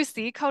 do you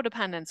see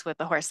codependence with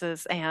the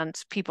horses and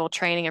people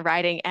training and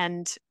riding?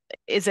 And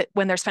is it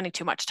when they're spending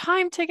too much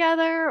time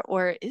together,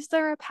 or is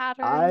there a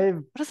pattern? I've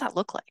What does that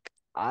look like?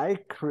 I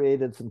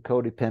created some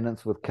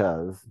codependence with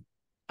Cuz,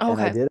 Oh, and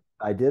okay.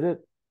 I did it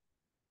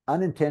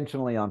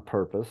unintentionally on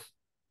purpose.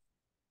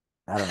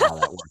 I don't know how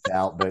that worked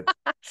out,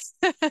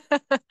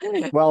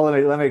 but well,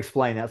 let me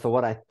explain that. So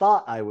what I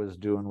thought I was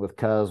doing with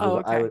Cuz was Oh,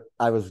 okay.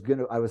 I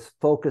was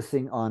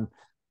focusing on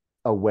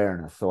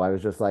awareness. So I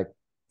was just like,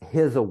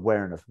 his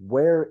awareness.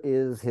 Where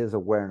is his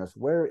awareness?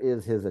 Where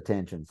is his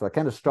attention? So I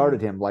kind of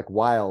started Mm. him like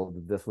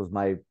wild. This was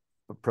my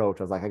approach.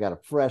 I was like, I got a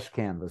fresh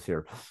canvas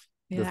here.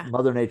 this Yeah.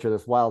 Mother Nature,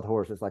 this wild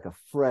horse is like a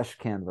fresh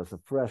canvas, a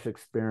fresh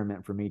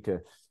experiment for me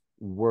to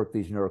work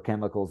these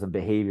neurochemicals and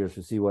behaviors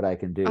to see what I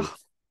can do. Oh,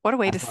 what a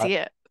way And to so I, see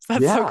it.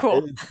 That's so yeah,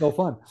 cool. it's so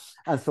fun.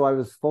 And so I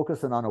was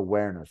focusing on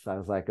awareness. I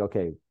was like,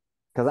 okay,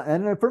 because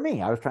and for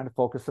me, I was trying to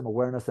focus some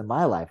awareness in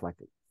my life, like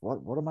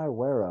what am I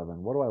aware of, and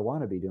what do I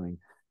want to be doing?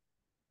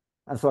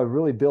 And so I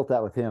really built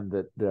that with him,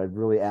 that I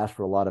really asked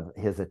for a lot of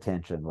his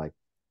attention, like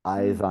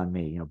eyes Mm. on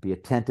me, be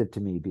attentive to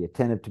me, be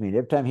attentive to me. And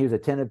every time he was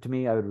attentive to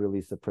me, I would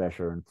release the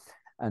pressure,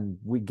 and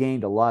we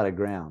gained a lot of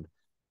ground.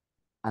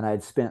 And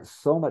I'd spent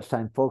so much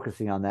time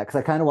focusing on that because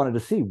I kind of wanted to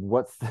see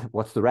what's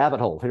the rabbit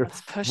hole here.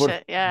 Let's push What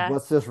it. Yeah.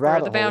 what's this Where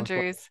are the rabbit hole? And so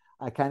boundaries?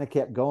 I kind of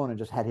kept going and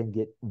just had him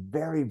get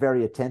very,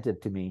 very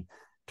attentive to me,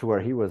 to where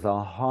he was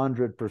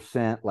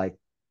 100% like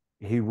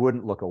he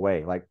wouldn't look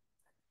away. Like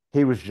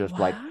he was just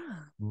like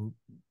Wow.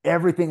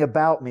 everything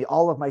about me,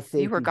 all of my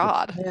You were safety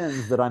God.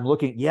 depends that I'm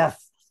looking.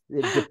 Yes,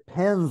 it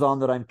depends on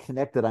that I'm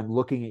connected. I'm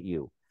looking at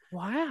you.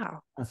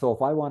 Wow. And so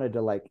if I wanted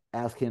to like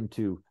ask him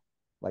to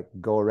like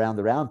go around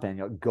the round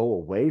pen, go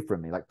away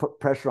from me, like put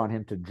pressure on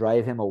him to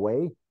drive him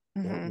away,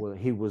 Hmm.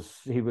 he was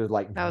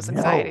like, That was no.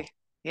 anxiety.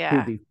 He would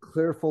Yeah. be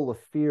clear full of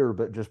fear,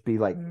 but just be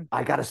like, Mm.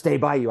 I gotta stay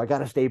by you. I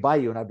gotta stay by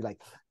you. And I'd be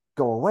like,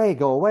 go away,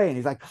 go away. And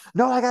he's like,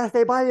 no, I gotta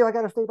stay by you. I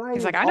gotta stay by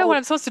He's you. like, And I know what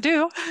I'm supposed to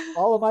do.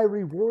 all of my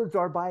rewards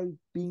are by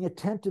being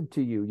attentive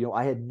to you.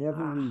 I had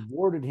never Ah,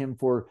 rewarded him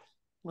for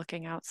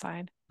looking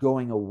outside.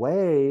 going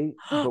away,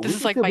 but This we is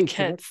could like still my be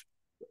connected. kids.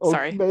 Oh,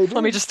 Sorry. Let me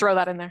maybe. just throw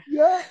that in there.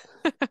 Yeah.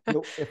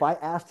 If I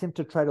asked him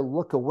to try to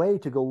look away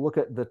to go look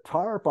at the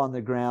tarp on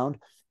the ground,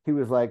 he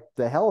was like,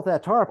 the hell with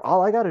that tarp.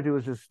 All I got to do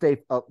is just stay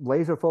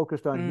laser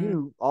focused on Mm,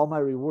 you. All my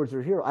rewards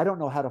are here. I don't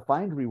know how to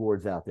find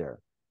rewards out there.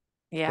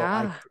 So I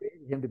yeah.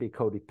 created him to be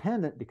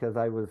codependent because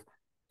I was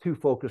too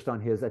focused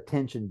on his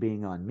attention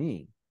being on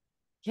me.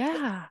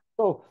 Yeah.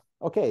 So,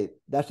 okay,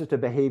 that's just a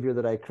behavior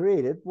that I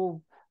created.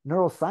 Well,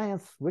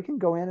 neuroscience, we can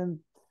go in, and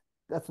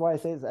that's why I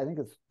say I think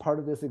it's part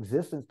of this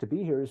existence to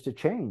be here is to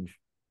change,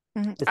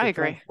 Mhm. is I to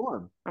agree.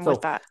 transform. I'm with So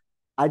that.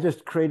 I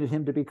just created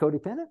him to be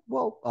codependent.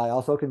 Well, I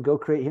also can go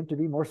create him to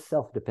be more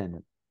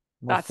self-dependent,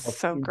 more That's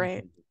so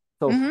great. self-independent.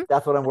 So Hmm.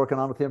 that's what I'm working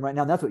on with him right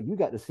now. And that's what you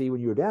got to see when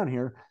you were down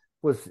here,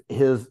 was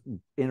his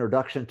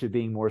introduction to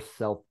being more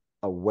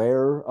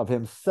self-aware of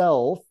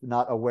himself,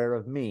 not aware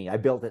of me. I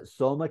built it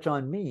so much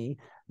on me.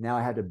 Now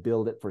I had to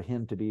build it for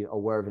him to be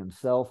aware of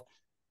himself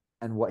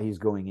and what he's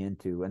going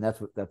into. And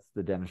that's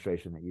the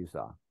demonstration that you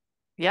saw.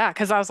 Yeah,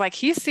 because I was like,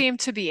 he seemed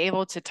to be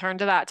able to turn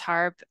to that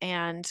tarp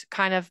and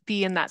kind of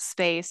be in that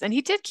space. And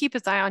he did keep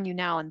his eye on you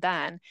now and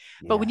then.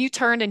 But when Yeah. you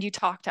turned and you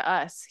talked to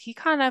us, he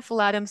kind of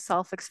let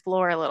himself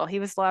explore a little. He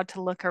was allowed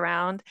to look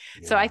around.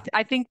 So Yeah.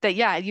 I think that,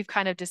 yeah, you've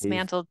kind of He's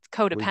dismantled we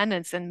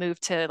codependence and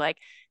moved to like,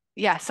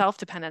 yeah,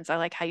 self-dependence. I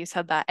like how you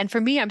said that. And for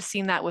me, I'm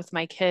seeing that with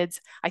my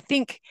kids. I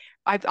think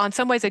on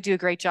some ways I do a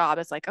great job.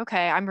 It's like,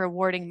 okay, I'm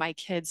rewarding my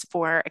kids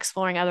for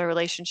exploring other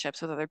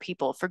relationships with other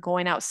people, for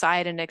going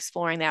outside and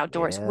exploring the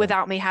outdoors yes.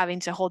 without me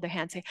having to hold their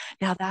hand and say,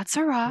 now that's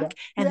a Yeah. rock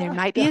and there Yeah.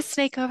 might be Yeah. a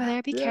snake over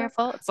there. Be Yeah.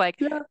 careful. It's like,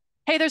 Yeah.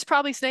 hey, there's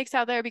probably snakes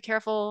out there. Be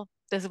careful.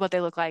 This is what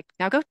they look like.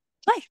 Now go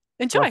play, Go have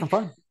enjoy. some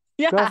fun.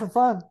 Go have Yeah. some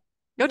fun. Go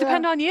Yeah.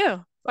 depend on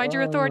you. Find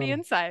your authority Oh,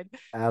 inside.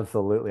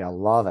 absolutely. I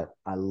love it.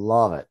 I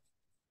love it.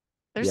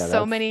 There's Yeah, so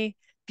that's many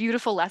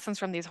beautiful lessons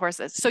from these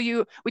horses. So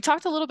we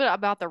talked a little bit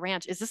about the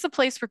ranch. Is this a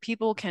place where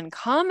people can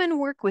come and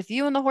work with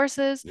you and the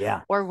horses?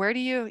 yeah. Or where do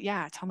you,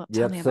 yeah, tell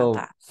Yep. me about So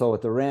that. so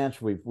at the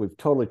ranch, we've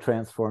totally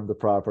transformed the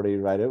property,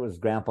 right? It was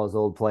grandpa's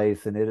old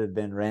place and it had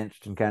been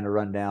wrenched and kind of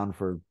run down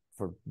for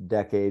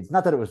decades.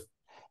 Not that it was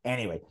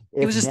anyway,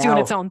 It it's was just doing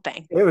its now own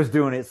thing. it was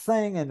doing its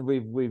thing, and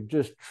we've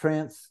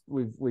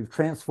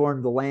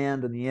transformed the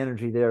land and the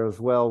energy there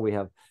as well. We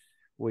have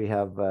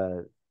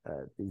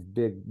these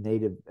big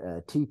native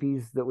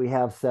teepees that we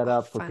have set Oh,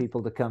 up for fun.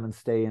 people to come and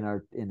stay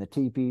in the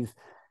teepees.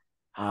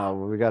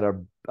 We got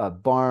a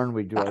barn.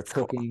 We do our That's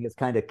cool. cooking. It's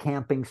kind of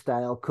camping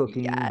style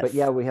cooking, but Yes.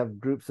 yeah, we have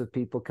groups of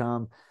people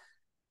come.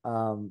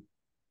 Um,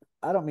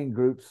 I don't mean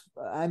groups.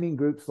 I mean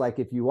groups like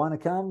if you want to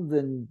come,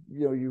 then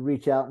you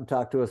reach out and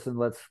talk to us, and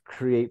let's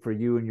create for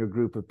you and your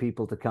group of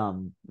people to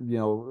come.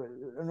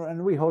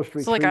 And we host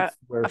So like retreats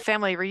a where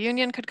family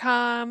reunion could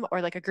come,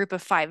 or like a group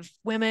of five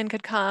women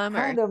could come, or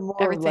kind of more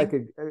like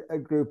everything. a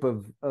group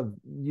of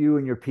you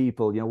and your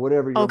people,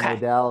 whatever your Okay.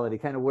 modality,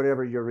 kind of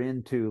whatever you're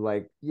into.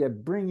 Like, yeah,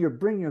 bring your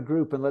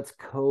group and let's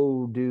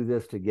do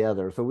this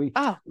together. So Oh, we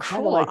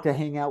kind of like cool. to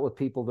hang out with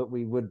people that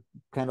we would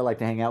kind of like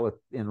to hang out with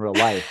in real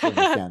life, in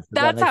a sense. Does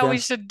that That's make how we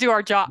sense? should do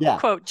our job, Yeah,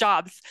 quote,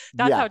 jobs.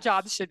 That's yeah, how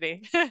jobs should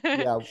be.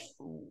 yeah.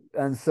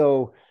 And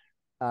so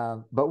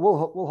but we'll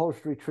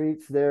host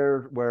retreats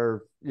there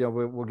where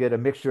we'll get a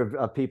mixture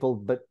of people,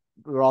 but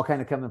we're all kind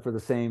of coming for the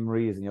same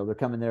reason. They're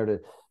coming there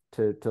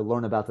to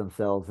learn about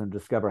themselves and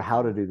discover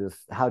how to Wow. do this.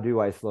 How do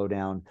I slow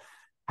down?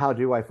 How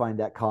do I find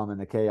that calm in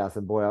the chaos?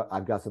 And boy,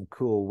 I've got some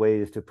cool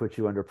ways to put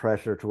you under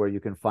pressure to where you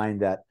can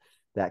find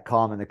that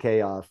calm in the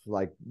chaos,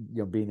 like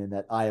being in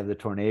that eye of the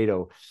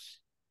tornado.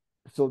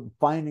 so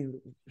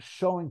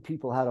showing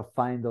people how to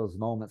find those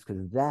moments,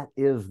 because that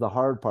is the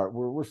hard part.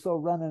 We're so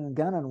running and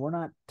gunning, we're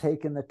not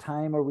taking the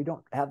time, or we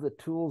don't have the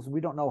tools, we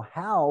don't know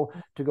how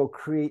to go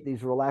create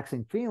these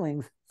relaxing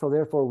feelings, so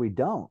therefore we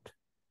don't.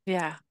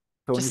 Yeah.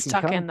 So when you Just can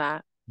stuck in come,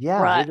 that yeah,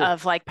 we rut just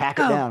of like, pack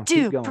it go, down, keep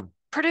do, going.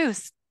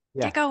 produce,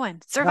 Yeah, get going, no,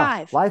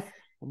 survive. life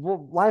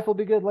will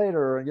be good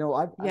later. I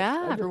Yeah.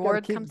 just got to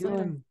Reward keep comes later.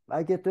 doing.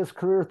 I get this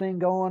career thing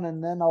going,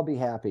 and then I'll be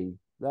happy.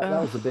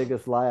 That was the Ugh.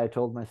 biggest lie I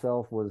told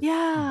myself, was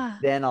Yeah.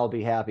 then I'll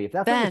be happy. If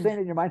that's what you're Then, saying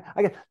in your mind,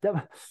 I guess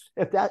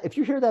that, if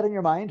you hear that in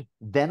your mind,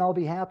 then I'll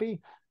be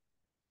happy.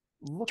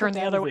 Look turn at the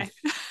that other as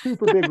a way.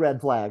 super big red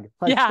flag.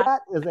 Like, Yeah.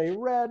 that is a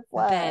red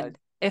Then, flag.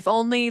 if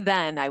only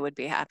then I would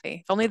be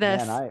happy. If only Man,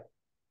 this.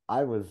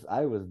 I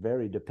was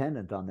very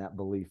dependent on that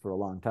belief for a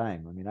long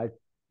time. I mean,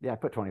 I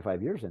put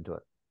 25 years into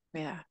it.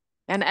 Yeah.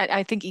 And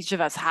I think each of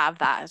us have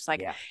that. It's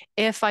like, Yeah.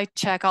 if I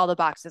check all the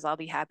boxes, I'll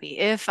be happy.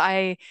 If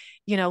I,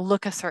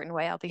 look a certain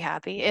way, I'll be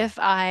happy. Yeah. If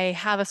I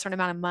have a certain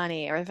amount of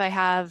money, or if I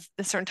have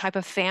a certain type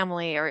of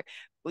family or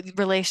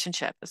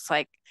relationship, it's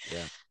like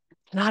Yeah.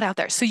 not out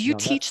there. So you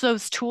That's, teach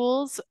those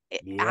tools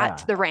at yeah.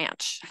 the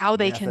ranch, how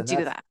they Yes, can and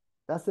do that.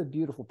 that's the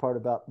beautiful part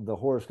about the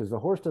horse, because the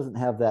horse doesn't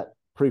have that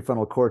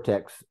prefrontal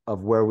cortex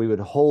of where we would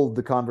hold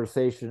the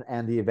conversation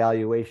and the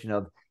evaluation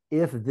of,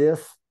 if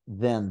this,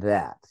 then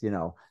that.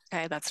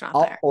 Okay, that's not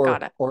I'll, there.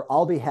 Got it.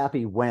 I'll be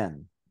happy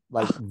when.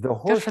 Like, Oh, the good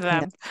horse for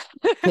them.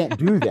 can't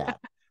do that.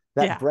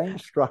 That Yeah. brain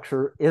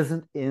structure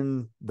isn't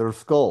in their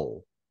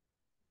skull.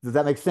 Does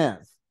that make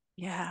sense?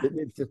 Yeah.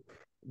 It's just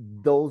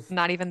those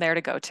Not even there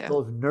to go to.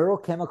 those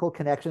neurochemical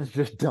connections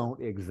just don't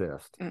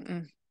exist.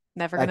 Mm-mm.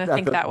 Never At, gonna at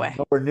think the that way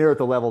nowhere near at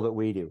the level that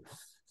we do.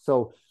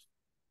 So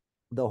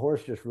the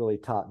horse just really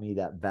taught me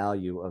that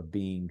value of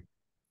being,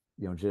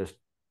 just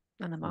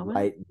in the moment.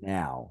 right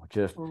now.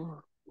 Just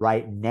Ooh.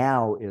 right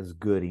now is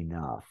good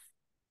enough.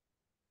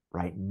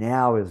 Right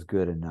now is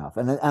good enough.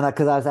 And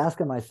because I was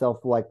asking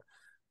myself, like,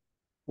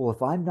 well,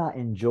 if I'm not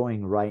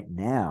enjoying right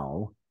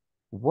now,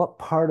 what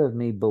part of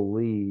me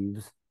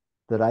believes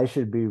that I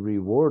should be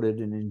rewarded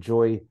and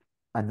enjoy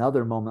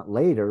another moment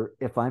later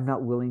if I'm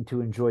not willing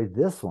to enjoy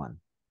this one?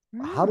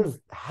 Mm,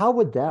 How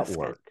would that that's good.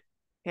 work?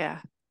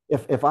 Yeah.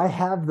 If I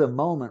have the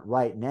moment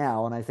right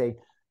now and I say,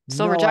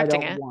 Still no, I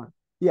rejecting don't it. want,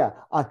 yeah,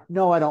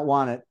 no, I don't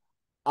want it.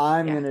 Yeah.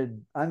 I'm gonna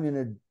I'm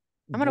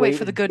gonna wait wait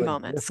for the and good do it.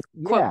 moments.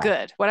 Quote Yeah,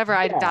 good, whatever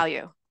I yeah,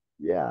 value.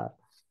 yeah.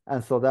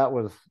 And so that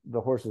was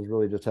the horses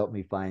really just helped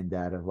me find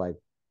that, of like,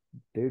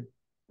 dude,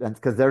 and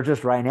because they're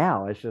just right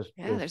now. Yeah, It's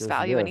there's just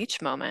value in this.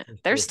 each moment.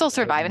 It's They're just still right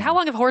surviving. How now.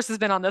 long have horses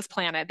been on this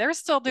planet? They're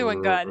still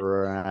doing good.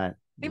 Right,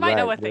 They might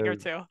know right. a thing or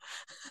two.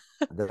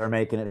 They're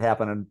making it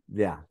happen, and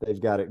yeah,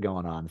 they've got it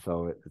going on.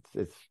 So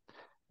it's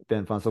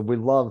been fun. So we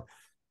love,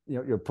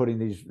 you're putting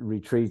these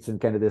retreats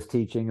and kind of this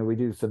teaching, and we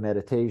do some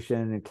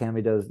meditation, and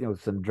Cami does,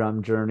 some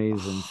drum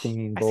journeys and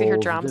singing I see her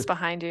bowls. drums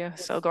behind you.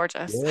 So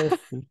gorgeous. Yes,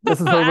 this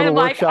is her little I'm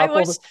like, I workshop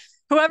wish over.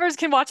 whoever's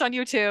can watch on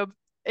YouTube.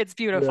 It's Yeah.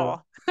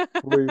 beautiful.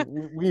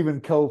 We even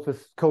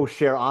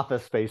co-share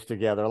office space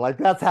together. Like,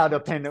 that's how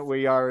Gorgeous. dependent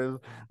we are. Is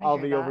I I'll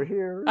hear be over that.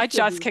 here, I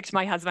she'll just be. kicked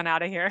my husband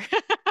out of here.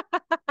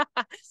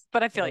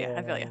 But I feel you.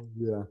 I feel you.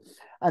 Yeah.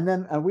 And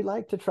then we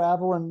like to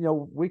travel, and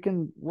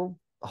we'll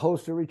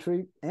host a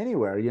retreat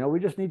anywhere. We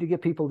just need to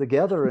get people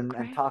together and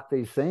Great. talk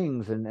these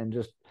things, and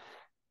just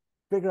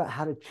figure out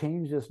how to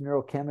change this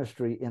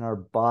neurochemistry in our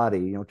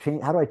body.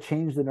 How do I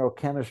change the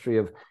neurochemistry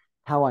of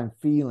how I'm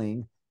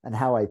feeling and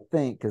how I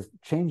think? Because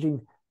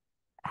changing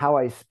how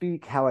I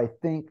speak, how I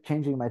think,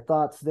 changing my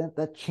thoughts, then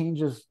that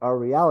changes our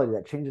reality.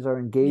 That changes our Yeah.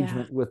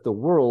 engagement with the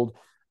world,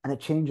 and it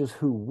changes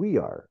who we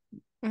are.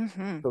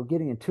 Hmm. So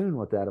getting in tune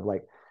with that, of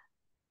like,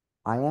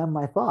 I am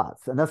my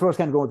thoughts. And that's where I was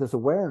kind of going with this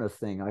awareness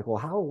thing. Like, well,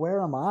 how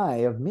aware am I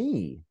of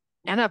me?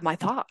 And of my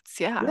thoughts.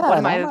 Yeah. What Yeah. am And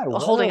am I I aware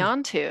holding of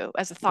on to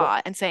as a what?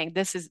 thought and saying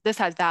this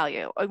has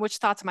value? Which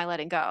thoughts am I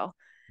letting go?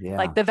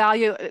 Like Yeah. the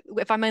value,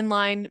 if I'm in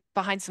line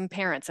behind some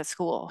parents at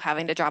school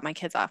having to drop my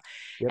kids off,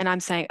 and Yep. I'm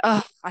saying,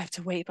 oh, I have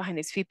to wait behind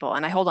these people,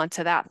 and I hold on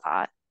to that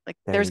thought, like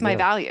There there's you my go.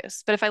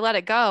 values. But if I let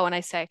it go and I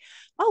say,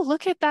 oh,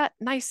 look at that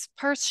nice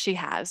purse she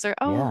has, or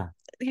oh, Yeah.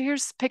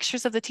 here's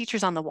pictures of the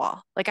teachers on the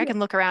wall, like I Yep. can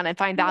look around and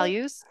find Yep.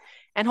 values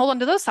and hold on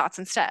to those thoughts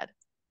instead.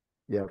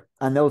 Yep.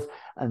 And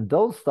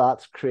those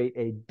thoughts create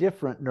a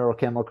different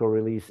neurochemical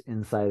release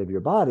inside of your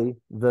body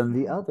than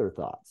the Mhm. other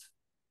thoughts.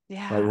 Like,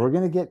 Yeah. we're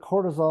going to get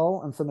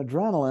cortisol and some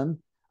adrenaline.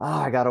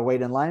 I got to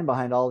wait in line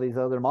behind all these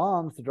other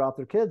moms to drop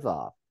their kids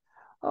off.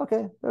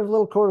 Okay, there's a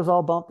little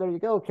cortisol bump. There you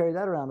go. Carry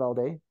that around all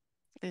day.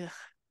 Ugh,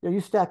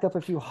 You stack up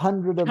a few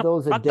hundred I of don't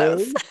those a want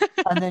those. day,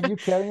 and then you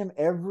carry them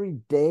every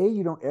day.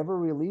 You don't ever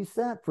release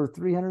that for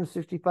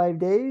 365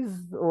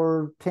 days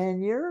or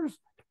 10 years.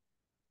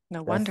 No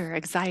That's wonder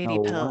anxiety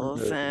no pills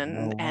wonder,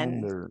 no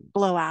and wonder,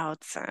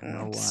 blowouts no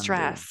and wonder.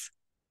 stress.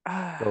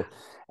 Ugh. So,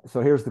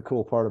 so here's the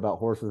cool part about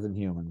horses and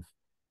humans.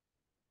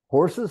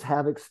 Horses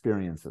have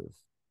experiences.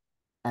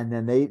 and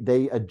then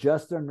they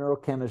adjust their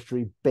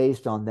neurochemistry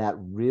based on that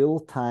real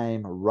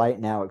time right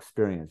now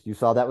experience. You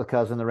saw that with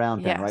cousin the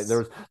round pen, right?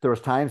 Yes. There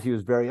was times he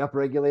was very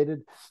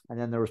upregulated, and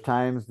then there was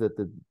times that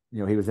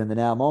he was in the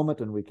now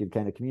moment, and we could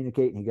kind of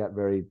communicate, and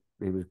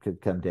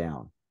could come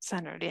down.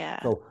 Centered.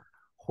 Yeah. So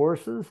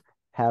horses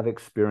have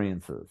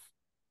experiences,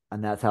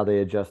 and that's how they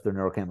adjust their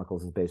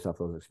neurochemicals, is based off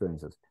those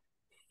experiences.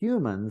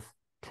 Humans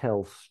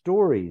tell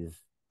stories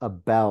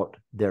about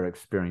their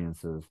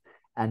experiences,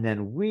 and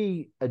then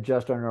we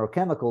adjust our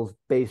neurochemicals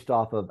based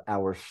off of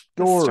our The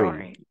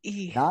story,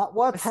 story. not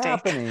what's Mistake.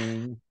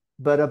 happening,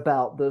 but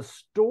about the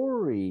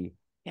story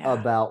Yeah.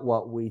 about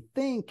what we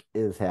think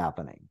is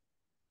happening.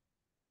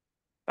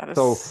 That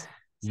So is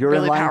you're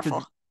in really line powerful.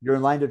 to you're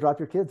in line to drop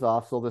your kids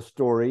off. So the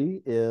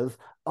story is,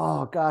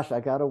 oh gosh, I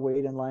gotta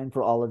wait in line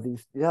for all of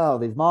these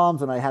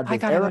moms, and I had I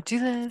this gotta go errand. do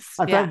this.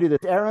 I'm trying Yeah. to do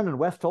this errand, and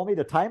Wes told me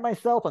to time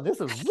myself, and this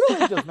is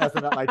really just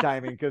messing up my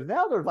timing because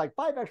now there's like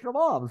 5 extra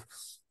moms.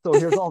 So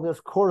here's all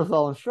this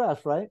cortisol and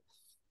stress, right?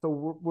 So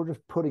we're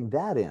just putting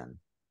that in.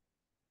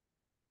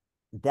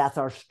 That's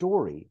our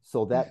story.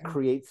 So that Hmm.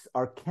 creates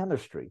our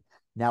chemistry.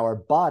 Now our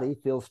body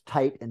feels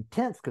tight and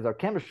tense because our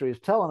chemistry is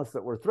telling us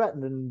that we're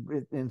threatened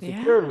and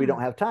insecure and we Yeah.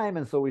 don't have time.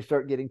 And so we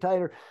start getting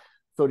tighter.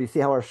 So do you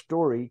see how our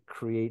story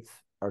creates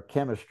our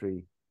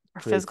chemistry,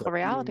 Our creates physical our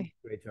feelings, reality.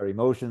 creates our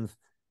emotions,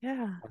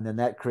 Yeah. and then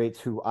that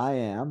creates who I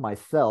am,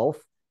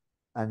 myself,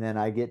 and then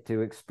I get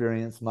to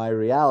experience my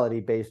reality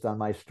based on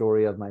my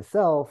story of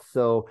myself.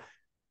 So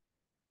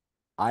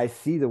I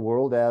see the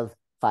world as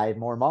 5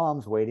 more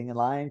moms waiting in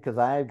line because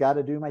I've got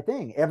to do my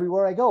thing.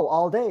 Everywhere I go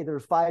all day,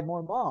 there's 5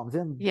 more moms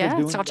in to Yeah. It's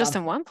doing the not just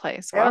job in one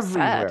place. Well said.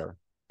 everywhere.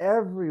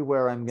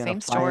 Everywhere I'm gonna Same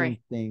find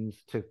story.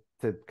 things to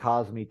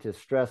cause me to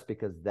stress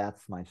because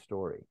that's my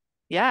story.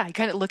 Yeah. You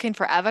kind of looking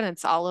for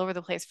evidence all over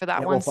the place for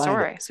that It will one find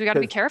story. it So we got to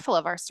be because careful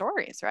of our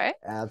stories, right?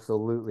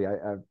 absolutely,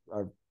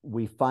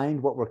 we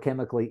find what we're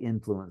chemically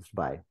influenced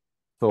by.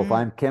 So if Mm.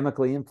 I'm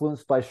chemically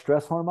influenced by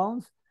stress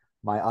hormones,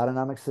 my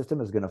autonomic system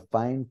is going to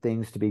find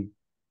things to be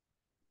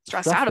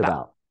Stressed out stressed about.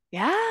 about.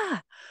 Yeah.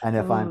 And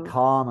if I'm Ooh.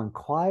 calm and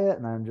quiet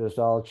and I'm just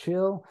all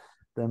chill,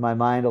 then my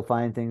mind will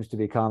find things to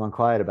be calm and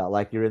quiet about.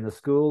 Like you're in the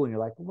school and you're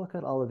like, look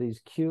at all of these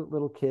cute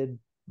little kid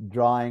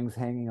drawings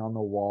hanging on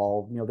the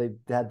wall. They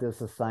had this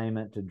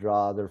assignment to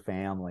draw their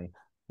family.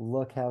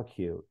 Look how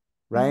cute,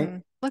 right? Hmm.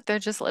 Look, they're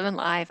just living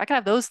life. I could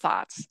have those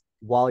thoughts.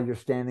 While you're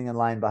standing in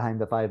line behind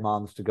the 5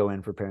 moms to go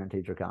in for parent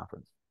teacher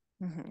conference,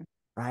 Hmm.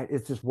 right?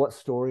 It's just what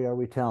story are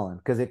we telling?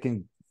 Because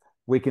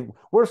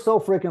we're so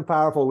freaking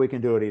powerful, we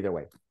can do it either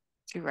way,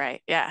 You're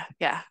right. Yeah.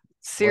 Yeah. whatever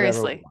we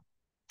Seriously. want.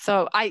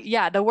 So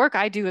yeah, the work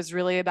I do is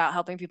really about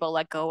helping people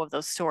let go of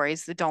those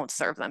stories that don't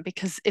serve them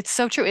because it's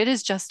so true. It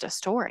is just a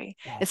story.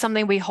 Yes. It's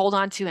something we hold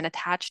on to and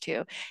attach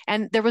to.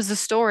 And there was a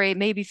story,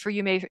 maybe for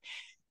you, maybe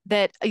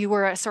that you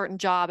were a certain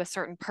job, a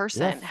certain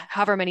person, Yes.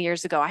 however many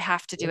years ago, I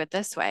have to do Yes. it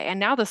this way. And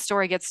now the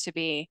story gets to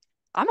be,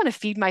 I'm going to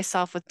feed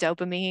myself with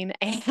dopamine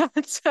and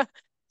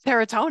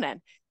serotonin.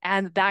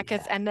 And that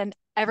gets, Yes. and then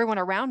everyone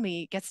around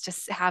me gets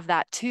to have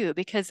that too,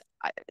 because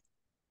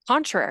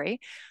contrary,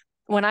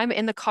 when I'm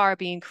in the car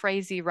being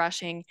crazy,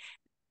 rushing,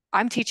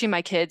 I'm teaching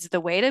my kids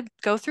the way to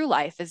go through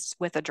life is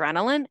with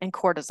adrenaline and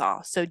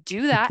cortisol. So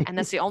do that. And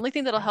that's the only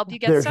thing that'll help you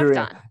get there's stuff your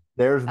done.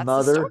 there's That's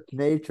the story. Mother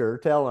Nature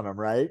telling them,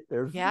 right?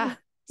 There's Yeah.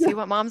 yeah, See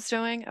what mom's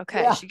doing?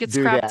 Okay. yeah, She gets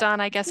do crap that. done.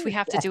 I guess we Do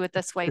have to that. do it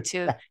this way Do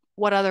too. that.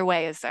 What other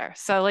way is there?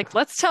 So, like,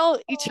 let's tell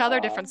each other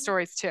different Oh,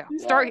 stories too. yeah.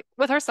 Start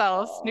with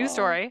ourselves, new Oh,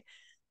 story,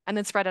 and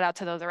then spread it out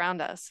to those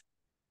around us.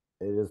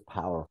 it is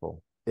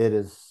powerful. It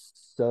is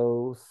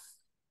so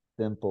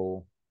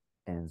simple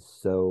and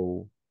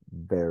so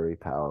very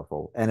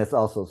powerful. And it's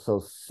also so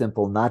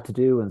simple not to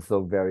do and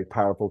so very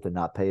powerful to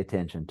not pay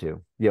attention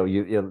to.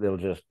 It'll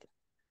just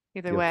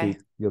Either way,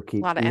 you'll a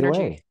keep lot of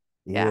energy.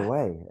 either Yeah.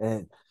 way.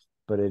 And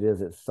but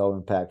it's so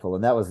impactful.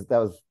 And that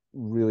was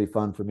really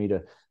fun for me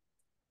to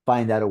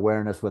find that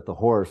awareness with the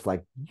horse.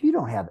 Like, you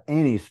don't have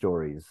any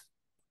stories.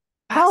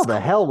 How That's the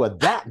cool. hell would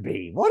that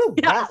be? What is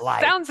Yeah. that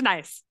like? Sounds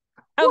nice.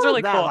 Sounds What is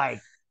really that cool. like?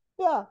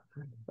 Yeah.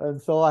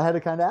 And so I had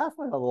to kind of ask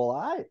myself, well,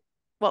 I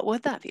What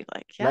would that be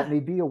like? let Yeah. me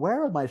be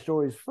aware of my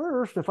stories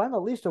first. If I'm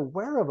at least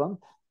aware of them,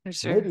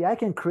 There's your, maybe I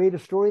can create a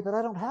story that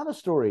I don't have a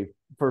story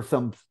for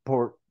some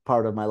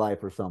part of my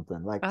life or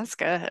something. Like, that's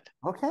good.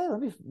 okay,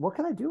 what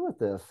can I do with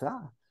this?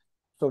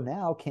 So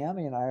now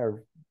Cami and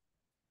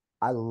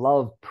I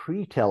love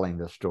pre-telling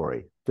the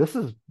story. This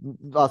is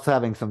us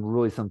having some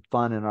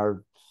fun in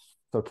our.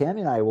 So Cami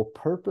and I will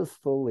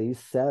purposefully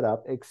set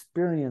up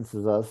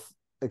experiences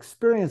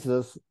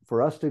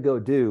for us to go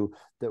do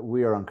that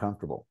we are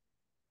uncomfortable.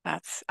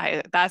 That's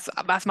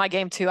my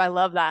game too. I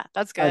love that.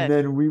 That's And good.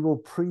 then we will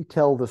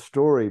pre-tell the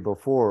story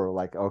before,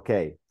 like,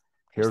 okay,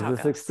 Here's here's how it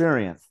this goes.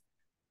 experience.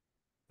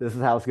 This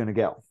is how it's going to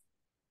go.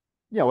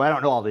 I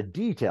don't know all the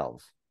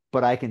details,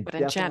 but I can But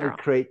in definitely general,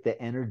 create the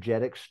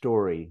energetic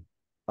story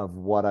of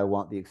what I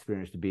want the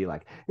experience to be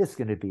like. It's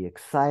going to be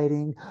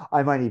exciting.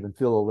 I might even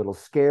feel a little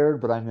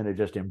scared, but I'm going to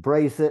just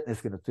embrace it.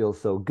 It's going to feel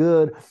so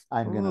good.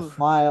 I'm going to ooh,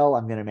 smile.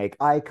 I'm going to make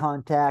eye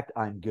contact.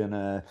 I'm going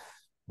to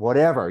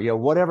whatever,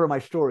 whatever my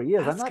story is.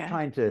 I'm That's not good.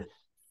 trying to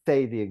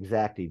say the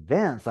exact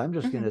events. I'm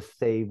just going Hmm. to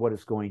say what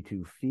it's going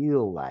to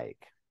feel like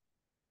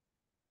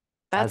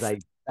as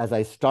That's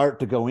I start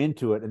to go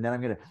into it. And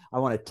then I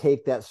want to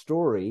take that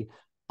story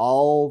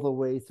all the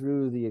way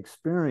through the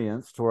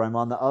experience to where I'm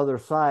on the other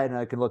side and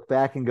I can look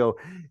back and go,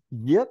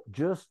 yep,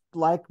 just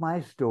like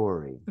my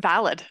story.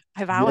 valid.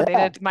 I Yeah.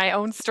 validated my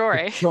own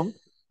story.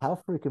 How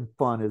freaking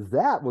fun is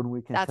that when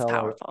we can That's tell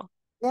powerful.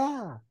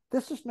 yeah,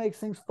 this just makes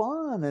things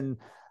fun. And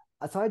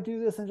so I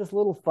do this in just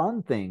little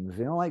fun things,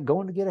 like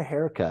going to get a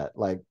haircut.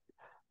 Like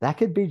that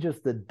could be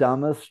just the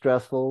dumbest,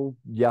 stressful,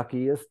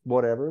 yuckiest,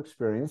 whatever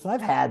experience. And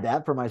I've had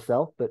that for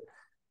myself, but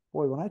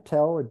boy, when I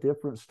tell a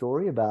different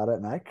story about it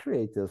and I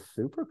create this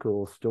super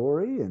cool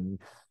story and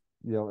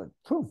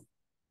poof,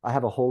 I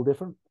have a whole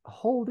different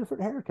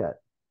haircut.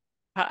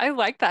 I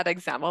like that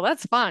example.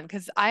 That's fun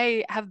because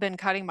I have been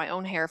cutting my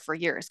own hair for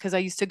years because I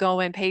used to go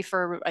and pay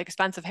for an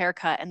expensive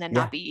haircut and then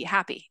not Yeah. be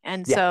happy.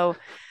 And Yeah. so,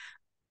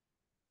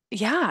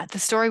 yeah, the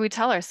story we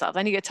tell ourselves.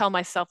 I need to tell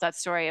myself that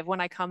story of when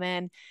I come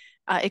in,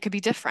 it could be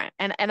different.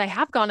 And I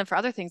have gone in for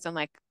other things. I'm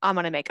like, I'm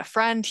gonna make a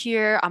friend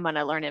here. I'm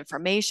gonna learn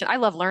information. I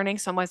love learning,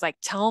 so I'm always like,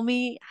 tell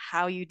me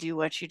how you do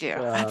what you do.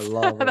 I That's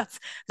love it.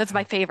 that's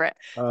my favorite.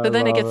 I So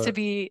then it love gets to it.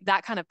 be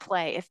that kind of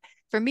play. If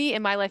for me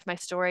in my life, my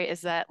story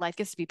is that life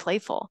gets to be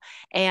playful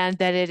and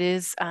that it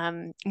is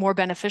more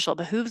beneficial. It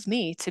behooves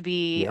me to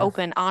be Yes.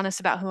 open, honest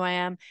about who I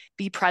am,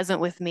 be present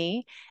with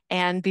me,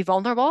 and be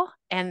vulnerable.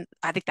 And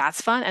I think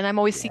that's fun. And I'm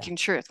always Yeah. seeking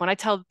truth. When I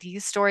tell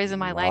these stories in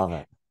my life, Love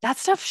it. that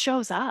stuff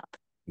shows up.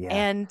 Yeah.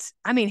 And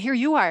I mean, here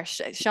you are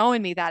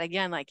showing me that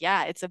again. Like,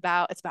 yeah, it's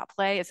about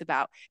play. It's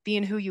about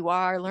being who you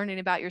are, learning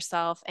about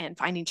yourself, and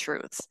finding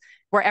truths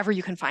wherever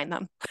you can find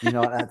them.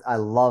 I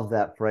love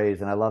that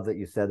phrase, and I love that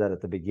you said that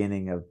at the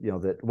beginning of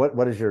that.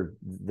 What is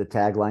the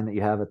tagline that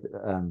you have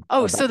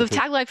Oh, so about the the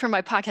truth? tagline for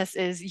my podcast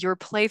is your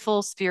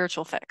playful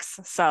spiritual fix.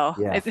 So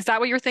Yes, is that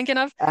what you're thinking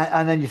of?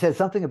 and then you said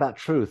something about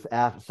truth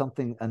after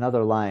something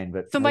another line,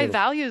 but So maybe my it'll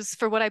values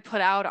for what I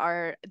put out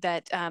are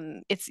that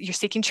it's you're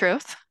seeking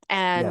truth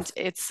and yes.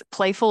 it's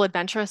playful,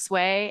 adventurous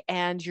way,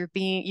 and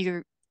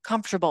you're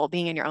comfortable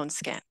being in your own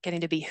skin,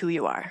 getting to be who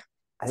you are.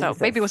 I think So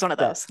it's maybe it was one of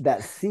those.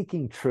 that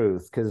seeking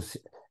truth because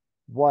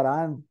what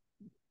I'm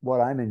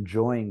what I'm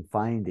enjoying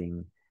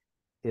finding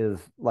is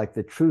like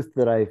the truth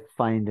that I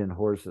find in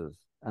horses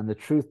and the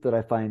truth that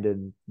I find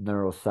in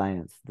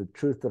neuroscience, the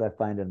truth that I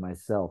find in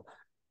myself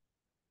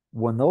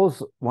when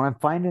I'm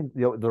finding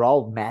they're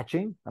all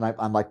matching and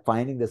I'm like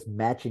finding this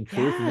matching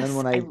truth and then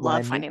Yes, I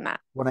love finding that.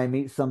 when I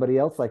meet somebody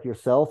else like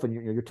yourself and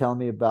you're telling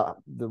me about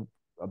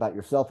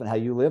yourself and how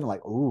you live and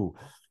like ooh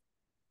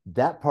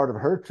that part of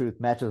her truth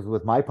matches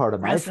with my part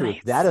of my truth.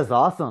 That Resonates. is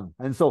awesome.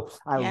 And so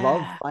I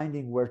love Yeah.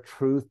 finding where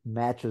truth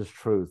matches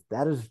truth.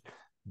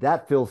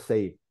 That feels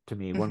safe to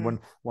me. When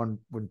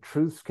Hmm.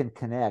 truths can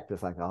connect,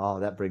 it's like,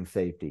 oh, that brings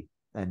safety.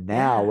 And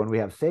now Yeah. when we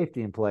have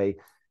safety in play,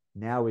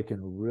 now we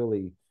can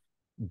really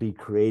be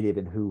creative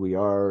in who we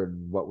are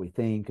and what we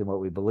think and what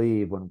we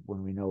believe when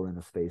we know we're in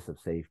a space of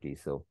safety.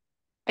 So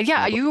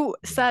Yeah, yeah, you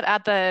said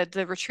at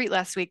the retreat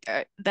last week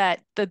that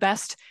the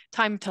best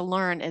time to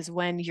learn is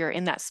when you're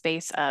in that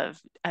space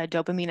of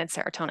dopamine and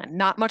serotonin.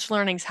 Not much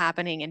learning's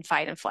happening in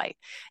fight and flight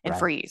and right.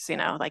 freeze,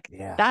 like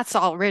Yeah. that's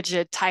all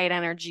rigid, tight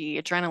energy,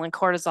 adrenaline,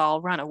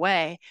 cortisol, run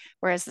away.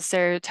 Whereas the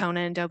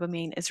serotonin,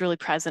 dopamine is really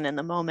present in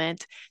the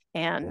moment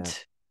and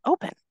Yes.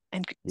 open.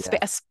 And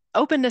Yes.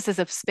 openness is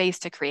a space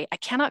to create. I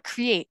cannot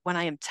create when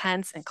I am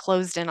tense and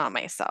closed in on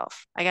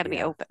myself. I got to be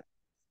Yeah. open.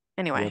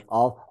 Anyway. Yep.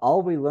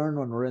 All we learn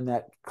when we're in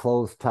that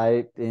closed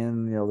tight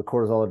in, the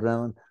cortisol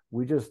adrenaline,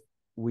 we just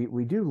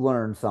we do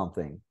learn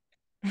something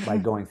by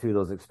going through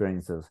those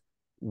experiences.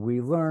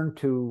 We learn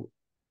to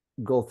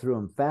go through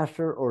them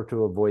faster or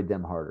to avoid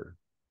them harder.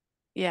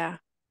 Yeah,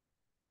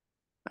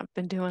 I've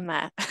been doing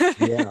that.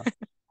 Yeah.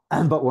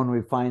 But when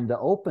we find the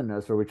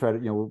openness or we try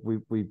to,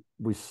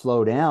 we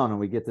slow down and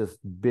we get this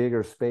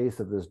bigger space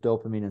of this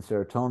dopamine and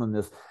serotonin,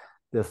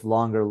 this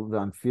longer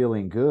I'm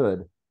feeling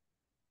good,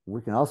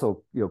 we can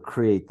also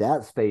create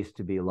that space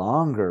to be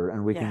longer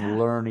and we can Yeah,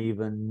 learn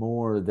even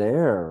more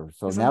there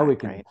so isn't now that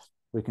great?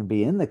 we can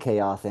be in the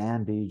chaos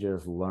and be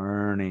just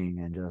learning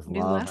and just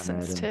New loving it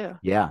lessons and too.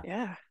 yeah,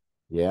 Yeah.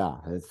 yeah,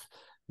 it's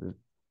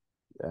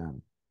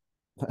um,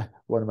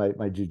 one of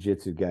my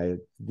jujitsu guys,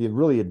 the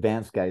really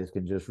advanced guys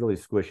can just really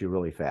squish you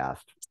really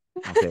fast.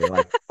 Okay,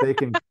 like I they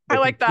can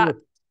like that.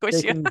 they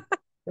Squish you. can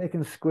they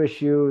can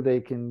squish you. They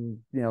can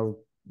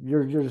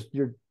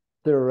you're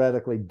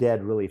theoretically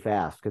dead really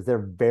fast because they're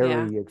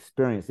Yeah. very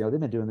experienced. They've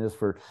been doing this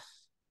for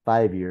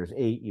 5 years,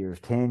 8 years,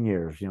 10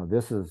 years.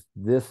 This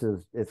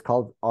is it's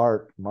called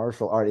art,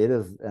 martial art. It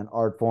is an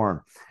art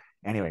form.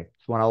 Anyway,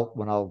 when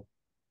I'll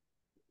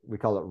we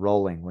call it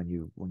rolling when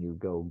you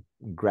go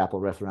grapple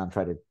wrestle around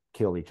try to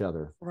kill each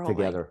other Rolling.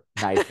 together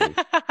nicely.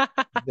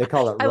 They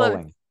call it I love it.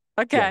 rolling.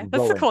 Yeah, Okay, that's a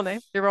rolling. cool name.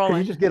 You're Because you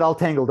rolling. just get all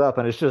tangled up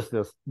and it's just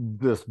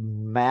this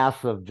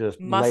mass of just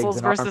legs Muscles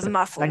and arms versus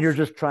and you're muscles.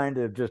 just trying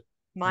to just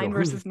Mine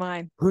who's versus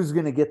mine. who's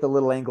going to get the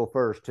little angle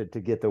first to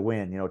get the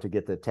win, to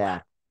get the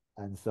attack.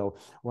 And so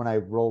when I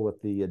roll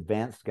with the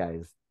advanced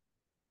guys,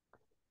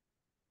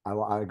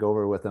 I go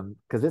over with them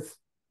because it's,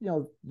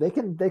 they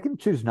can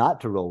choose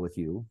not to roll with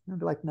you and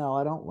be like, no,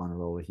 I don't want to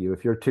roll with you.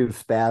 If you're too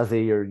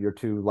spazzy or you're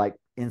too like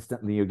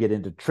instantly you get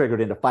into triggered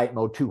into fight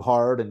mode too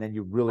hard, and then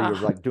you really are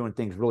Uh, like doing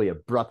things really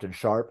abrupt and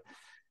sharp.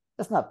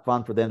 That's not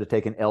fun for them to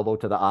take an elbow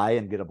to the eye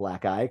and get a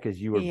black eye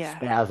because you were yeah.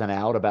 spazzing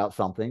out about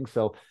something.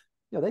 So,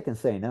 they can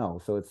say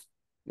no. So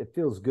it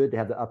feels good to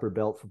have the upper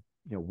belts,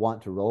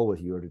 want to roll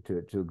with you or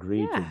to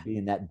agree to Yeah. be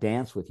in that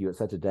dance with you at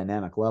such a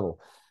dynamic level.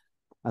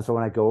 And so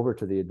when I go over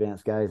to the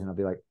advanced guys and I'll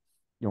be like,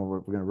 we're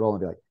going to roll and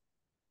be like,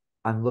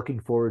 I'm looking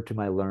forward to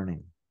my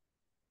learning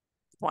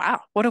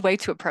Wow. What a way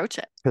to approach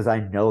it. because I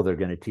know they're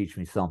going to teach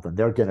me something.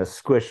 They're going to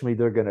squish me.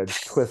 They're going to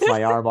twist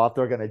my arm off.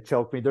 They're going to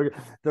choke me. They're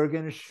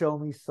going to show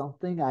me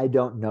something I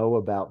don't know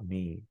about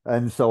me.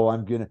 And so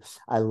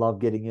I love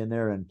getting in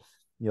there and,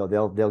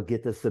 they'll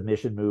get the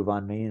submission move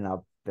on me and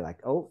I'll be like,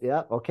 oh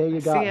yeah, okay, I you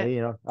see got it.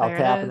 me. I'll There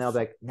tap it and they'll is. be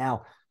like,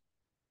 now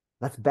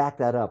let's back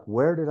that up.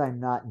 Where did I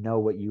not know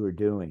what you were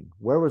doing?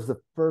 Where was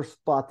the first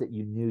spot that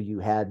you knew you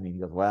had me? And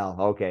he goes, well,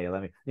 okay,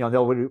 let me,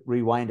 they'll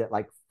rewind it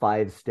like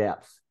 5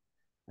 steps.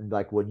 And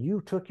like when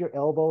you took your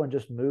elbow and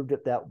just moved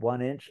it that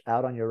 1 inch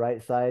out on your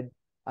right side,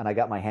 and I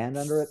got my hand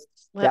under it,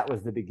 that Slip.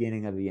 was the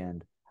beginning of the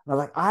end. And I was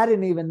like, I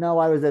didn't even know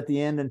I was at the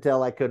end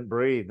until I couldn't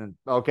breathe. And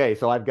okay,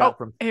 so I've Oh, got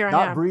from here I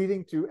not am.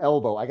 breathing to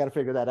elbow. I got to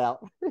figure that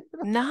out.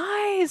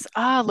 Nice.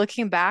 Ah,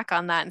 looking back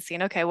on that and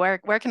seeing, okay, where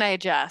can I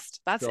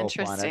adjust? That's So fun.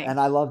 interesting. And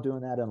I love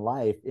doing that in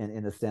life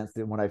in the sense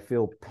that when I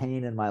feel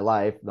pain in my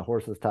life, the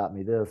horse has taught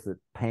me this, that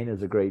pain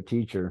is a great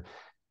teacher.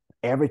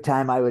 Every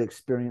time I would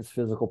experience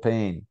physical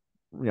pain,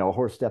 a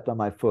horse stepped on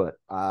my foot,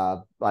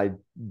 I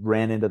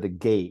ran into the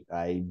gate,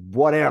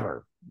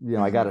 whatever,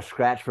 I got Hmm. a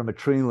scratch from a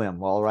tree limb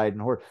while riding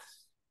a horse.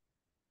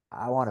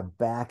 I want to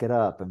back it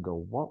up and go,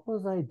 what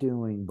was I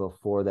doing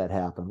before that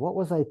happened? What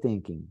was I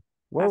thinking?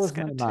 Where That's was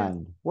my good too.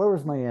 mind? Where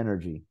was my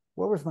energy?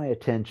 Where was my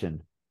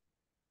attention?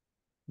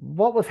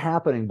 What was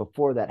happening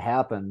before that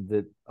happened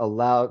that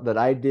allowed that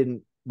I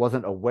didn't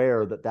wasn't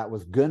aware that that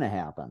was going to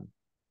happen?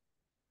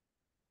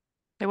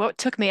 Like, what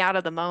took me out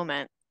of the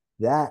moment?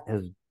 that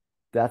has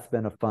that's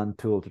been a fun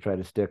tool to try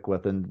to stick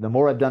with. And the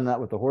more I've done that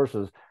with the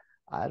horses,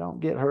 I don't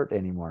get hurt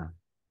anymore.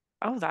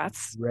 Oh,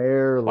 that's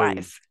Rarely,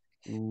 wise.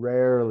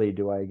 rarely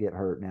do I get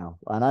hurt now.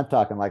 And I'm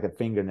talking like a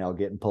fingernail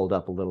getting pulled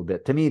up a little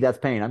bit. To me, that's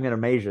pain. I'm going to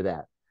measure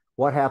that.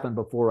 What happened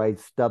before I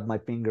stubbed my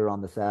finger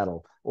on the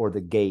saddle or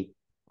the gate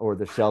or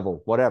the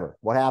shovel, whatever?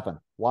 What happened?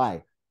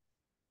 Why?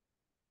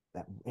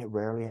 It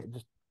rarely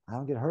just I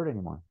don't get hurt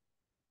anymore.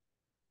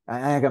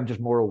 I think I'm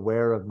just more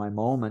aware of my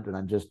moment and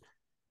I'm just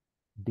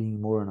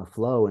being more in a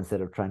flow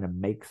instead of trying to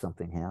make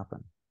something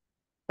happen.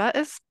 That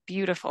is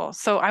beautiful.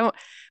 So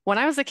when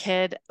I was a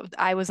kid,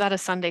 I was at a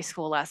Sunday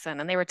school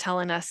lesson and they were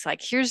telling us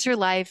like, here's your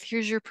life,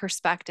 here's your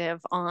perspective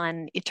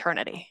on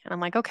eternity. And I'm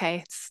like, okay,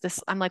 it's this.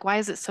 I'm like, why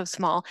is it so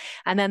small?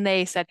 And then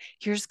they said,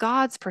 here's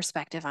God's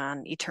perspective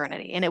on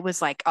eternity. And it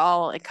was like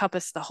all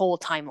encompassed the whole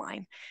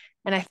timeline.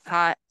 And I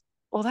thought,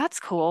 well, that's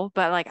cool,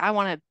 but like I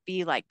want to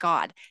be like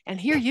God. And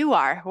here you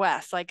are,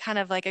 Wes, like kind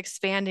of like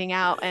expanding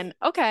out and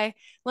okay,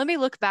 let me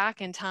look back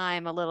in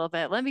time a little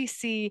bit. Let me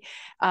see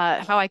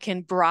how I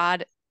can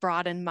broaden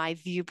my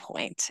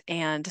viewpoint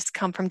and just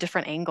come from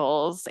different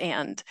angles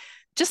and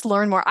just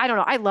learn more. I don't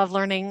know. I love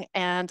learning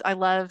and I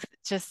love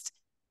just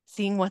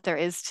seeing what there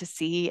is to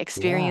see, Yeah.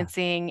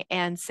 experiencing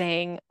and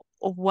saying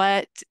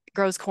what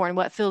grows corn,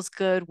 what feels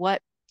good,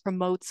 what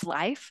promotes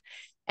life,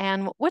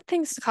 and what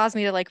things cause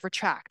me to like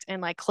retract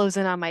and like close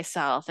in on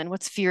myself and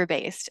what's fear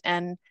based.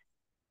 And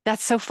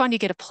that's so fun. You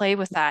get to play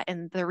with that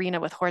in the arena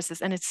with horses.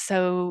 And it's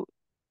so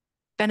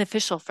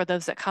beneficial for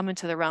those that come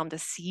into the realm to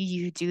see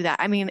you do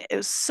that. I mean, it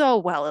was so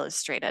well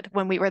illustrated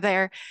when we were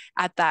there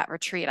at that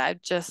retreat. I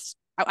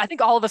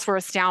think all of us were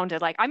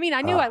astounded. Like, I mean,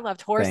 I knew I Ah,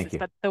 loved thank horses, you.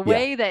 but the Yeah.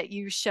 way that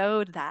you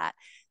showed that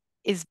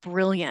is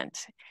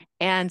brilliant.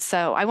 And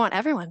so I want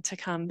everyone to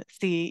come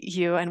see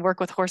you and work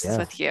with horses Yes.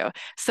 with you.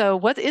 So,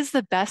 what is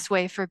the best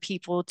way for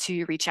people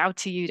to reach out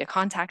to you, to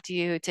contact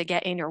you, to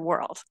get in your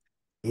world,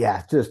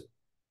 Yeah. Just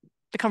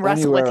to come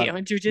wrestle with you anywhere.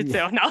 in Yeah.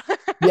 jujitsu? No,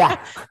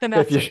 Yeah. the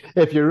If you matching.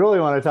 if you really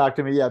want to talk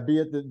to me, yeah, be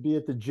at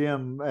the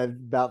gym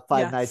about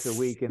 5 nights a Yes.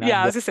 week, and I'm Yeah, I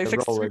there was gonna say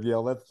 6 days a week.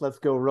 rolling. Let's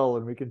go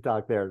rolling. We can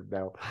talk there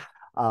now.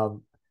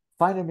 Um,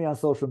 Finding me on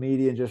social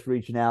media and just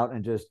reaching out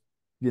and just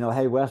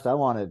hey West,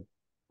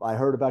 I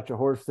heard about your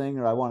horse thing,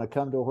 or I want to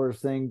come to a horse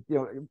thing.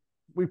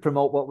 We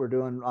promote what we're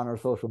doing on our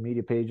social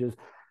media pages.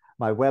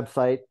 My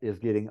website is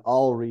getting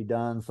all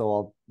redone,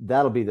 so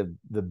that'll be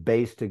the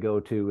base to go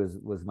to is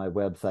was my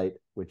website,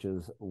 which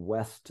is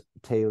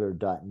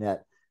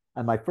westtaylor.net.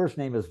 And my first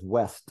name is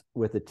West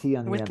with a T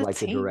on the With end, the like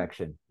the team.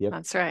 direction. Yep.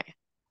 That's right.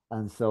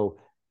 And so,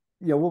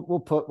 we'll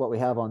put what we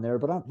have on there,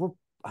 but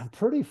I'm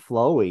pretty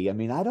flowy. I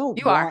mean, I don't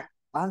You are. want.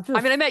 I'm I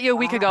just mean, I met you a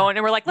week ago and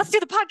we're like, let's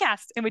do the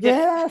podcast. And we did it.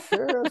 yeah,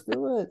 sure, let's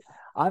do it.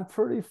 I'm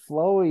pretty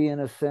flowy in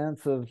a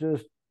sense of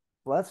just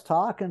let's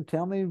talk and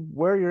tell me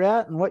where you're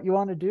at and what you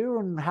want to do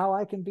and how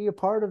I can be a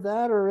part of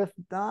that. Or if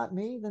not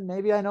me, then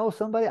maybe I know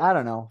somebody. I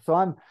don't know. So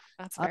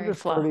That's I'm very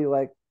just flow. pretty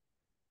like,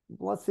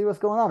 let's see what's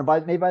going on.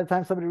 And maybe by the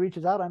time somebody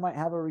reaches out, I might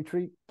have a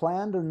retreat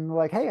planned and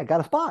like, hey, I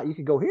got a spot. You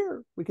could go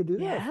here. We could do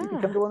this. You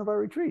could come Yeah. to one of our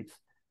retreats.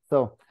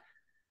 So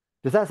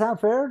does that sound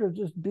fair to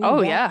just be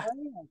Oh that yeah.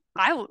 way?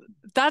 I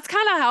that's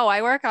kind of how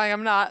I work. I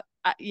am not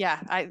yeah,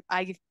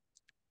 I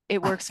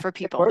it works for It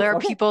people. works. There are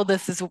Okay. people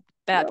this is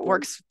that That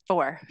works. works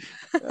for.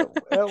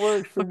 It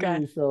works for Okay.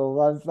 me. So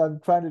I'm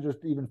trying to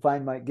just even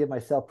give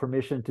myself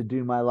permission to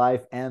do my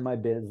life and my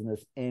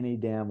business any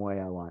damn way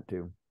I want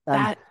to.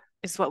 And That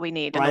is what we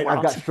need in the right,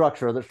 I've got world.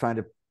 structure that's trying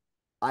to,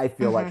 I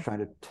feel like Hmm. trying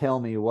to tell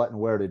me what and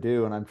where to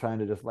do. And I'm trying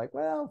to just like,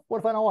 well, what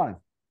if I don't want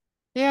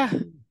Yeah.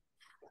 to?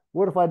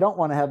 What if I don't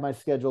want to have my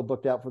schedule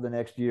booked out for the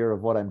next year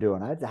of what I'm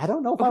doing? I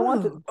don't know if I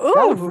want to. Ooh.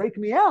 That would Ooh. freak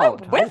me I'm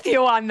out. with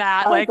you on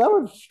that. Like, That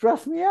would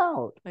stress me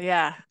out.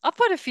 yeah, I'll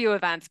put a few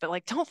events, but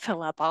like, don't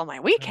fill up all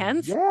my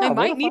weekends. I Yeah.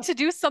 might need to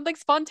do something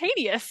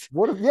spontaneous.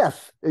 What if,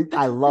 yes,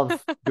 I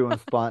love doing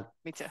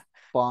Me too.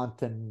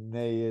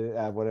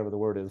 spontaneous, whatever the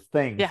word is,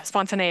 things. Yeah,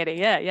 spontaneity.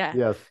 Yeah, yeah.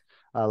 Yes,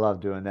 I love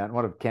doing that. And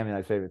one of Cami and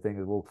I's favorite things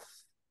is we'll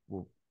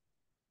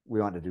we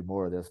want to do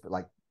more of this, but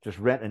like just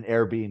rent an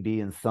Airbnb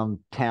in some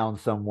town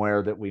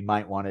somewhere that we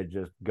might want to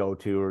just go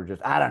to, or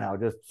just I don't know,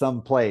 just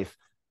some place.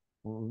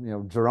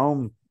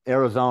 Jerome,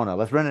 Arizona.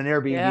 Let's rent an Yeah.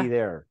 Airbnb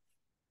there.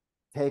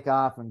 Take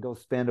off and go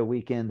spend a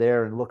weekend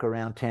there and look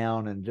around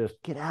town and just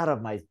get out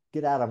of my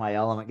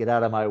element, get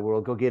out of my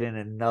world, go get in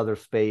another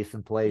space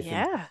and place. And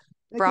Yeah. it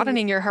gives you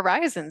Broadening your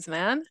horizons,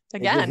 man. an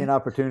Again.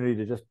 opportunity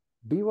to just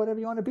be whatever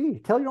you want to be.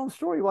 Tell your own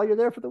story while you're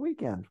there for the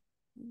weekend.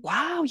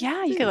 Wow.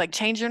 Yeah. You could Hey, like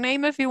change your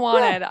name if you yeah.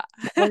 wanted.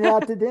 When you're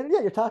out to dinner,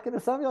 yeah, you're talking to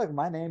somebody like,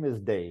 my name is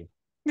Dave.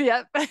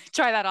 Yep.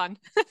 Try that on.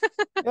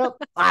 Yep.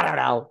 I don't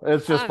know.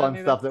 It's just I don't fun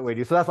either. stuff that we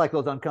do. So that's like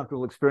those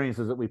uncomfortable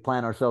experiences that we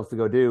plan ourselves to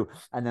go do.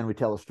 And then we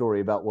tell a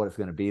story about what it's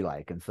going to be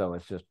like. And so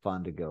it's just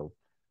fun to go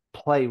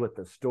play with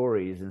the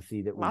stories and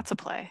see Lots of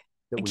play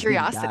that and we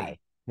didn't die. curiosity.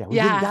 Yeah, we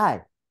didn't Yeah.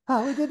 die.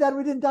 Oh, we did that.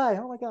 We didn't die.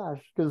 Oh my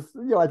gosh. Because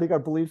I think our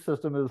belief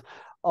system is,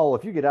 oh,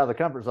 if you get out of the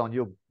comfort zone,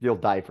 you'll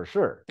die for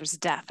sure. There's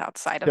death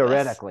outside of this.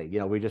 Theoretically,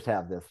 we just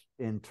have this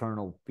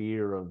internal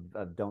fear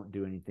of don't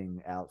do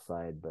anything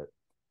outside. But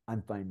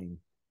I'm finding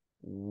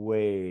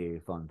way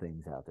fun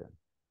things out there.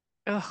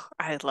 Oh,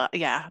 I love,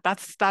 yeah,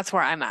 that's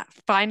where I'm at.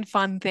 Find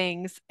fun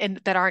things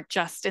that aren't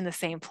just in the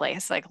same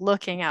place, like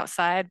looking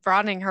outside,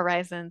 broadening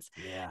horizons.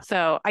 Yeah.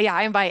 So, yeah,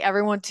 I invite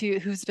everyone to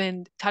who's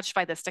been touched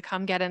by this to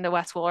come get into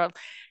West World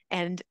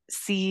and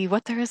see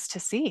what there is to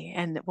see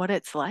and what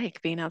it's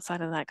like being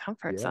outside of that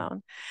comfort Yeah.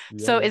 zone.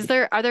 Yeah. So,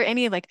 Yeah. are there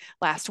any like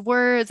last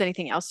words,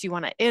 anything else you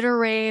want to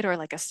iterate or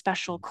like a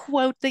special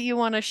quote that you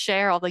want to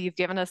share? Although you've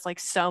given us like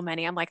so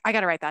many, I'm like, I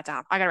gotta write that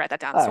down. I gotta write that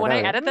down. All So right. when I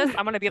All edit this, right.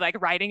 I'm gonna be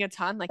like writing a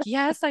ton, like,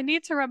 yes, I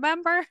need to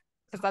remember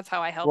because that's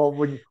how I help Well,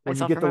 when you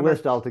myself get the remember.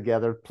 list all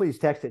together, please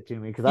text it to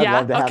me because I'd Yeah,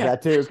 love to have okay.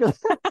 that too.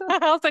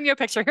 I'll send you a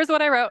picture. Here's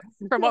what I wrote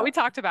from what Yeah. we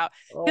talked about.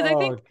 Because I Oh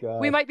think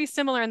we gosh. might be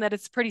similar in that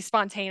it's pretty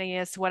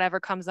spontaneous, whatever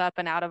comes up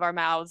and out of our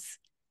mouths.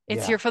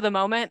 It's here Yeah. for the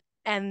moment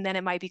and then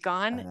it might be I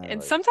gone.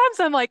 And know. sometimes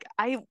I'm like,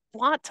 I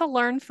want to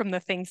learn from the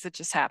things that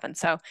just happen.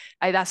 So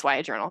that's why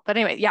I journal. But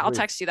anyway, yeah, I'll We've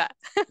text you that.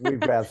 we've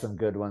grabbed some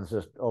good ones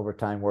just over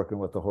time working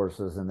with the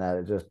horses and that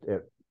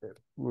it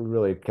we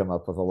really come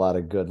up with a lot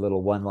of good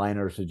little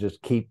one-liners to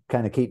just keep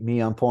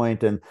me on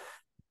point and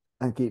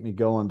keep me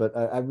going. But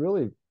I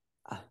really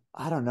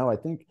I don't know. I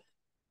think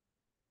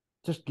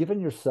just giving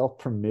yourself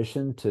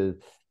permission to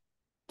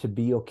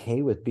be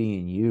okay with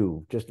being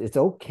you. Just it's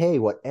okay,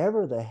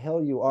 whatever the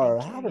hell you are,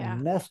 Thank you. however Yeah.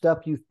 messed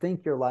up you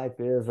think your life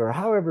is, or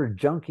however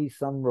junky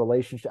some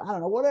relationship, I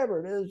don't know, whatever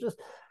it is,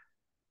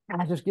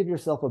 just give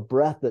yourself a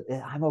breath that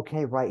I'm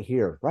okay right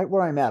here, right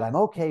where I'm at. I'm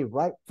okay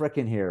right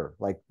freaking here.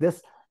 Like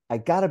this, I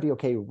gotta be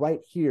okay right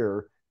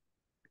here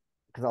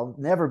because I'll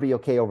never be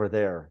okay over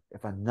there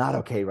if I'm not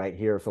okay right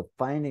here. So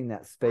finding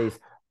that space,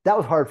 that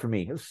was hard for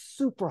me. It was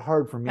super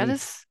hard for That me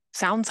is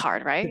sounds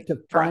hard, right? to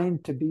For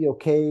find to be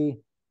okay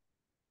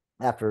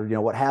after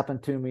what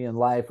happened to me in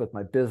life with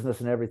my business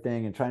and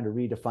everything and trying to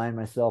redefine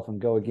myself and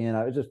go again.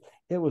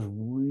 It was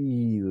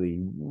really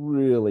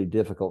really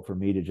difficult for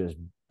me to just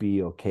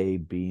be okay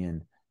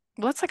being.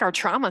 well, it's like our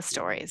trauma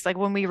stories. Like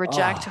when we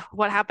reject Oh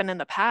what happened in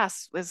the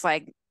past was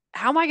like,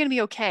 how am I going to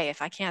be okay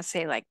if I can't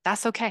say like,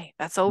 that's okay.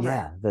 That's over.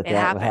 yeah, that It that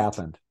happened.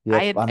 happened.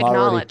 I Yep,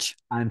 acknowledge.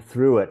 I'm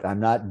through it. I'm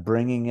not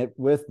bringing it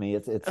with me.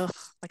 Ugh,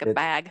 like a It's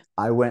bag.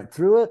 I went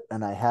through it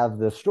and I have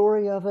the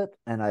story of it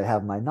and I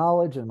have my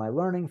knowledge and my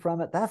learning from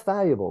it. That's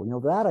valuable.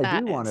 That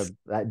That is.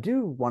 I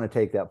do want to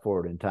take that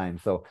forward in time.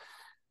 So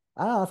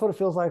I don't know, that's what it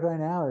feels like right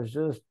now is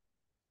just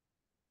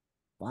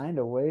find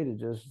a way to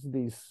just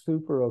be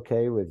super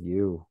okay with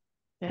you.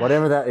 Yeah.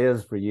 Whatever that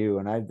is for you.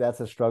 And that's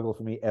a struggle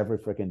for me every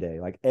freaking day.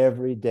 Like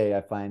every day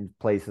I find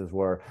places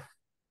where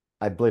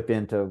I blip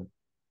into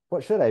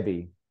what should I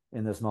be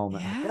in this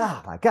moment? Like,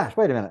 Yeah. oh my gosh,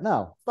 wait a minute.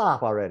 No,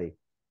 stop already.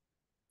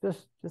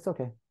 Just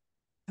okay.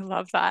 I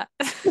love that.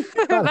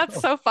 I don't That's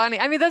know. so funny.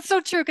 I mean, that's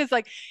so true because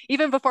like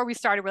even before we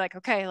started, we're like,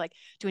 okay, like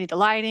do we need the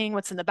lighting?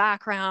 What's in the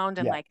background?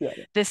 And Yeah, like yeah,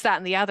 yeah. this, that,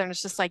 and the other. And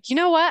it's just like, you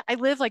know what? I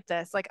live like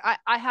this. Like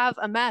I have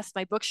a mess.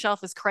 My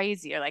bookshelf is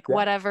crazy or like Yeah.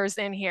 whatever's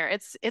in here.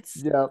 It's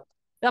Yeah.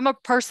 I'm a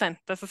person.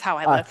 This is how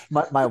I live.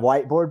 My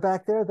whiteboard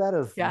back there, that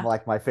is Yeah.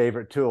 like my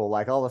favorite tool.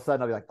 Like all of a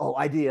sudden I'll be like, oh,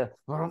 idea.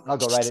 I'll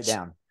go write it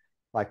down.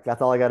 Like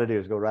that's all I got to do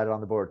is go write it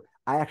on the board.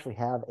 I actually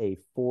have a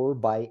 4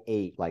 by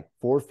 8, like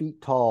 4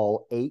 feet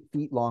tall, 8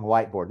 feet long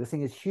whiteboard. This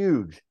thing is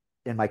huge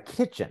in my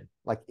kitchen,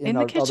 like in In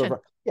the the kitchen.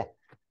 other, yeah.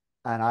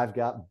 And I've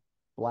got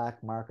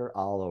black marker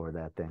all over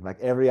that thing. Like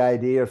every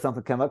idea or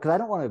something come up because I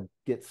don't want to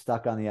get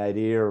stuck on the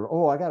idea or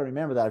oh, I got to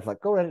remember that. It's like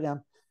go write it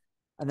down.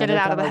 And then Get it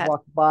every out of time the I head.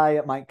 walk by,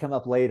 it might come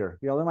up later.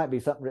 There might be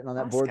something written on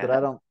that That's board that I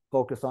good. don't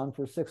focus on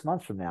for 6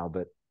 months from now,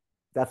 but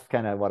that's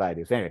kind of what I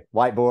do. So anyway,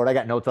 whiteboard, I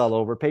got notes all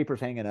over, papers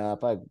hanging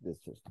up.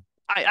 It's just,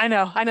 I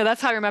know. I know. That's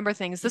how I remember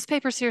things. This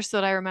paper's here so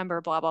that I remember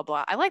blah, blah,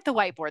 blah. I like the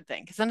whiteboard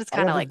thing because then it's I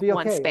kind want of to just like be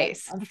one okay.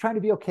 space. I'm just trying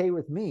to be okay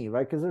with me,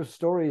 right? Because there's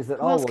stories that,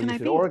 Who oh, else well, can you I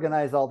should be?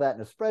 organize all that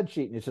in a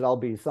spreadsheet and it should all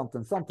be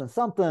something, something,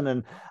 something.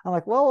 And I'm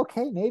like, well,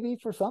 okay, maybe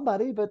for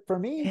somebody, but for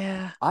me,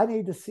 Yeah. I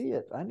need to see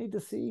it. I need to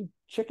see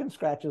chicken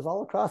scratches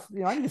all across,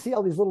 I need to see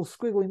all these little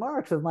squiggly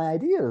marks of my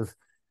ideas.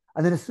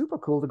 And then it's super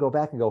cool to go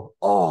back and go,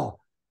 oh,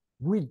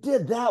 we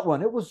did that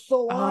one. It was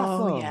so Oh,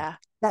 awesome. yeah.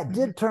 That Mhm.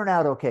 did turn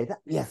out okay.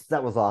 Yes,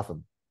 that was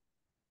awesome.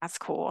 That's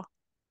cool.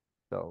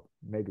 So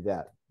maybe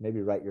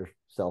write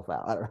yourself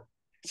out. I don't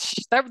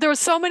know. There were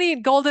so many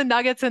golden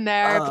nuggets in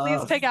there.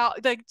 Please Uh, take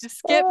out, like, just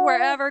skip uh,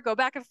 wherever, go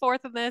back and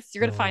forth in this.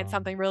 You're going to find uh,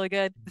 something really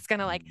good. It's going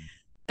to like,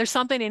 there's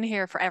something in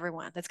here for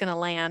everyone that's going to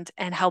land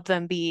and help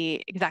them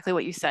be exactly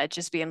what you said,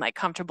 just being like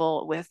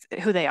comfortable with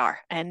who they are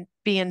and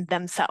being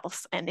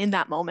themselves. And in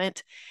that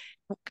moment,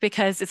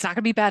 because it's not going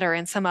to be better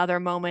in some other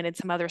moment, in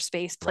some other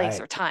space, place,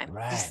 right, or time.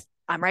 right. Just,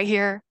 I'm right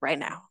here, right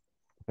now.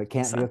 If it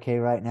can't be So okay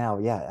right now,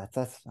 yeah,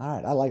 that's all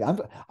right. I like.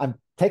 I'm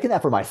taking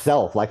that for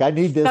myself. Like I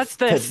need that's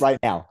this to this. right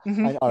now.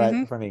 Hmm. All right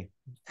Hmm. for me.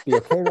 Be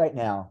okay right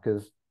now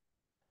because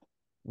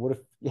what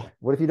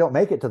if you don't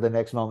make it to the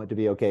next moment to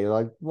be okay? You're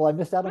like, well, I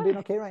missed out on being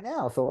Right. okay right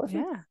now, so let's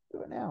just Yeah.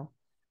 do it now.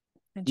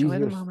 Enjoy the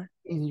Easier moment.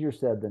 easier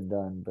said than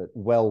done, but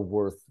well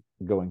worth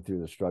going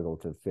through the struggle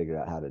to figure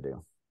out how to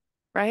do.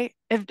 Right?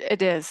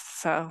 It is.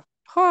 So,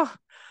 oh,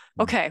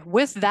 okay.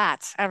 With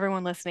that,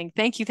 everyone listening,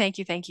 thank you, thank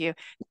you, thank you.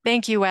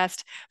 Thank you,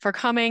 West, for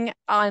coming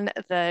on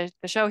the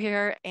show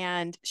here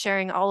and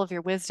sharing all of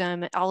your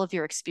wisdom, all of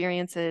your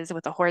experiences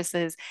with the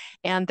horses.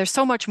 And there's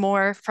so much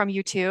more from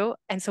you too.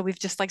 And so we've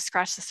just like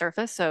scratched the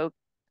surface. So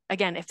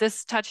again, if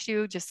this touched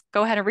you, just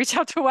go ahead and reach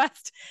out to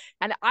West.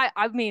 And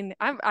I mean,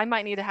 I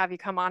might need to have you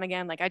come on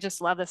again. Like I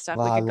just love this stuff.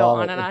 Well, We I could go love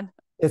on it. and on,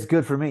 It's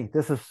good for me.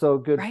 This is so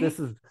good. right?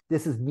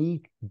 This is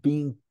me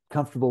being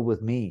comfortable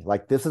with me.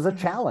 Like this is a Hmm.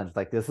 challenge.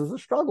 Like this is a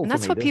struggle And for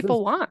that's me. what This is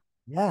people want,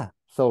 yeah.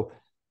 So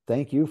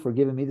thank you for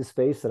giving me the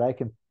space that I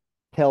can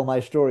tell my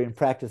story and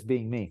practice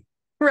being me.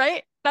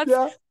 right? That's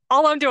Yeah.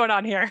 all I'm doing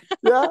on here.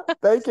 Yeah.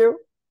 Thank you.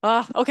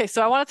 Okay,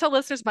 so I want to tell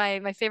listeners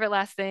my favorite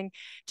last thing.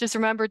 Just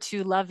remember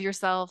to love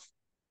yourself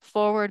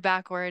forward,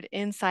 backward,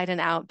 inside and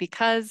out,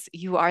 because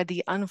you are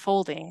the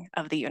unfolding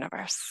of the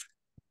universe.